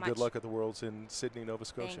 Thank you so much. And good luck at the Worlds in Sydney, Nova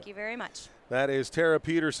Scotia. Thank you very much. That is Tara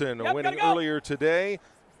Peterson winning earlier today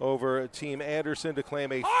over Team Anderson to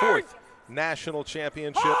claim a 4th national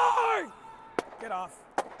championship. Get off.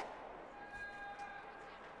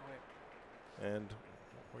 And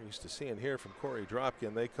we're used to seeing here from Korey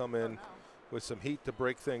Dropkin. They come in with some heat to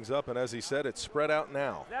break things up, and as he said, it's spread out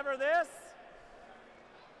now. Never this.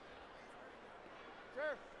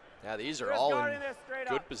 Yeah, these are all in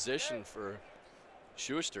good position for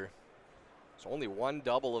Shuster. There's only 1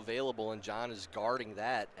 double available, and John is guarding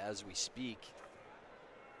that as we speak.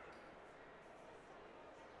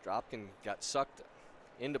 Dropkin got sucked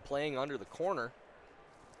into playing under the corner.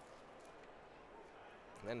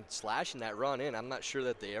 And then slashing that run in, I'm not sure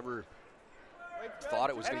that they ever thought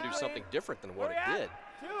it was going to do something different than what it did.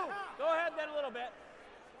 2. Go ahead then a little bit.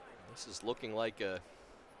 This is looking like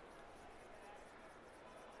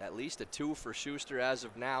at least a 2 for Shuster as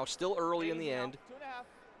of now. Still early in the end. 2.5.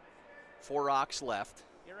 4 rocks left.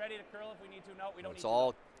 Get ready to curl if we need to. No, we don't need to. It's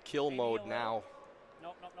all kill mode now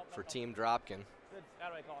Nope, for Team Dropkin. Good. How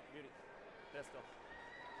do I call it? Beauty. Pistol.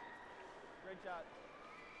 Great shot.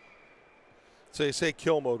 So you say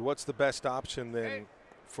kill mode. What's the best option then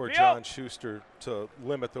for John Shuster to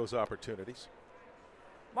limit those opportunities?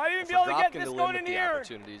 Might even be able to get this going in here.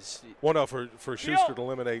 Well, no, for Shuster to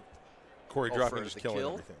eliminate Korey Dropkin just killing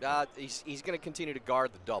everything. He's going to continue to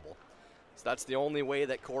guard the double. So that's the only way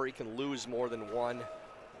that Korey can lose more than one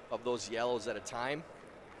of those yellows at a time.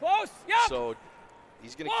 Close, yep. So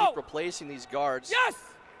he's going to keep replacing these guards. Yes!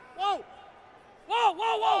 Whoa! Whoa,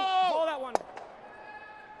 whoa, whoa! Blow that one.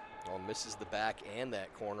 Oh, misses the back and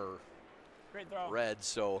that corner. Great throw. Red,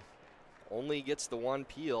 so only gets the 1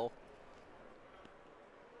 peel.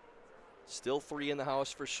 Still 3 in the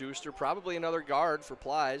house for Shuster. Probably another guard for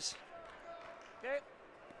Plies. Okay.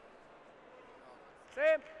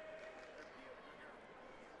 Same.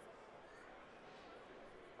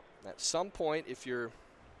 At some point, if you're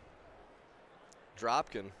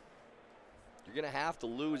Dropkin, you're going to have to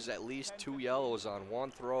lose at least 2 yellows on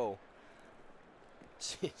 1 throw.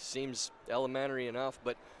 Seems elementary enough,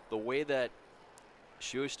 but the way that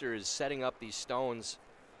Shuster is setting up these stones,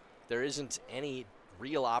 there isn't any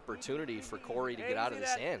real opportunity for Korey to get out of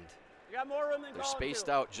this end. You got more room than They're spaced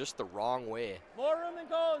out just the wrong way. More room than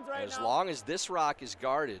Collins right now. As long as this rock is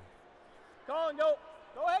guarded, Colin, go.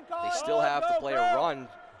 Go ahead, Colin. they still have to play a run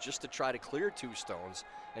just to try to clear 2 stones,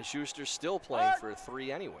 and Shuster's still playing for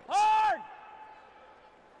 3 anyways. Hard!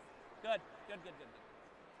 Good, good, good, good.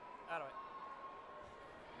 Out of it.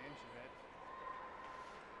 Inch of it.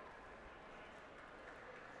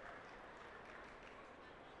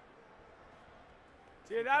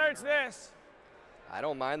 It's either that or it's this. I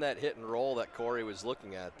don't mind that hit and roll that Korey was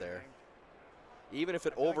looking at there. Even if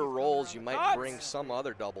it over rolls, you might bring some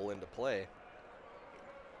other double into play.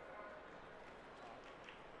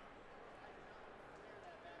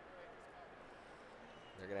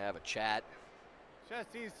 They're going to have a chat. Just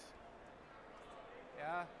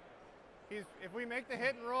if we make the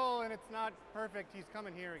hit and roll and it's not perfect, he's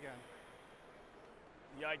coming here again.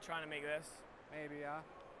 You like trying to make this? Maybe, yeah.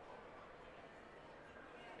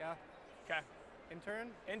 Yeah. Okay. Intern?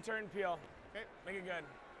 Intern peel. Okay. Make it good.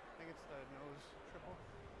 I think it's the nose triple,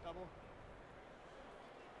 double.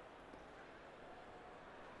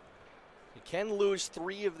 You can lose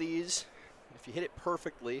 3 of these if you hit it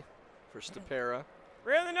perfectly for Stapera.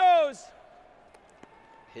 Right in the nose.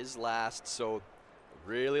 His last, so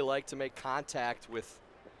really like to make contact with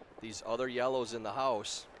these other yellows in the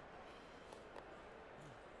house.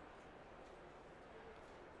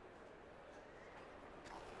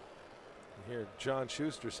 You hear John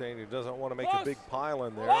Shuster saying he doesn't want to make a big pile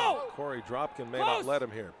in there. Whoa. Korey Dropkin may not let him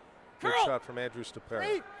here. Good shot from Andrew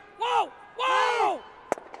Stapera. Whoa! Whoa!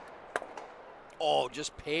 Oh,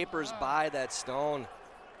 just papers by that stone.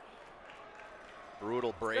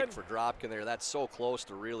 Brutal break for Dropkin there. That's so close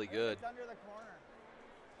to really good. It's under the corner.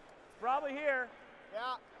 Probably here.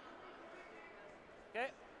 Yeah.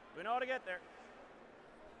 Okay, we know how to get there.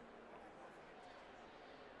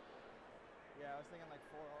 Yeah, I was thinking like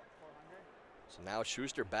 400. So now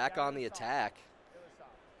Shuster back on the attack.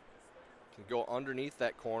 Can go underneath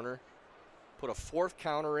that corner, put a 4th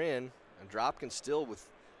counter in, and Dropkin still with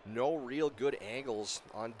no real good angles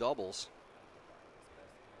on doubles.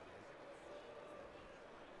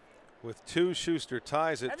 With 2, Shuster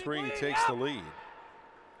ties at 3, takes the lead.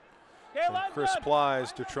 Okay, And Chris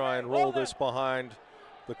Plies to try and roll this behind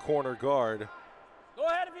the corner guard Go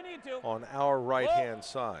ahead if you need to. on our right-hand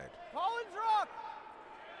side. Colin's rock.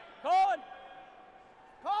 Colin.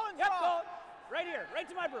 Colin's Yep, rock. Colin. Right here, right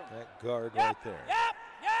to my broom. That guard Yep, right there. Yep,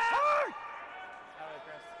 yep. Hard. All right,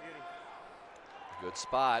 Chris, beauty. Good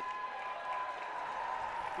spot.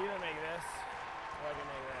 You can make this. Or I can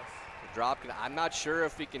make this. Dropkin, I'm not sure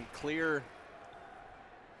if he can clear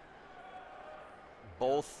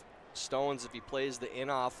both stones if he plays the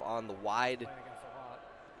in-off on the wide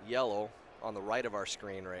yellow on the right of our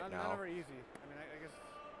screen right now. None of are easy. I mean, I guess.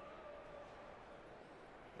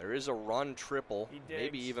 There is a run triple,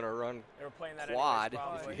 maybe even a run They were playing that quad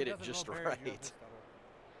anyways, if you hit it just right.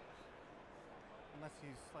 Unless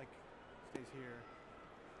he's like stays here.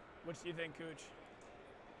 Which do you think, Cooch?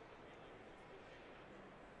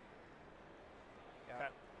 Yeah. Okay.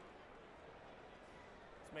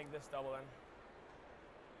 Let's make this double then.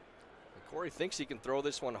 Korey thinks he can throw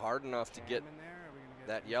this one hard enough to get in there. Are we gonna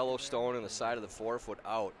that yellow stone in the side of the 4-foot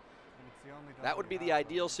out. That would be the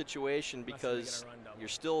ideal situation because you're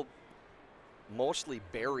still mostly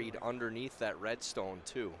buried underneath that red stone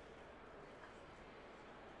too.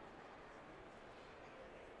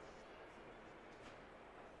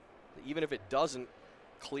 Even if it doesn't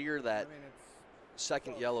clear that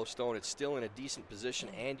second yellow stone, it's still in a decent position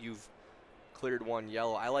and you've cleared one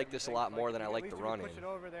yellow. I like this a lot more than I like the run in. Push it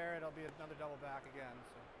over there, it'll be another double back again.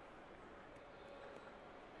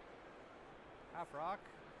 So. Half rock.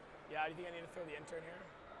 Yeah, do you think I need to throw the in-turn here?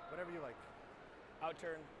 Whatever you like.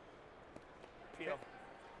 Out-turn. Feel.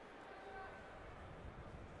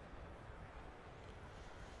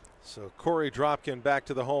 So Korey Dropkin back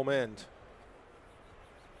to the home end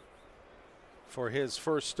for his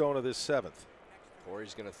first stone of this 7th.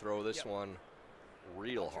 Korey's going to throw this one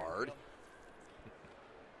real hard.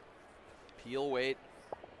 Peel weight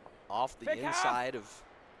off the inside of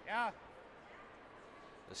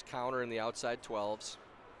this counter in the outside 12s.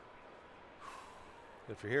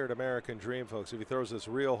 If you're here at American Dream, folks, if he throws this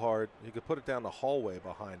real hard, you could put it down the hallway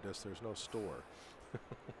behind us. There's no store.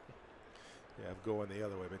 Yeah, I'm going the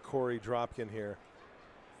other way. But Korey Dropkin here,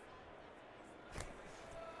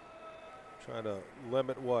 trying to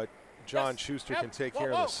limit what John Shuster can take here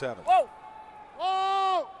in the 7th. Whoa!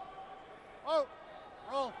 Oh! Oh!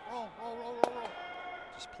 Roll, roll, roll, roll, roll, roll.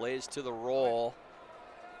 Just plays to the roll.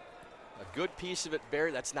 A good piece of it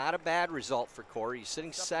buried. That's not a bad result for Korey. He's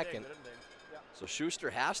sitting second. So Shuster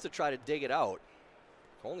has to try to dig it out.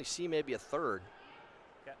 Only see maybe a third.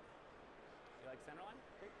 Okay. You like center line?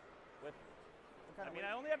 With, I mean,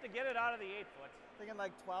 I only have to get it out of the 8-foot. Thinking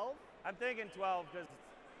like 12? I'm thinking 12 because,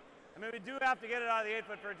 I mean, we do have to get it out of the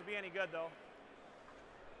 8-foot for it to be any good, though.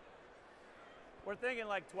 We're thinking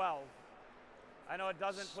like 12. I know it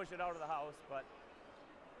doesn't push it out of the house, but.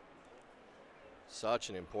 Such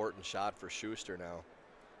an important shot for Shuster now.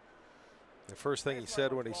 The first thing he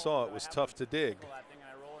said when he saw it was tough to dig. That thing and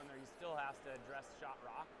I roll in there, he still has to address shot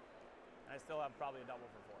rock. And I still have probably a double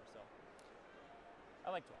for 4, so.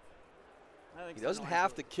 I like 12. I think He doesn't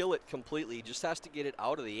have to kill it completely. He just has to get it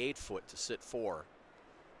out of the 8-foot to sit 4.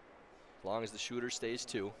 As long as the shooter stays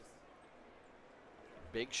 2.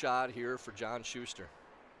 Big shot here for John Shuster.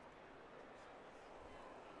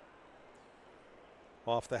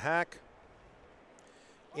 Off the hack.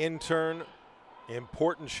 In turn.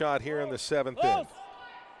 Important shot here in the 7th inning.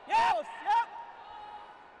 Yes, yep.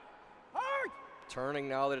 Hard. Turning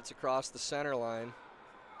now that it's across the center line.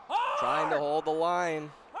 Hard. Trying to hold the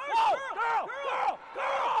line. Hard.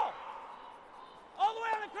 Girl. All the way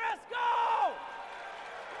on the crest, go!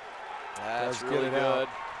 That's Does really get it out.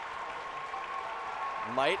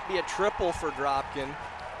 good. Might be a triple for Dropkin.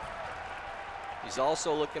 He's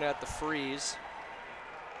also looking at the freeze.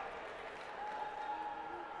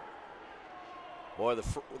 Boy, the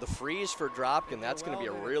freeze for Dropkin, that's going to be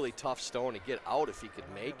a really tough stone to get out if he could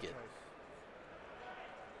make it.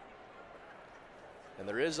 And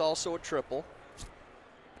there is also a triple.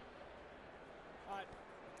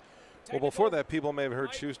 Well, before that, people may have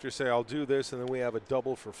heard Shuster say, I'll do this, and then we have a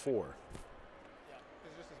double for 4.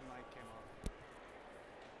 It's just as Mike came off.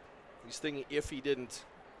 He's thinking if he didn't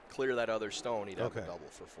clear that other stone, he'd have a double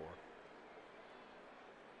for 4.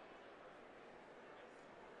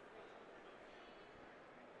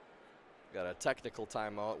 Got a technical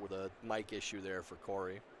timeout with a mic issue there for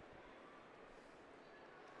Korey.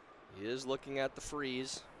 He is looking at the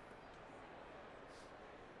freeze.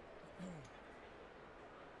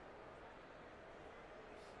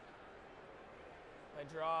 I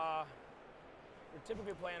draw. We're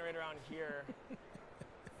typically playing right around here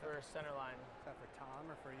for center line. Is that for Tom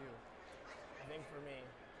or for you? I think for me.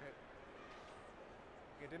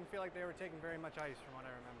 It didn't feel like they were taking very much ice from what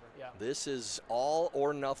I remember. Yeah. This is all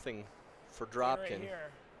or nothing for Dropkin. Right here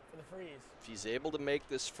for the freeze. If he's able to make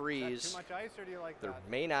this freeze, Is that too much ice, or do you like there that?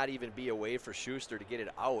 may not even be a way for Shuster to get it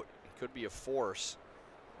out. It could be a force.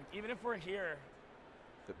 Like even if we're here.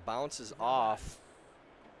 If it bounces off,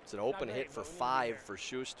 it's an open great, hit for but we need to be 5 here. for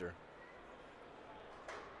Shuster.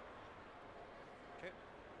 Okay.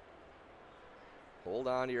 Hold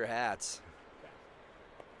on to your hats.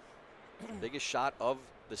 Biggest shot of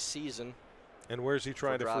the season. And where's he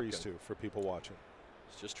trying to Dropkin. freeze to for people watching?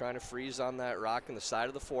 He's just trying to freeze on that rock in the side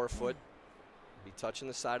of the 4-foot. Be touching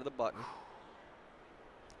the side of the button.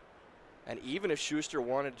 And even if Shuster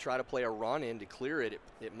wanted to try to play a run in to clear it,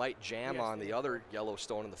 it might jam on the other yellow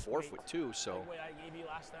stone in the 4-foot too. So Like what I gave you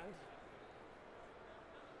last end.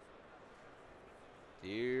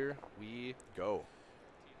 here we go.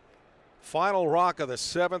 Final rock of the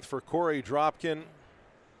 7th for Korey Dropkin.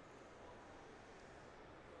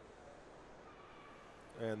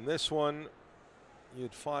 And this one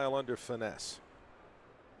you'd file under finesse.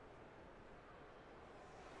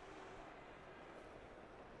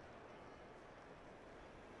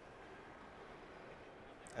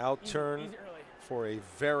 Out turn for a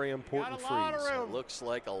very important freeze. It looks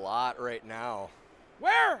like a lot right now.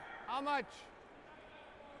 Where? How much?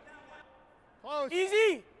 Close.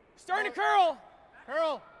 Easy. Starting to curl.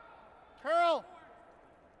 Curl. Curl.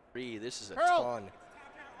 This is a Curl. ton.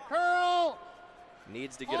 Curl.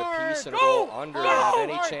 Needs to get a piece and roll under and have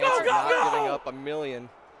any chance of not giving up a million.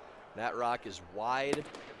 That rock is wide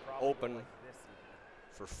open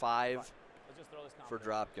for 5 for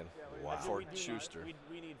Dropkin. Wow. For Shuster.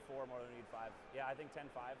 We need 4 more than we need 5. Yeah, I think 10-5.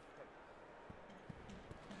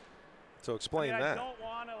 So explain I that. don't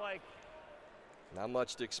want to like. Not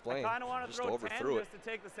much to explain. I kind of want to Just throw 10 overthrew it. just to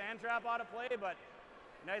take the sand trap out of play, but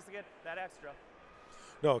nice to get that extra.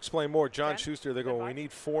 No, explain more. John 10? Shuster, they're going, we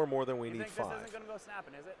need 4 more than we You need think 5. this isn't going to go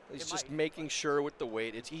snapping, is it? He's It just might. making sure with the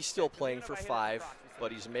weight. He's still playing even for if I hit it 5, across, you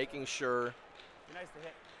but he's making sure Be nice to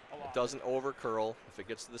hit a lot. it doesn't over curl. If it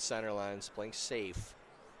gets to the center lines, playing safe.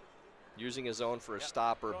 Using his own for a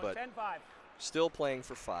stopper, Going but 10-5. still playing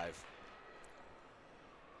for 5.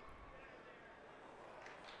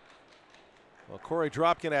 Well, Korey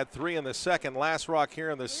Dropkin had 3 in the second. Last rock here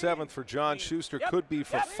in the 7th for John Shuster could be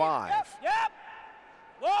for 5. Yep.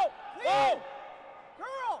 Whoa. Whoa.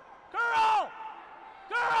 Curl. Curl.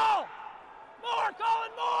 Curl. More,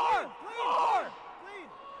 Colin, more. More.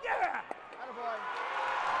 Yeah.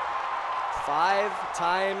 5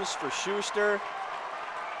 times for Shuster.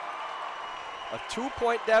 A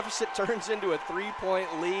 2-point deficit turns into a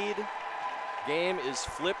 3-point lead. Game is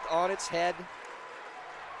flipped on its head.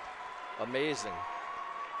 Amazing.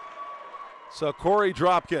 So Korey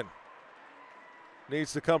Dropkin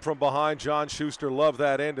needs to come from behind. John Shuster loved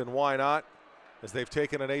that end, and why not? As they've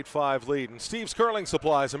taken an 8-5 lead. And Steve's Curling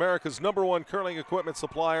Supplies, America's #1 curling equipment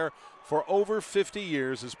supplier for over 50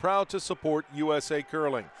 years, is proud to support USA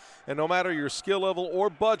Curling. And no matter your skill level or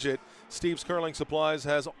budget, Steve's Curling Supplies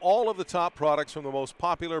has all of the top products from the most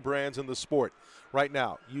popular brands in the sport. Right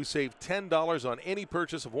now, you save $10 on any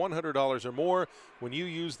purchase of $100 or more when you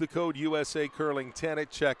use the code USA Curling 10 at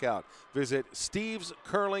checkout. Visit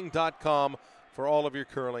stevescurling.com for all of your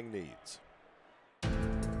curling needs.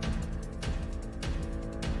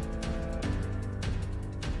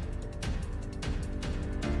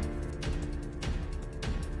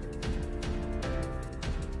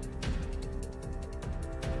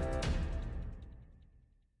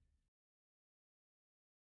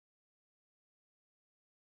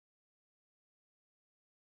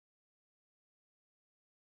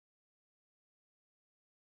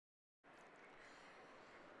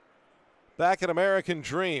 Back at American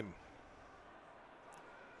Dream.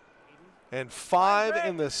 And 5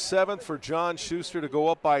 in the 7th for John Shuster to go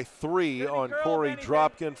up by 3 on Korey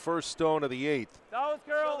Dropkin. First stone of the 8th.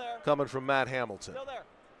 Coming from Matt Hamilton.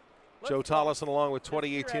 Joe Tollison along with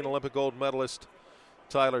 2018 Olympic gold medalist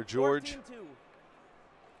Tyler George. 14-2.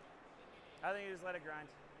 I think you just let it grind.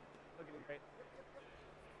 Looking great.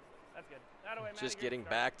 That's good. That away, Just getting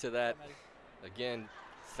back to that, again,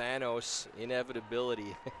 Thanos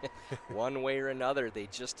inevitability. One way or another, they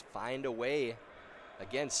just find a way.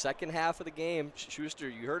 Again, second half of the game, Shuster,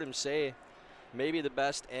 you heard him say, maybe the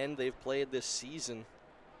best end they've played this season.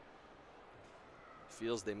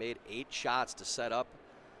 Feels they made 8 shots to set up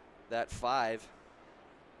that 5.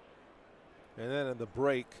 And then in the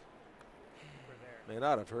break, may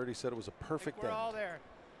not have heard, he said it was a perfect end. We're all there.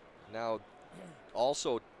 Now,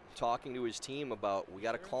 also talking to his team about, we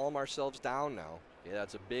got to calm ourselves down now. Yeah,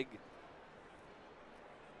 that's a big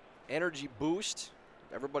energy boost.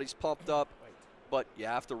 Everybody's pumped up, but you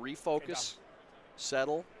have to refocus,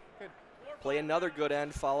 settle, play another good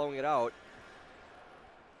end following it out.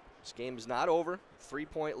 This game is not over.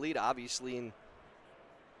 3-point lead, obviously in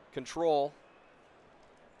control.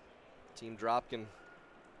 Team Dropkin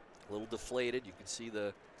a little deflated. You can see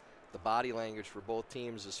the body language for both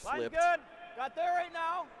teams is flipped. Line's good. Got there right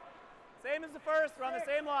now. Same as the first. We're on the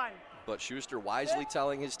same line. But Shuster wisely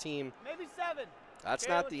telling his team, Maybe 7. that's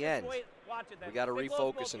Okay, not let's the just end. Wait, watch it then. We got to Stay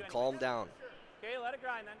close, refocus both and of you calm anyway. down. Okay, let it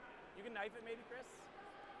grind then. You can knife it maybe, Chris.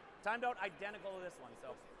 Timed out identical to this one,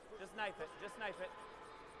 so just knife it. Just knife it.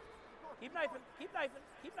 Keep knifing. Keep knifing.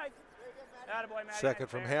 Keep knifing. Attaboy, Matty. Second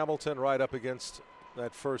from Hamilton, right up against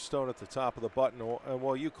that first stone at the top of the button. And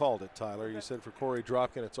well, you called it, Tyler. You said for Korey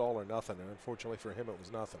Dropkin, it's all or nothing. And unfortunately for him, it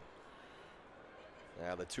was nothing.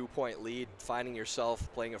 Yeah, the 2-point lead, finding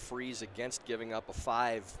yourself playing a freeze against giving up a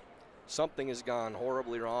 5. Something has gone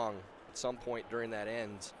horribly wrong at some point during that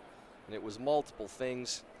end. And it was multiple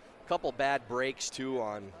things. A couple bad breaks, too,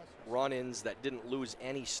 on run-ins that didn't lose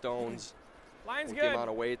any stones. Line's with good. the amount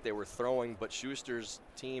of weight they were throwing, but Schuster's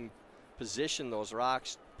team positioned those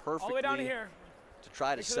rocks perfectly All the way down to here. to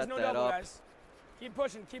try to Make sure set there's no that double, up. guys. Keep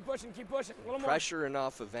pushing, keep pushing, keep pushing. A little more. Pressure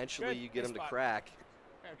enough, eventually Good. you get Good them to spot. crack.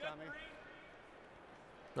 There, Tommy.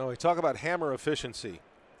 No, we talk about hammer efficiency.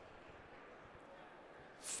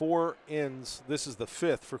 4 ins. This is the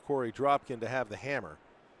 5th for Korey Dropkin to have the hammer.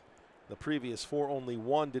 The previous 4, only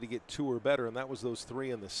 1 did he get 2 or better, and that was those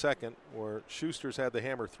 3 in the second, where Schuster's had the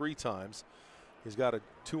hammer 3 times. He's got a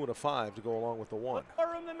 2 and a 5 to go along with the 1.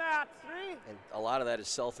 More room than that. 3. And a lot of that is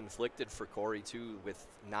self-inflicted for Korey, too, with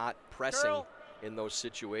not pressing Curl. in those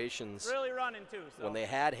situations Really running, too. So. when they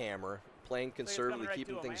had hammer, playing conservatively, right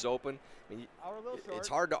keeping to him, things eh? open. I mean, Our little it's short.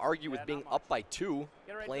 hard to argue with Yeah, being not up by 2,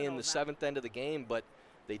 Get right to playing the those, Matt. 7th end of the game, but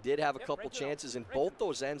they did have a Yep, couple right to them. chances in Right both to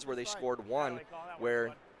those ends where they Fine. scored 1, like, call that one, where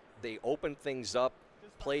bud. they opened things up,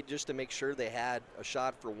 played just to make sure they had a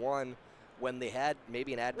shot for 1 when they had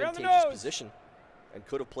maybe an the advantageous nose. position and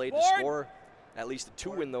could have played to Board. score at least a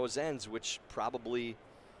 2 in those ends, which probably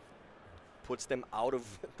puts them out of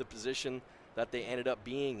the position that they ended up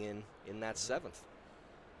being in that 7th.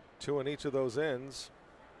 2 in each of those ends.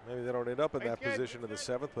 Maybe they don't end up in that good, position in the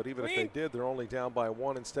 7th, but even if Clean. they did, they're only down by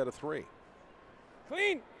 1 instead of 3.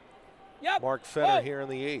 Clean. Yep. Mark Fetter Whoa. here in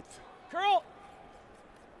the 8th. Curl.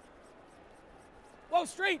 Whoa,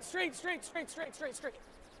 straight, straight, straight, straight, straight, straight, straight.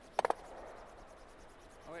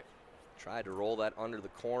 Oh, wait. Tried to roll that under the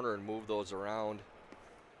corner and move those around.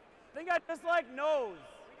 I think I just like nose.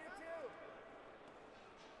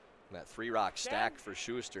 And that 3-rock stack for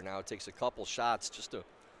Schuster. Now it takes a couple shots just to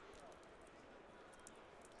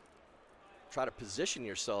try to position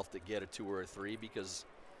yourself to get a 2 or a 3, because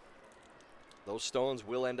those stones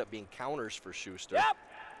will end up being counters for Schuster. Yep.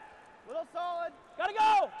 Little solid. Gotta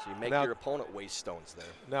go. So you make Now- your opponent waste stones there.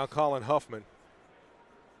 Now Colin Huffman.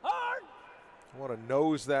 Hard. I want to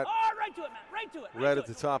nose that Hard. Right to it, Matt. Right to it. red to at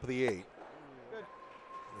the it. top of the 8.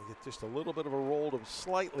 They get just a little bit of a roll to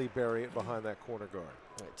slightly bury it behind that corner guard.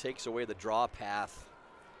 And it takes away the draw path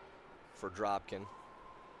for Dropkin.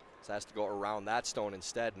 So has to go around that stone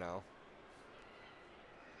instead now.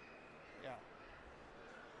 Yeah.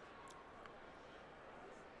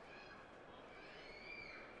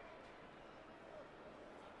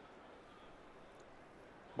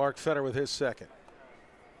 Mark Fetter with his 2nd.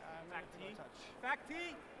 Back tee. Back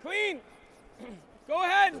tee. Clean. Go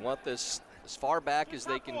ahead. They want this as far back as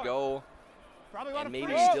they can go Probably want and to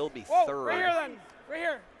maybe freeze. still be Whoa, third. right here then. Right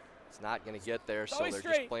here. It's not going to get there, so Always they're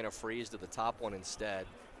just straight. playing a freeze to the top one instead.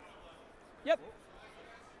 Yep.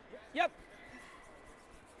 Yep.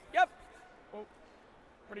 Yep. Oh,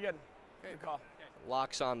 pretty good. Good call.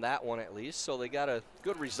 Locks on that one at least, so they got a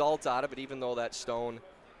good result out of it, even though that stone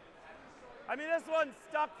I mean, this one's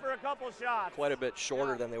stuck for a couple shots. quite a bit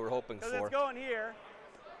shorter than they were hoping Because for. it's going here.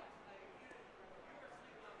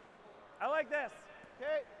 I like this.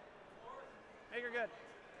 Okay. Make her good.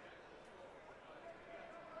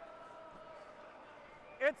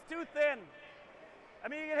 It's too thin. I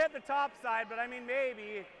mean, you can hit the top side, but I mean,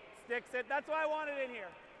 maybe sticks it. That's why I want it in here.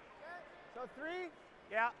 So 3.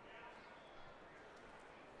 Yeah.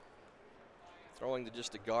 Throwing to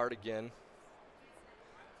just a guard again.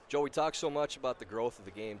 Joe, we talked so much about the growth of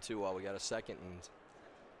the game, too, while we got a second. And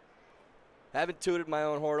haven't tooted my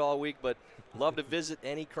own horn all week, but love to visit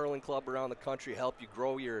any curling club around the country, help you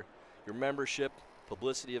grow your membership,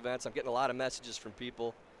 publicity events. I'm getting a lot of messages from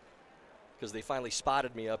people because they finally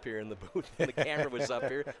spotted me up here in the booth and the camera was up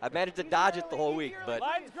here. I've managed to dodge it the whole week, but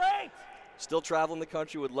Line's great. still traveling the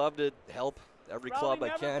country. Would love to help every club Probably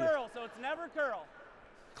I never can. curl, so it's never curl.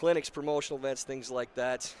 Clinics, promotional events, things like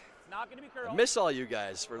that. It's not going to be curl. I miss all you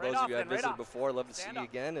guys. For Right those off of you I've then, right visited off. before, I'd love to Stand see you up.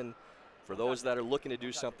 again. And for those that are looking to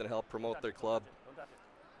do something to help promote their club, Don't touch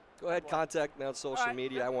it. go ahead, contact me on social right,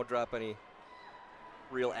 media. good. I won't drop any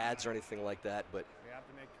real ads or anything like that, but We have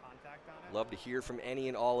to make contact on it. love to hear from any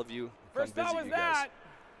and all of you. First Come thought visit was you guys. that.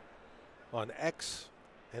 On X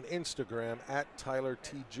and Instagram at Tyler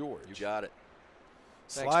T. George. You got it.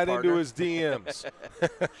 Thanks, Slide into partner. his DMs.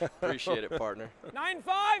 Appreciate it, partner.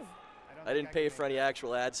 9-5. I didn't pay for any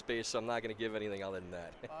actual ad space, so I'm not going to give anything other than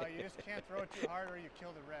that. You just can't throw it too hard or you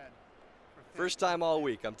kill the red. First time all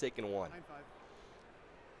week, I'm taking one. 9-5.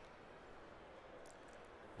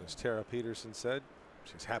 As Tara Peterson said,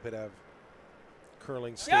 she's happy to have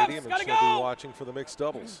Curling Yes, Stadium, and gotta she'll go. be watching for the mixed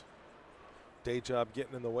doubles. Day job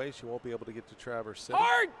getting in the way. She won't be able to get to Traverse City.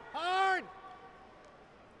 Hard. Hard!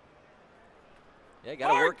 Yeah, got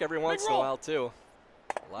to Hard. work every Big once in a roll. while, too.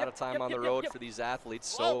 A lot of time on the road for these athletes,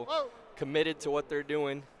 so committed to what they're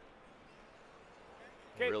doing.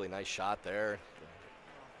 Okay. Really nice shot there.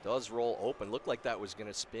 Does roll open. Looked like that was going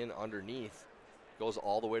to spin underneath. Goes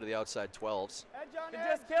all the way to the outside 12s. Edge on You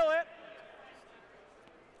edge. just kill it.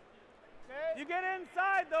 Okay. You get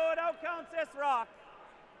inside, though, it outcounts this rock.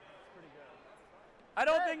 Pretty good. I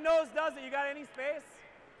don't Okay. think nose does it. You got any space?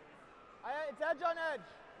 It's edge on edge.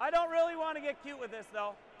 I don't really want to get cute with this,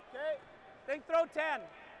 though. Okay. Think throw 10.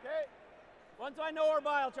 Okay. Once I know we're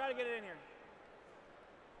by, I'll try to get it in here.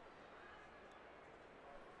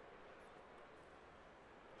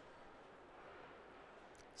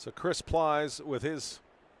 So Chris Plies with his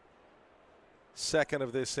second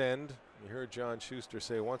of this end. You heard John Shuster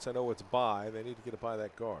say, once I know it's by, they need to get it by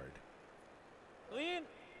that guard. Lean.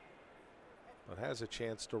 But has a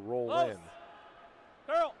chance to roll Close. in.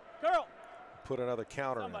 Curl. Curl. Put another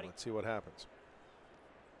counter Somebody. in. Let's see what happens.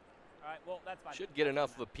 All right, well, that's fine. Should get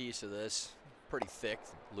enough of a piece of this. Pretty thick,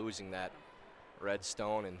 losing that red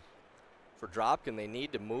stone. And for Dropkin, they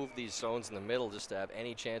need to move these zones in the middle just to have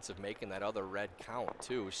any chance of making that other red count,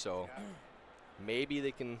 too. So maybe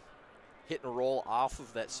they can hit and roll off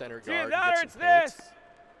of that center It's guard. that to or get it's some paint. this.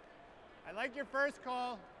 I like your first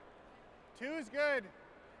call. 2's good.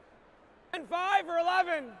 10-5 or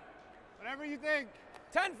 11? Whatever you think.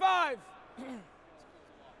 10-5.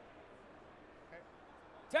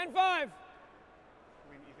 10-5. You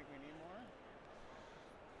think we need more?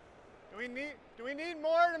 Do we need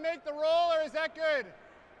more to make the roll, or is that good?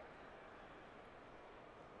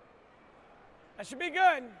 That should be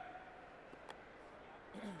good.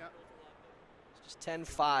 Just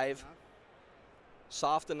 10-5.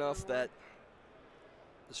 Soft enough that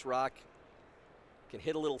this rock can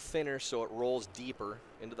hit a little thinner so it rolls deeper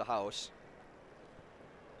into the house.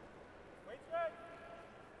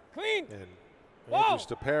 Clean. And Whoa. Andrew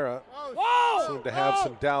Stapera Whoa. seemed to have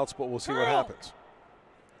some doubts, but we'll see what Curl. happens.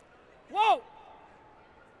 Whoa.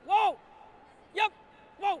 Whoa. Yep.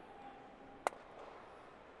 Whoa.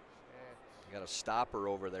 Got a stopper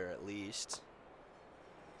over there at least.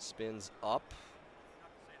 Spins up.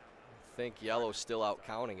 I think yellow's still out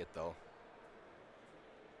counting it though.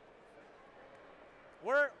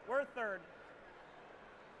 We're third.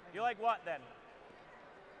 You like what then?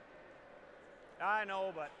 I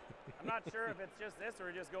know, but I'm not sure if it's just this or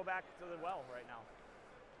we just go back to the well right now.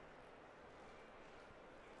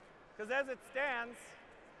 Because as it stands,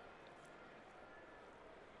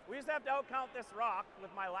 we just have to outcount this rock with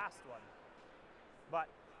my last one. But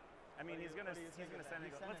I mean, he's gonna send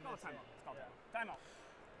it. Let's call timeout. Let's call timeout.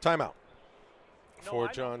 Timeout No, for I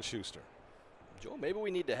know. John Shuster. Joe, maybe we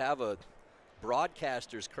need to have a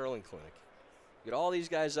broadcasters curling clinic. Get all these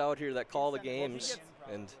guys out here that call the games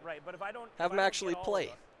and Right, but if I don't have if them I don't actually get all play.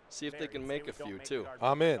 of us, See if they buried, can say make we a don't few make too. the guard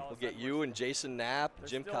I'm break, in. all of We'll a get sudden you we're and Jason Knapp, There's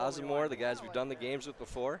Jim still only Cosmore, one. the guys we've done the games with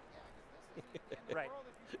before. Right.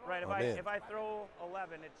 Right. I'm in. If I throw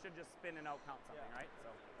 11, it should just spin and out count something, right? So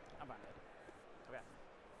I'm fine. Okay.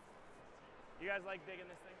 You guys like digging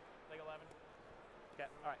this thing? Like 11? Okay.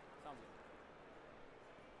 All right. Sounds good.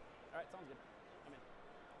 All right. Sounds good. I'm in.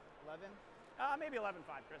 11. Maybe 11-5,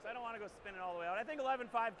 Chris. I don't want to go spinning all the way out. I think 11-5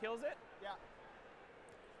 kills it. Yeah.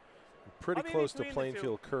 Pretty I'll be close to between the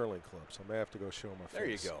two. Plainfield Curling Club, so I may have to go show my face. There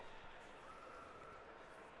you go.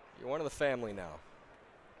 You're one of the family now.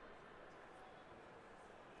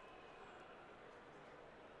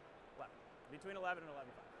 Between 11 and 11-5.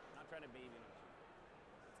 Not trying to baby you.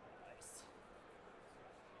 Nice.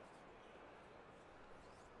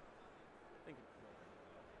 Think it will.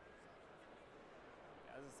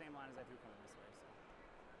 Yeah, this is the same line as I threw coming this way. So.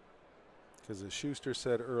 Because as Schuster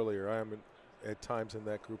said earlier, I am at times in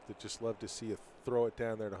that group that just love to see you throw it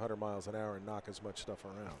down there at 100 miles an hour and knock as much stuff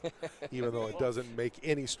around, even though it doesn't make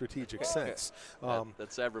any strategic sense.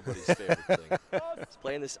 That's everybody's favorite thing. He's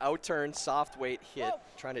playing this out-turn, soft weight hit,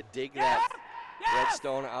 trying to dig that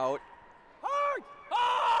redstone out. Hard!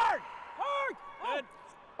 Hard! Hard! Good.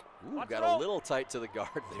 Ooh, Watch got the a roll. little tight to the guard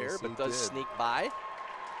there, Yes, but he does did. sneak by.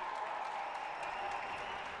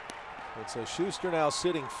 And so Schuster now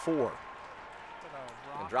sitting 4.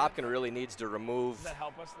 And Dropkin really needs to remove Does that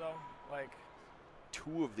help us though? Like,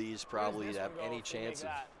 2 of these where probably does to this have one go any if we make chance of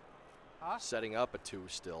that? setting up a 2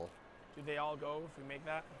 still. Do they all go if we make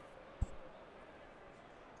that? I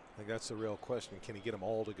think that's the real question. Can he get them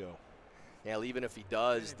all to go? Yeah, even if he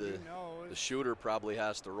does, If the he knows, the shooter probably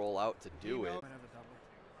has to roll out to do it.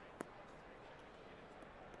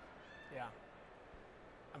 Yeah.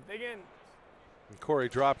 I'm thinking. And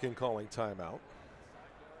Korey Dropkin calling timeout.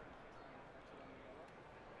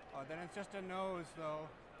 Oh, then it's just a nose, though.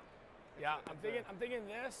 Yeah, I'm thinking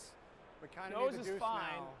this. We kind of Nose need the is deuce fine,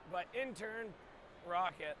 now. but in turn,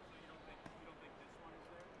 rocket.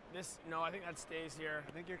 This, no, I think that stays here.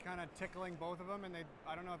 I think you're kind of tickling both of them, and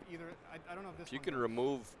I don't know if either. I don't know if this. If you one can goes.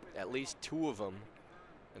 remove at least 2 of them,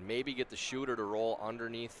 and maybe get the shooter to roll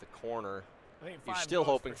underneath the corner. I think You're 5 still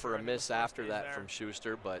goes hoping for for sure. a I think the miss 4 after stays that there. from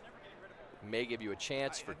Shuster, but may give you a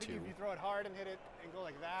chance for I think 2. if you throw it hard and hit it and go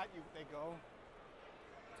like that, they go.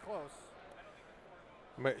 It's close.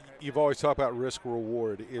 You've always talked about risk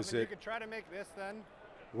reward. Is You it could try to make this then.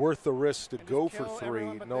 worth the risk to And go just for kill 3,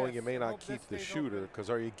 everyone but knowing this, you may and not hope this keep the stays shooter? open. Because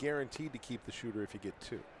are you guaranteed to keep the shooter if you get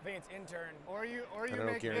 2? I think it's intern. Or you I know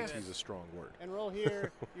make guarantee this is a strong word. and roll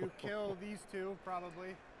here. You kill these 2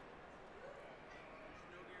 probably.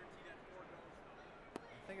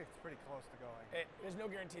 I think it's pretty close to going. There's no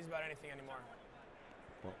guarantees about anything anymore.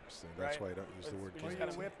 Well, so that's Right. why I don't use the word We Or just you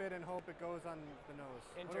gotta whip it and hope it goes on the nose.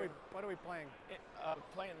 Intern. What are we playing?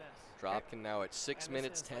 Playing this. Dropkin now at 6 And this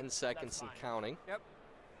minutes, is 10 like- seconds that's and fine. counting. Yep.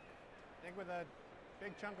 I think with a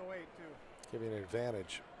big chunk of weight too. Give you an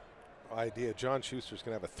advantage. Idea. John Schuster's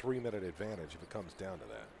going to have a 3-minute advantage if it comes down to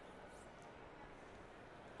that.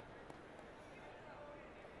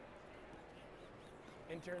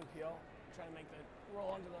 Intern peel. Trying to make the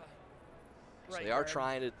roll under the So right they are guard.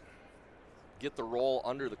 trying to get the roll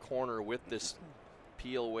under the corner with this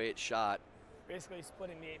peel weight shot. Basically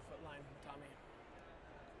splitting the 8-foot line, Tommy.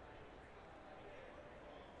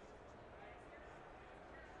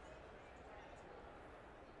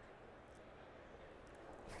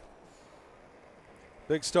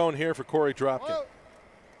 Big stone here for Korey Dropkin. Whoa.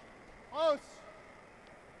 Close.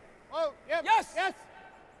 Oh, yep. Yes! Yes.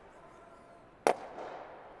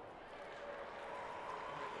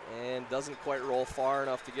 And doesn't quite roll far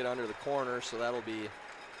enough to get under the corner, so that'll be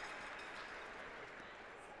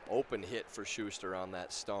open hit for Schuster on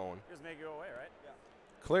that stone. Just make it go away, right? Yeah.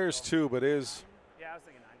 Clears 2, but is Yeah, I was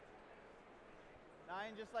thinking 9.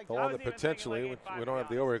 9, just like the I one was that even thinking potentially, like which 8-5 we don't to have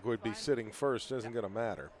be the honest. overhead, would be Fine. sitting first. Isn't going to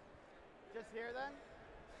matter. just here then.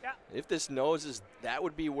 If this noses, that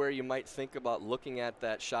would be where you might think about looking at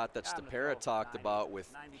that shot that I'm gonna Stapera throw talked 90, about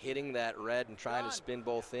with 92. hitting that red and trying to Done. spin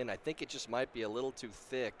both in. I think it just might be a little too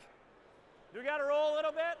thick. Do we got to roll a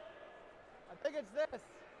little bit? I think it's this.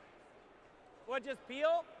 What, just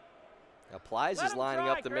peel? Now, Plies Let is him lining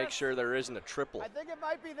try, up to make Chris. sure there isn't a triple. I think it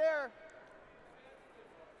might be there.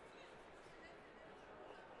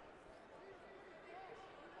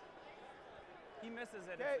 He misses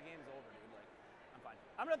it Okay. if the game's over, dude. Like, I'm fine.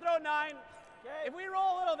 I'm going to throw 9. Okay. If we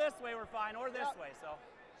roll a little this way, we're fine, or this Yep. way, so.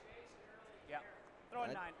 Yeah. Throw a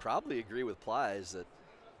I'd 9. probably agree with Plies that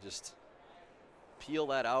just peel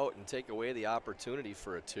that out and take away the opportunity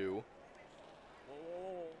for a 2 Whoa, whoa, whoa,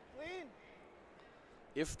 whoa. Clean.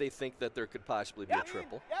 if they think that there could possibly be a Yep.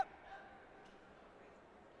 triple. Yep.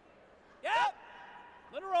 Yep.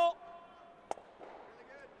 Let it roll.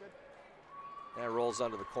 That rolls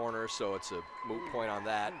under the corner, so it's a moot point on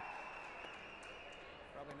that.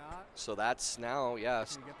 Probably not. So that's now,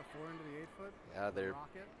 yes, Can you get the 4 into the 8-foot? yeah, they're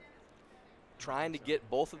Rocket. trying to get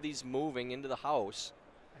both of these moving into the house.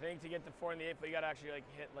 I think to get the 4 and the 8, but you got to actually like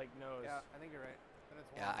hit like nose. Yeah, I think you're right. Then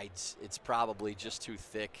it's Yeah, one. it's probably just too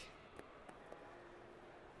thick.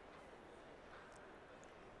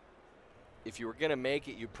 If you were going to make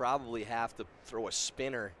it, you probably have to throw a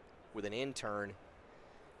spinner with an in-turn,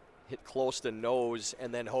 hit close to nose,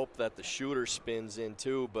 and then hope that the shooter spins in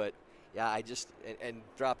too. But yeah, and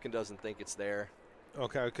Dropkin doesn't think it's there.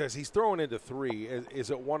 Okay, because he's throwing into 3. Is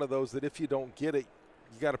it one of those that if you don't get it,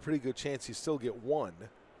 you got a pretty good chance you still get 1?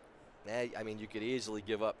 I mean, you could easily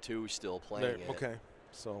give up 2 still playing it. Okay,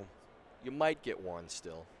 so You might get 1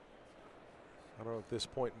 still. I don't know at this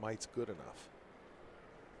point might's good enough.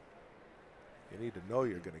 You need to know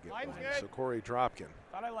you're going to get Line's 1. good. So Korey Dropkin.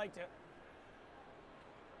 Thought I liked it.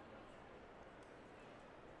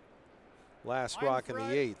 Last Line's rock in the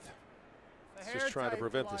right. 8th. The It's hair just trying to tight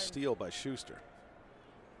prevent the line. steal by Schuster.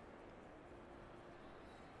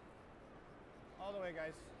 All the way,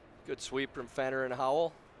 guys. Good sweep from Fenner and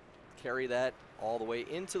Howell. Carry that all the way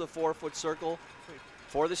into the 4-foot circle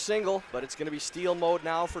for the single, but it's going to be steal mode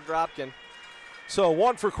now for Dropkin. So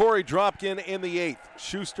 1 for Korey Dropkin in the 8th.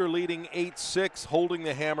 Schuster leading 8-6, holding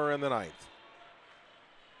the hammer in the 9th.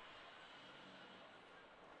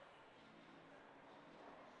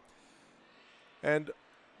 And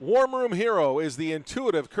Warm Room Hero is the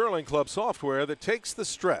intuitive curling club software that takes the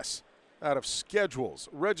stress out of schedules,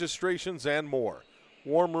 registrations, and more.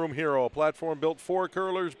 Warm Room Hero, a platform built for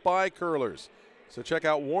curlers by curlers. So check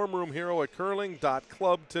out Warm Room Hero at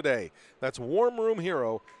curling.club today. That's Warm Room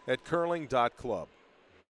Hero at curling.club.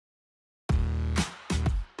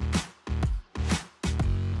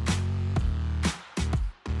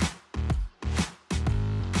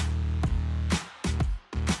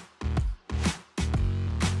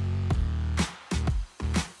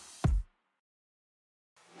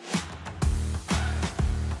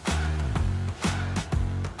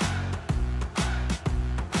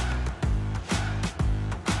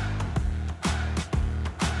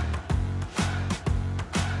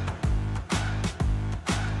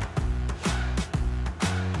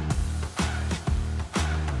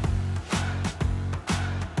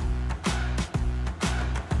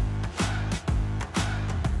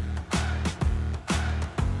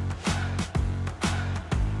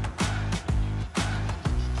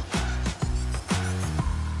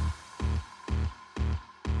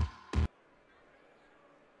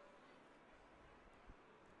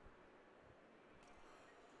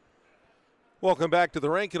 Welcome back to the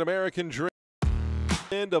Rink and American Dream.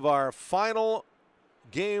 End of our final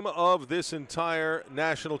game of this entire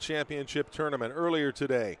national championship tournament. Earlier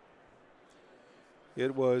today,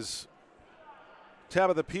 it was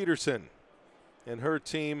Tabitha Peterson and her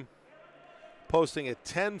team posting a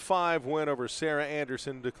 10-5 win over Sarah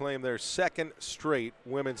Anderson to claim their second straight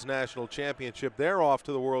women's national championship. They're off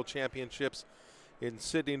to the World Championships in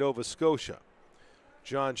Sydney, Nova Scotia.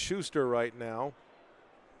 John Shuster right now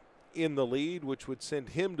in the lead, which would send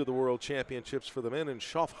him to the World Championships for the men in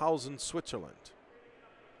Schaffhausen, Switzerland.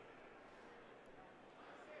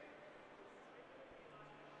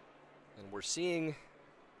 And we're seeing,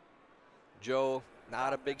 Joe,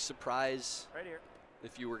 not a big surprise. Right here.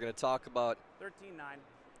 If you were going to talk about 13-9.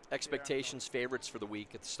 expectations, favorites for the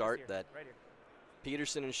week at the start, that Right here.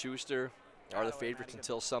 Peterson and Schuster are the favorites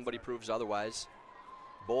until somebody proves otherwise.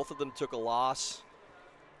 Both of them took a loss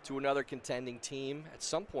to another contending team at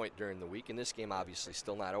some point during the week. In this game, obviously,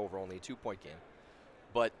 still not over, only a 2-point game.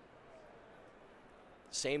 But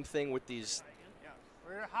same thing with these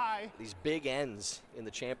big ends in the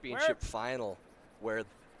championship final, where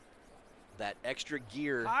that extra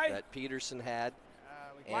gear that Peterson had,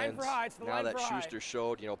 and now that Schuster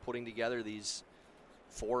showed, putting together these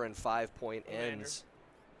 4- and 5-point ends.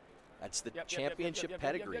 That's the championship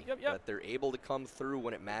pedigree, that they're able to come through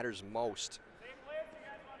when it matters most.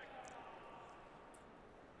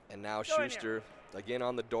 And now Schuster, again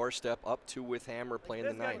on the doorstep, up 2 with hammer, playing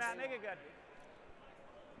the ninth. Matt, make it good.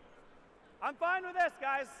 I'm fine with this,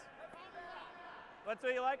 guys. What's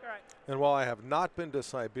what you like? All right. And while I have not been to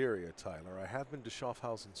Siberia, Tyler, I have been to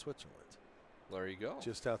Schaffhausen, Switzerland. There you go.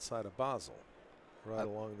 Just outside of Basel, right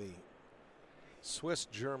along the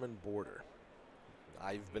Swiss-German border.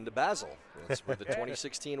 I've been to Basel. That's where the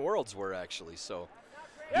 2016 Worlds were, actually. So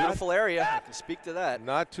beautiful area. I can speak to that.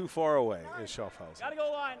 Not too far away is Schaffhausen. Gotta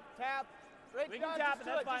go line. Tap. We can tap it.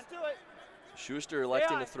 That's fine. Just do it. Schuster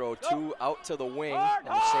electing to throw 2 out to the wing on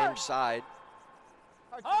the same side.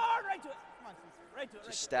 Hard, right to it. Come on, right to it.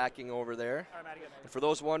 Just stacking over there. All right, Matty, And for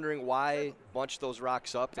those wondering why bunch those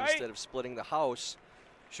rocks up instead of splitting the house,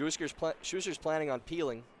 Schuster's planning on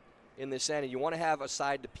peeling in this end, and you want to have a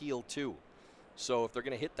side to peel too. So if they're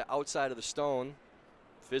going to hit the outside of the stone,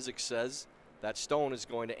 physics says that stone is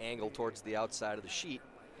going to angle towards the outside of the sheet.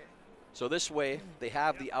 So this way, they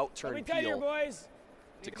have the out-turn peel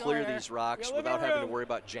to clear these rocks without having to worry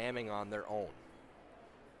about jamming on their own.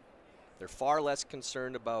 They're far less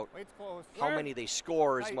concerned about how many they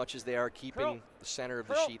score as much as they are keeping the center of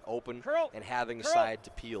the sheet open and having a side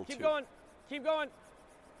to peel to. Keep going. Keep going.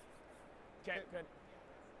 Okay, good.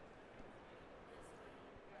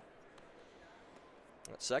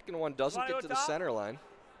 That second one doesn't get to the center line.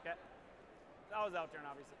 Okay. That was out turn,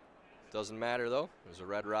 obviously. Doesn't matter, though. There's a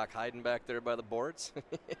red rock hiding back there by the boards.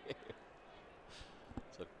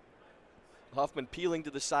 So Huffman peeling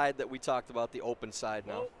to the side that we talked about, the open side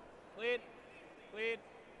now. Lead. Lead.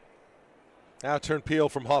 Out-turn peel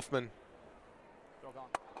from Huffman. Go, Colin.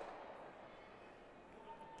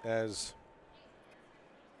 As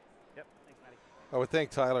Yep. Thanks, Matty. I would think,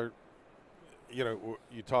 Tyler, you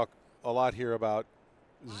talk a lot here about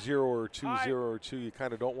 0 or 2, 0 or 2. You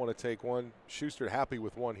kind of don't want to take one. Schuster happy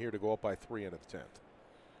with one here to go up by 3 into the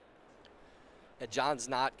 10th. John's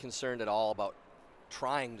not concerned at all about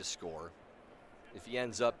trying to score. If he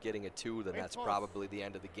ends up getting a 2, then that's probably the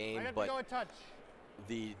end of the game. But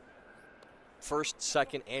the first,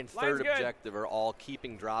 second, and third objective are all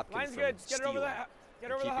keeping Dropkin from stealing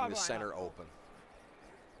and keeping the center open.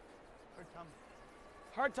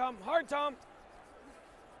 Hard Tom. Hard Tom.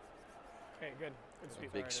 Okay, good. Good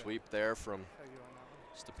sweep. Big sweep there from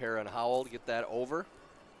Stapera and Howell to get that over.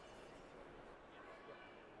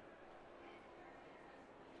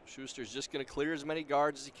 Schuster's just going to clear as many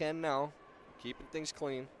guards as he can now, keeping things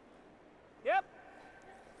clean. Yep.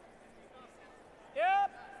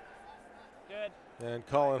 Yep. Good. And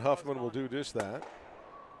Colin Huffman will do just that.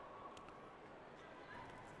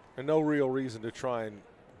 And no real reason to try and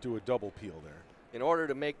do a double peel there. In order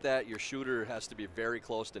to make that, your shooter has to be very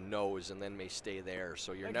close to nose and then may stay there.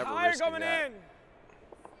 So you're never higher risking coming that in.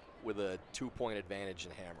 with a 2-point advantage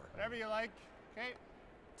in hammer. Whatever you like. Okay.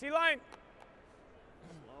 T-line.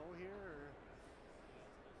 Slow here.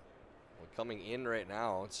 Well, coming in right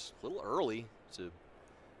now, it's a little early to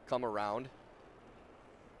come around.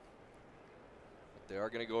 But they are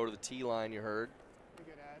going to go to the T-line, you heard.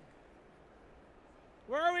 Good ad.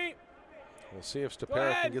 Where are we? We'll see if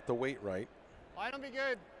Stapera can get the weight right. Line will be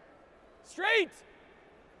good. Straight.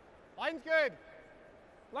 Line's good.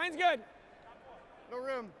 Line's good. No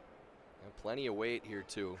room. And plenty of weight here,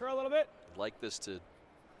 too. Curl a little bit. I'd like this to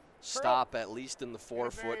stop at least in the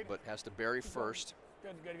 4-foot, but has to bury first.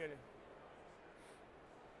 Good.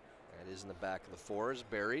 That is in the back of the 4s,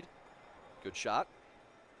 buried. Good shot.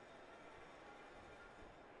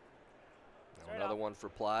 Now another one for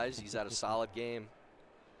Plies. He's had a solid game.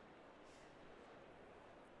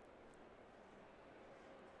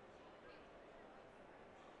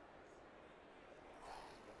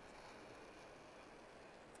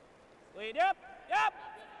 Lead, yep.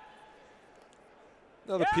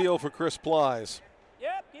 Another peel for Chris Plies.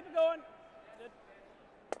 Yep, keep it going. Good.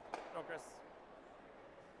 Go, Chris.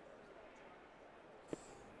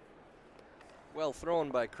 Well thrown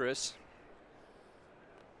by Chris.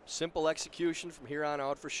 Simple execution from here on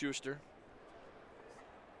out for Shuster.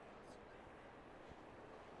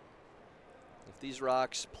 If these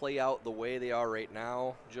rocks play out the way they are right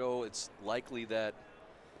now, Joe, it's likely that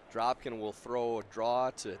Dropkin will throw a draw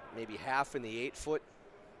to maybe half in the 8-foot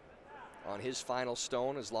on his final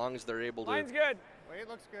stone, as long as they're able to. Line's good. Weight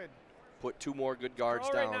looks good. Put 2 more good guards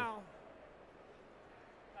Throw down. right now.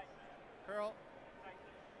 Curl.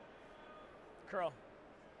 Curl.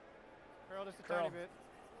 Curl just a Curl. tiny bit.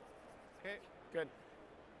 Okay. Good.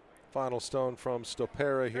 Final stone from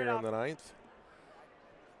Stopera here in the 9th.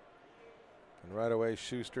 And right away,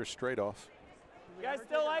 Shuster straight off. You guys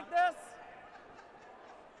still like this?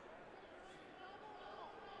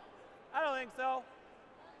 I don't think so.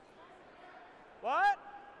 What?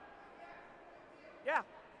 Yeah.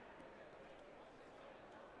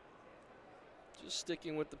 Just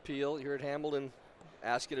sticking with the peel here at Hamilton,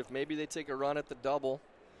 asking if maybe they take a run at the double.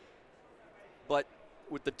 But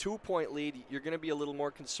with the 2-point lead, you're going to be a little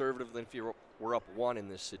more conservative than if you were up 1 in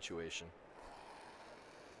this situation.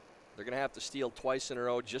 They're going to have to steal twice in a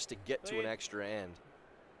row just to get to an extra end.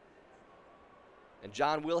 And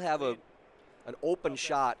John will have an open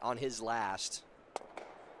shot on his last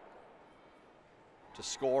to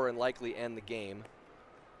score and likely end the game,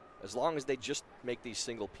 as long as they just make these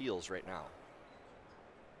single peels right now.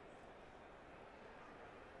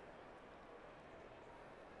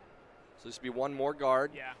 So this will be one more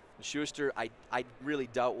guard. Yeah. And Shuster, I really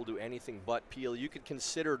doubt will do anything but peel. You could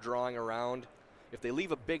consider drawing around. If they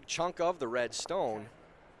leave a big chunk of the red stone,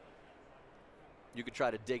 you could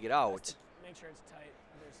try to dig it out. Make sure it's tight.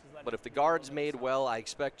 But if the guard's made well, I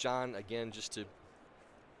expect John, again, just to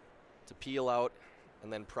peel out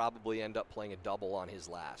and then probably end up playing a double on his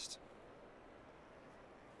last.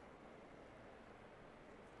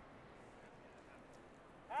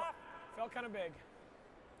 Felt kind of big.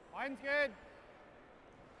 Line's good.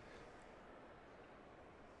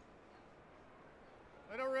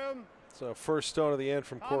 Little room. So first stone of the end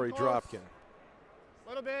from Korey Dropkin.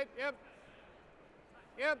 Little bit. Yep.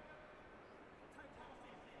 You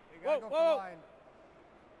Whoa, gotta go for whoa. line.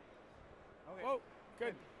 Okay. Whoa,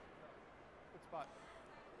 good. Good spot.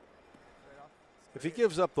 Straight off. If he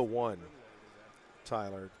gives up the 1,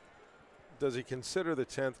 Tyler, does he consider the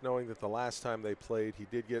 10th, knowing that the last time they played, he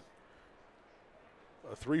did get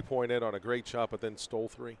a 3-point in on a great shot, but then stole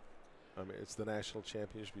 3? I mean, it's the national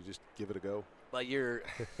championship. You just give it a go. But you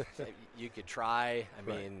could try. I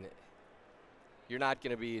mean, you're not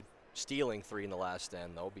going to be stealing 3 in the last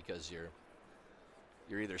end, though, because you're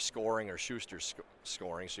either scoring or Schuster's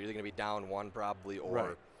scoring. So you're either going to be down 1 probably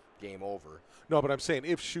or game over. No, but I'm saying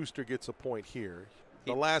if Shuster gets a point here,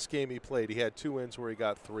 the last game he played, he had 2 ends where he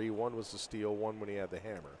got 3. 1 was the steal, 1 when he had the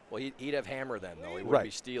hammer. Well, he'd have hammer then, though. He wouldn't be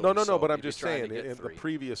stealing. No, so but I'm he'd be just trying saying, to get in 3. the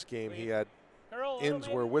previous game, he had Curl, ends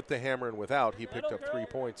little where baby. with the hammer and without, he picked up 3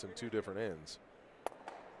 points in 2 different ends.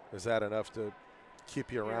 Is that enough to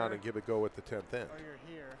keep you around and give it a go at the 10th end? Oh, you're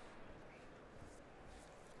here.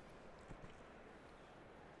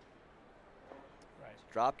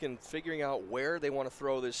 Dropkin figuring out where they want to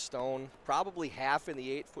throw this stone. Probably half in the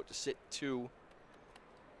 8-foot to sit 2.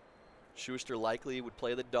 Shuster likely would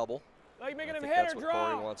play the double. Like making I him think hit that's or what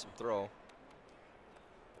draw. Korey wants him to throw.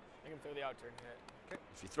 Make him throw the out turn hit.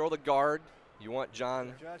 If you throw the guard, you want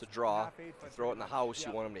John Just to draw. half 8 If you foot throw it in the house,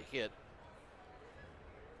 you Yeah. want him to hit.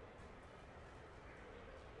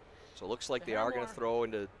 So it looks like The they are going to hammer. throw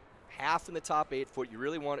into half in the top 8-foot. You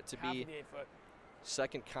really want it to Half be of the 8-foot.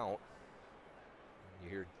 second count. You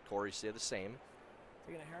hear Korey say the same.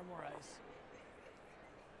 Taking a hair more ice.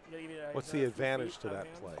 You gotta give it a- What's a few the advantage feet to out that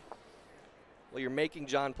of play? hands. Well, you're making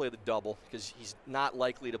John play the double because he's not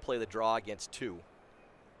likely to play the draw against 2.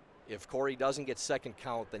 If Korey doesn't get second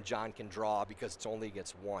count, then John can draw because it's only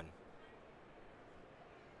against 1.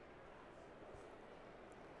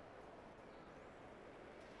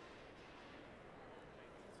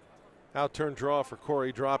 Out turn draw for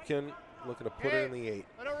Korey Dropkin, looking to put it in the 8.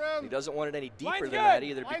 Little room. He doesn't want it any deeper Line's than that good.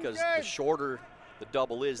 either Line's because good. the shorter the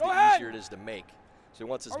double is, Go the ahead. easier it is to make. So he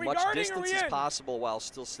wants as much distance as possible while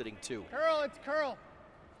still sitting 2. Curl, it's curl.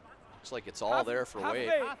 Looks like it's all there for Wade.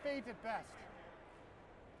 Half eight at best.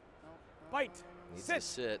 Bite. Needs Sit. to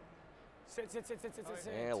sit.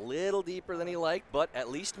 Sit. And a little deeper than he liked, but at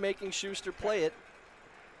least making Shuster play it.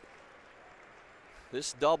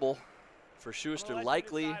 This double for Shuster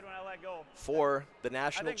likely for the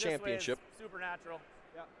national championship. Supernatural.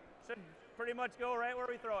 Yeah. Should pretty much go right where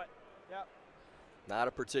we throw it. Yeah. Not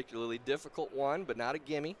a particularly difficult one, but not a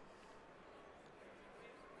gimme.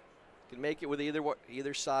 Can make it with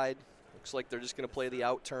either side. Looks like they're just going to play the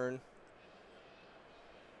out turn.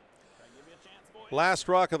 Last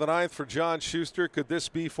rock of the 9th for John Shuster. Could this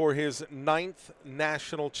be for his 9th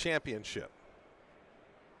national championship?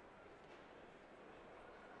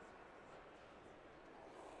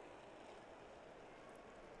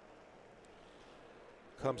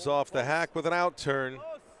 Comes off the hack with an out turn.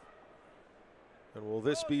 And will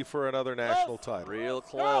this be for another national title? Real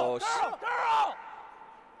close.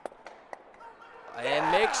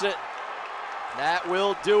 And makes it. That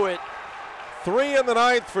will do it. 3 in the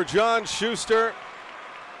 9th for John Shuster.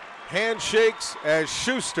 Handshakes as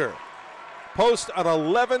Shuster posts an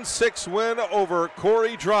 11-6 win over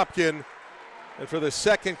Korey Dropkin. And for the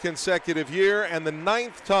 2nd consecutive year and the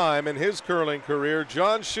 9th time in his curling career,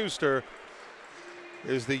 John Shuster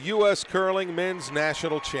is the U.S. Curling Men's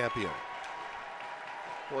National Champion.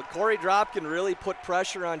 Well, Korey Dropkin really put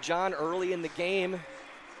pressure on John early in the game,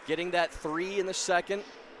 getting that 3 in the 2nd.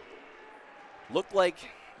 Looked like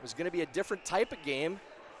it was going to be a different type of game,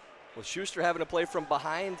 with Shuster having to play from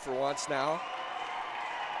behind for once now.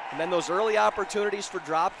 And then those early opportunities for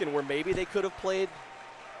Dropkin where maybe they could have played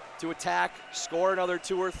to attack, score another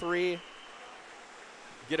 2 or 3,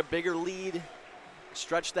 get a bigger lead,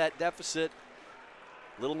 stretch that deficit.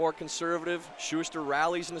 A little more conservative. Shuster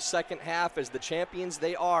rallies in the 2nd half as the champions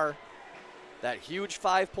they are. That huge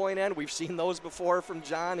 5-point end, we've seen those before from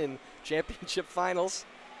John in championship finals.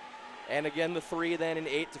 And again, the 3 then in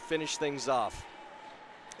 8 to finish things off.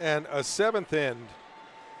 And a 7th end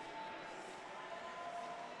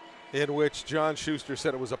in which John Shuster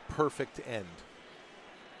said it was a perfect end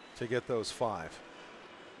to get those 5.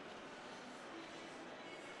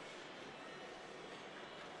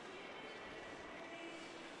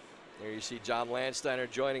 There you see John Landsteiner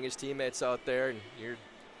joining his teammates out there, and you're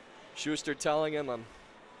Shuster telling him, I'm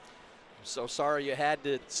so sorry you had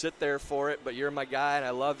to sit there for it, but you're my guy and I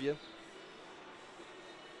love you.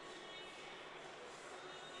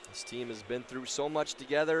 This team has been through so much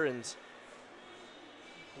together, and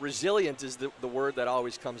resilient is the word that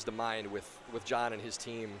always comes to mind with John and his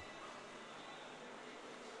team.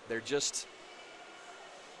 They're just,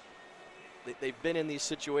 they've been in these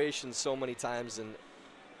situations so many times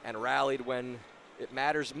and rallied when it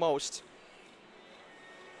matters most.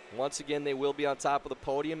 Once again, they will be on top of the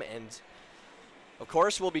podium, and of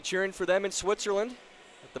course we'll be cheering for them in Switzerland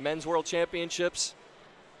at the Men's World Championships,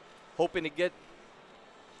 hoping to get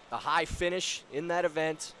a high finish in that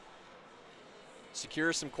event,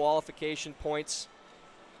 secure some qualification points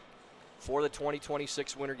for the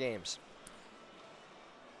 2026 Winter Games.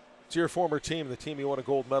 It's your former team, the team you won a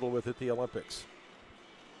gold medal with at the Olympics.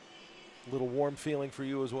 A little warm feeling for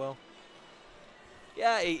you as well?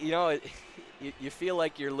 Yeah, you know, you feel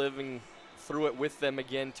like you're living through it with them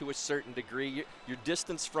again to a certain degree. You're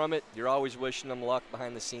distanced from it. You're always wishing them luck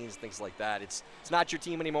behind the scenes, things like that. It's not your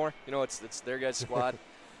team anymore. You know, it's their guys' squad.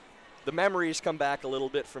 The memories come back a little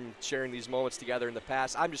bit from sharing these moments together in the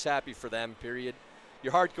past. I'm just happy for them, period.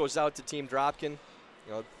 Your heart goes out to Team Dropkin.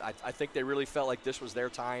 You know, I think they really felt like this was their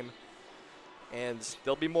time. And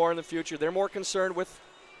there'll be more in the future. They're more concerned with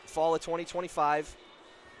fall of 2025.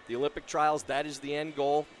 The Olympic trials, that is the end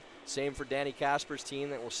goal. Same for Danny Casper's team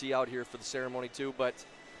that we'll see out here for the ceremony too. But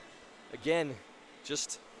again,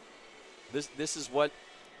 just this is what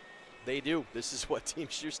they do. This is what Team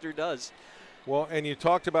Shuster does. Well, and you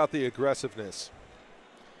talked about the aggressiveness,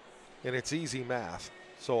 and it's easy math,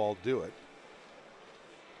 so I'll do it.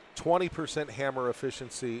 20% hammer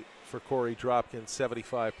efficiency for Korey Dropkin,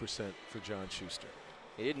 75% for John Shuster.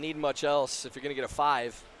 You didn't need much else if you're going to get a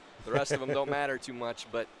 5. The rest of them don't matter too much,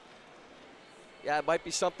 but yeah, it might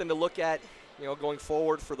be something to look at, you know, going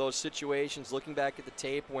forward for those situations, looking back at the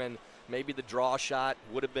tape when maybe the draw shot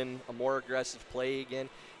would have been a more aggressive play again.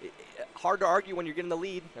 Hard to argue when you're getting the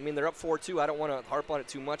lead. I mean, they're up 4-2. I don't want to harp on it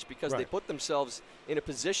too much because they put themselves in a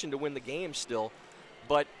position to win the game still.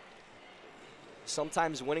 But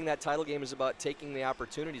sometimes winning that title game is about taking the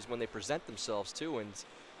opportunities when they present themselves too. And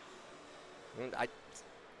I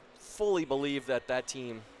fully believe that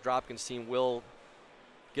team, Dropkin's team, will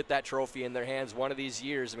get that trophy in their hands one of these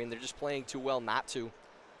years. I mean, they're just playing too well not to.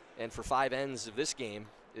 And for 5 ends of this game,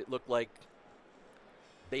 it looked like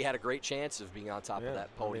they had a great chance of being on top of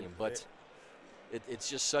that podium. But it's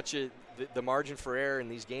just such a the margin for error in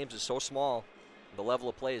these games is so small. The level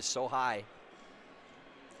of play is so high.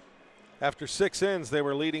 After 6 ends, they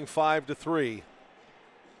were leading 5-3.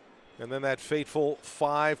 And then that fateful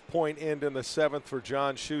 5-point end in the 7th for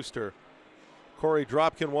John Shuster. Korey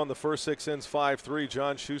Dropkin won the first 6 ends 5-3.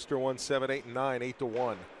 John Shuster won 7, 8, and 9,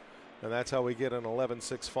 8-1. And that's how we get an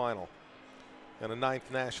 11-6 final. And a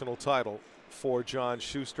 9th national title for John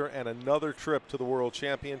Shuster, and another trip to the World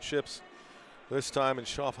Championships, this time in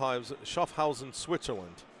Schaffhausen,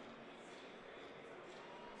 Switzerland.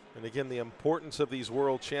 And again, the importance of these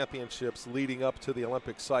World Championships leading up to the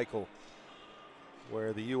Olympic cycle,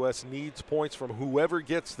 where the U.S. needs points from whoever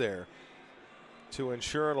gets there to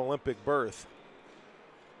ensure an Olympic berth.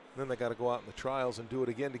 And then they got to go out in the trials and do it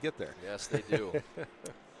again to get there. Yes, they do.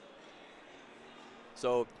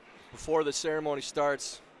 So before the ceremony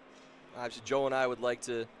starts, obviously Joe and I would like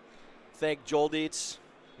to thank Joel Dietz,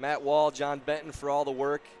 Matt Wall, John Benton for all the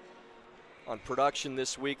work on production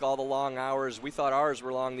this week, all the long hours. We thought ours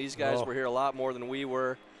were long. These guys were here a lot more than we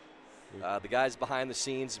were. The guys behind the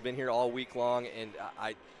scenes have been here all week long, and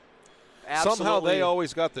I absolutely. Somehow they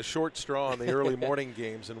always got the short straw in the early morning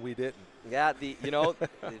games, and we didn't. Yeah,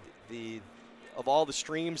 the of all the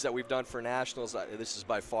streams that we've done for nationals, this is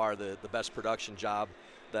by far the best production job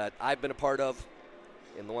that I've been a part of,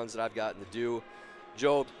 and the ones that I've gotten to do.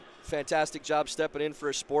 Joe, fantastic job stepping in for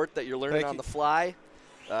a sport that you're learning on the fly.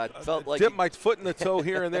 Felt like dip my foot in the toe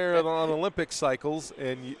here and there on Olympic cycles,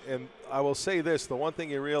 and I will say this: the one thing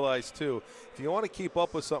you realize too, if you want to keep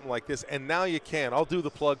up with something like this, and now you can. I'll do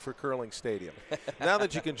the plug for Curling Stadium. Now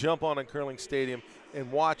that you can jump on in Curling Stadium and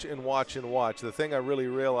watch and watch and watch. The thing I really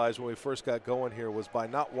realized when we first got going here was by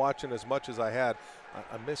not watching as much as I had,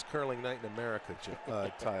 I miss Curling Night in America,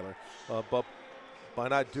 Tyler. But by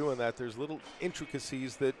not doing that, there's little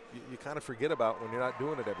intricacies that you kind of forget about when you're not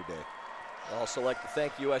doing it every day. I'd also like to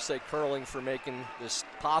thank USA Curling for making this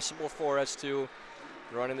possible for us to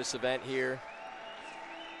running this event here.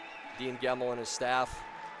 Dean Gemmel and his staff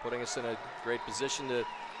putting us in a great position to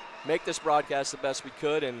make this broadcast the best we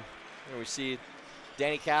could. And we see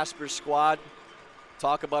Danny Casper's squad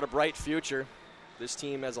talk about a bright future. This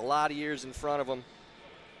team has a lot of years in front of them.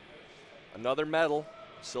 Another medal,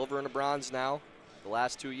 silver and a bronze now, the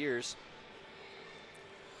last 2 years.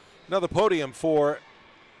 Another podium for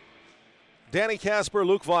Danny Casper,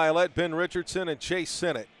 Luke Violette, Ben Richardson, and Chase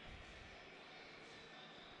Sinnott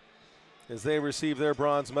as they receive their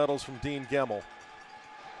bronze medals from Dean Gemmel.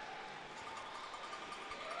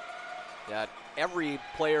 Yeah, every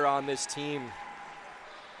player on this team,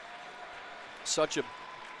 such a,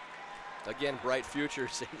 again, bright future,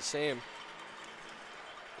 same.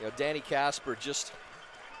 You know, Danny Casper just,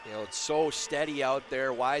 it's so steady out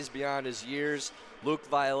there, wise beyond his years. Luke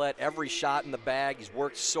Violette, every shot in the bag. He's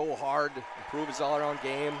worked so hard to improve his all-around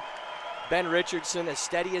game. Ben Richardson, as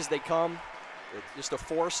steady as they come. Just a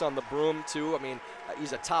force on the broom, too. I mean,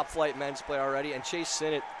 he's a top-flight men's player already. And Chase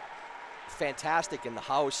Sinnott, fantastic in the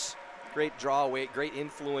house. Great draw weight, great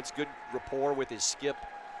influence, good rapport with his skip.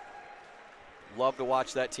 Love to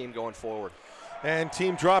watch that team going forward. And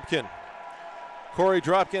Team Dropkin. Korey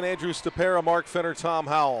Dropkin, Andrew Stapera, Mark Fenner, Tom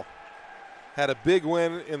Howell. Had a big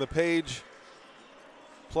win in the Page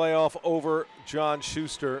playoff over John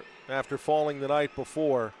Shuster after falling the night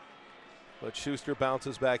before. But Shuster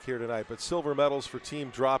bounces back here tonight. But silver medals for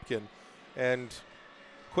Team Dropkin. And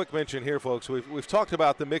quick mention here, folks, we've talked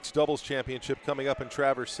about the mixed doubles championship coming up in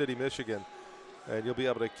Traverse City, Michigan. And you'll be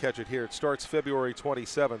able to catch it here. It starts February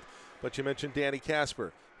 27th. But you mentioned Danny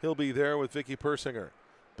Casper. He'll be there with Vicky Persinger.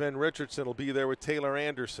 Ben Richardson will be there with Taylor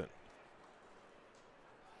Anderson.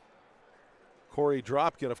 Korey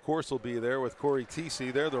Dropkin, of course, will be there with Corey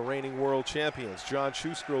Tisi. They're the reigning world champions. John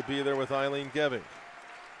Shuster will be there with Eileen Geving.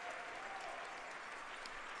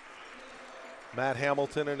 Matt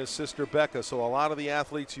Hamilton and his sister Becca. So a lot of the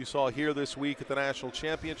athletes you saw here this week at the National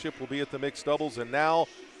Championship will be at the mixed doubles. And now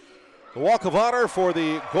the walk of honor for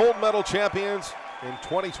the gold medal champions in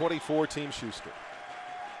 2024, Team Shuster.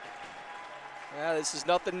 Yeah, this is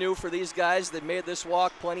nothing new for these guys. They've made this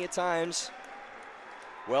walk plenty of times.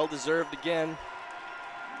 Well-deserved again.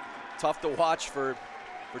 Tough to watch for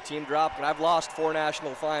Team Dropkin. I've lost 4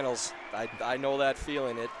 national finals. I know that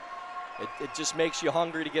feeling. It just makes you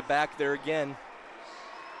hungry to get back there again.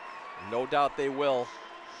 No doubt they will.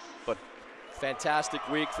 But fantastic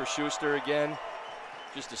week for Shuster again.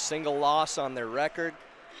 Just a single loss on their record.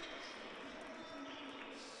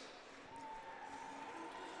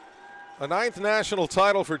 A 9th national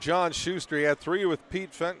title for John Shuster. He had 3 with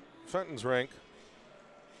Pete Fenton's Rink.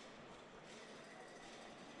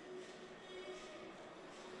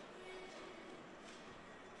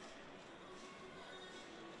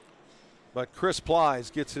 But Chris Plies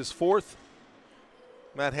gets his 4th.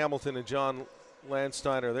 Matt Hamilton and John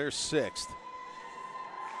Landsteiner, their 6th.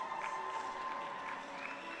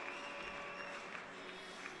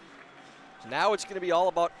 Now it's going to be all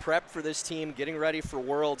about prep for this team, getting ready for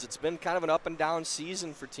Worlds. It's been kind of an up and down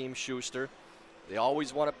season for Team Shuster. They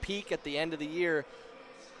always want to peak at the end of the year.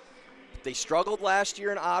 They struggled last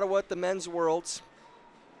year in Ottawa at the Men's Worlds.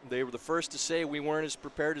 They were the first to say we weren't as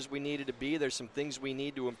prepared as we needed to be. There's some things we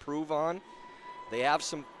need to improve on. They have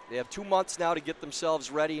 2 months now to get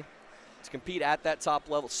themselves ready to compete at that top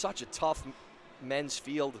level. Such a tough men's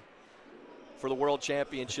field for the World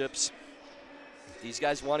Championships. These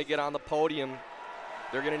guys want to get on the podium.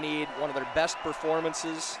 They're going to need one of their best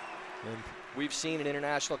performances we've seen in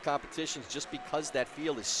international competitions, just because that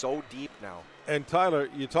field is so deep now. And Tyler,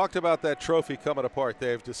 you talked about that trophy coming apart.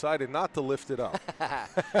 They've decided not to lift it up.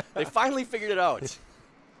 They finally figured it out.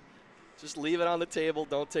 Just leave it on the table.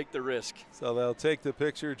 Don't take the risk. So they'll take the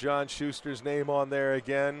picture. John Shuster's name on there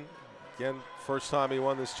again. Again, first time he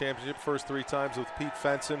won this championship. First 3 times with Pete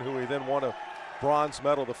Fenson, who he then won a bronze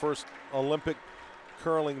medal, the first Olympic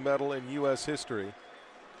curling medal in U.S. history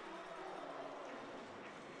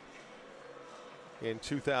in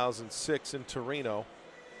 2006 in Torino.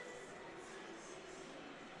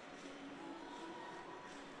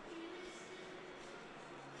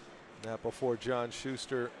 That before John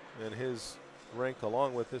Shuster and his Rink,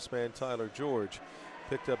 along with this man Tyler George,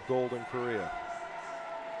 picked up gold in Korea.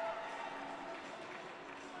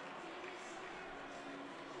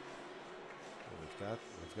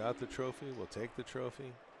 We've got the trophy. We'll take the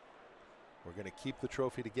trophy. We're going to keep the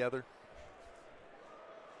trophy together.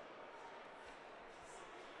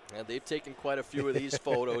 And they've taken quite a few of these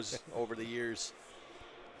photos over the years.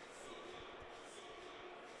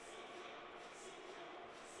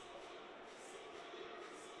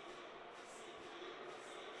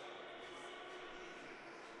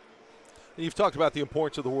 You've talked about the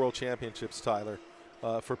importance of the World Championships, Tyler,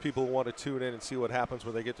 for people who want to tune in and see what happens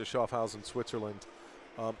when they get to Schaffhausen, Switzerland.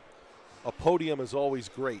 A podium is always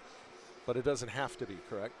great, but it doesn't have to be,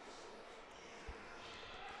 correct?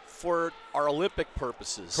 For our Olympic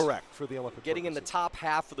purposes. Correct, for the Olympic Getting purposes. in the top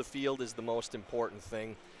half of the field is the most important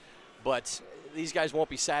thing. But these guys won't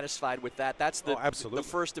be satisfied with that. That's the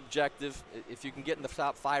first objective. If you can get in the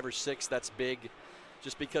top 5 or 6, that's big.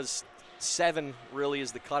 Just because 7 really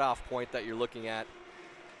is the cutoff point that you're looking at.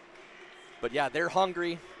 But yeah, they're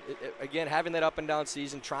hungry. Again, having that up and down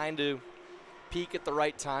season, trying to peak at the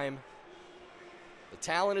right time. The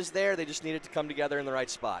talent is there. They just need it to come together in the right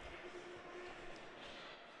spot.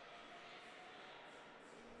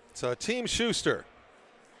 So Team Shuster,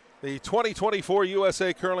 the 2024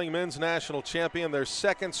 USA Curling Men's National Champion, their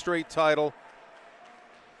 2nd straight title.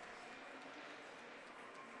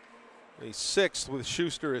 The 6th with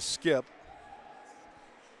Shuster as skip.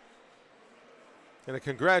 And a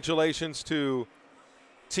congratulations to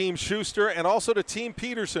Team Shuster and also to Team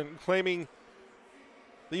Peterson, claiming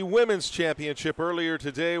the women's championship earlier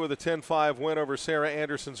today with a 10-5 win over Sarah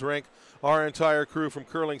Anderson's Rink. Our entire crew from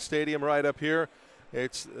Curling Stadium right up here.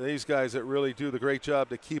 It's these guys that really do the great job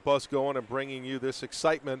to keep us going and bringing you this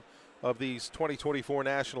excitement of these 2024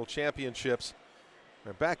 national championships.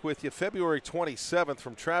 We're back with you February 27th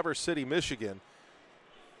from Traverse City, Michigan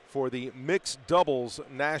for the mixed doubles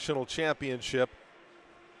national championship.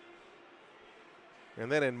 And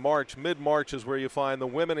then in March, mid-March, is where you find the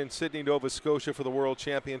women in Sydney, Nova Scotia for the World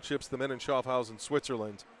Championships, the men in Schaffhausen,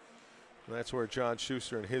 Switzerland. And that's where John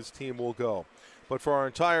Shuster and his team will go. But for our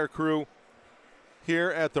entire crew here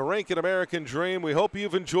at the Rink and American Dream, we hope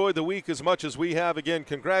you've enjoyed the week as much as we have. Again,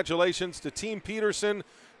 congratulations to Team Peterson,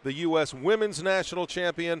 the U.S. Women's National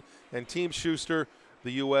Champion, and Team Shuster,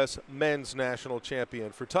 the U.S. Men's National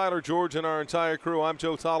Champion. For Tyler George and our entire crew, I'm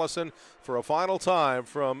Joe Tollison for a final time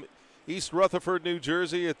from East Rutherford, New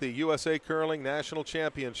Jersey at the USA Curling National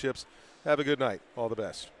Championships. Have a good night. All the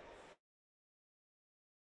best.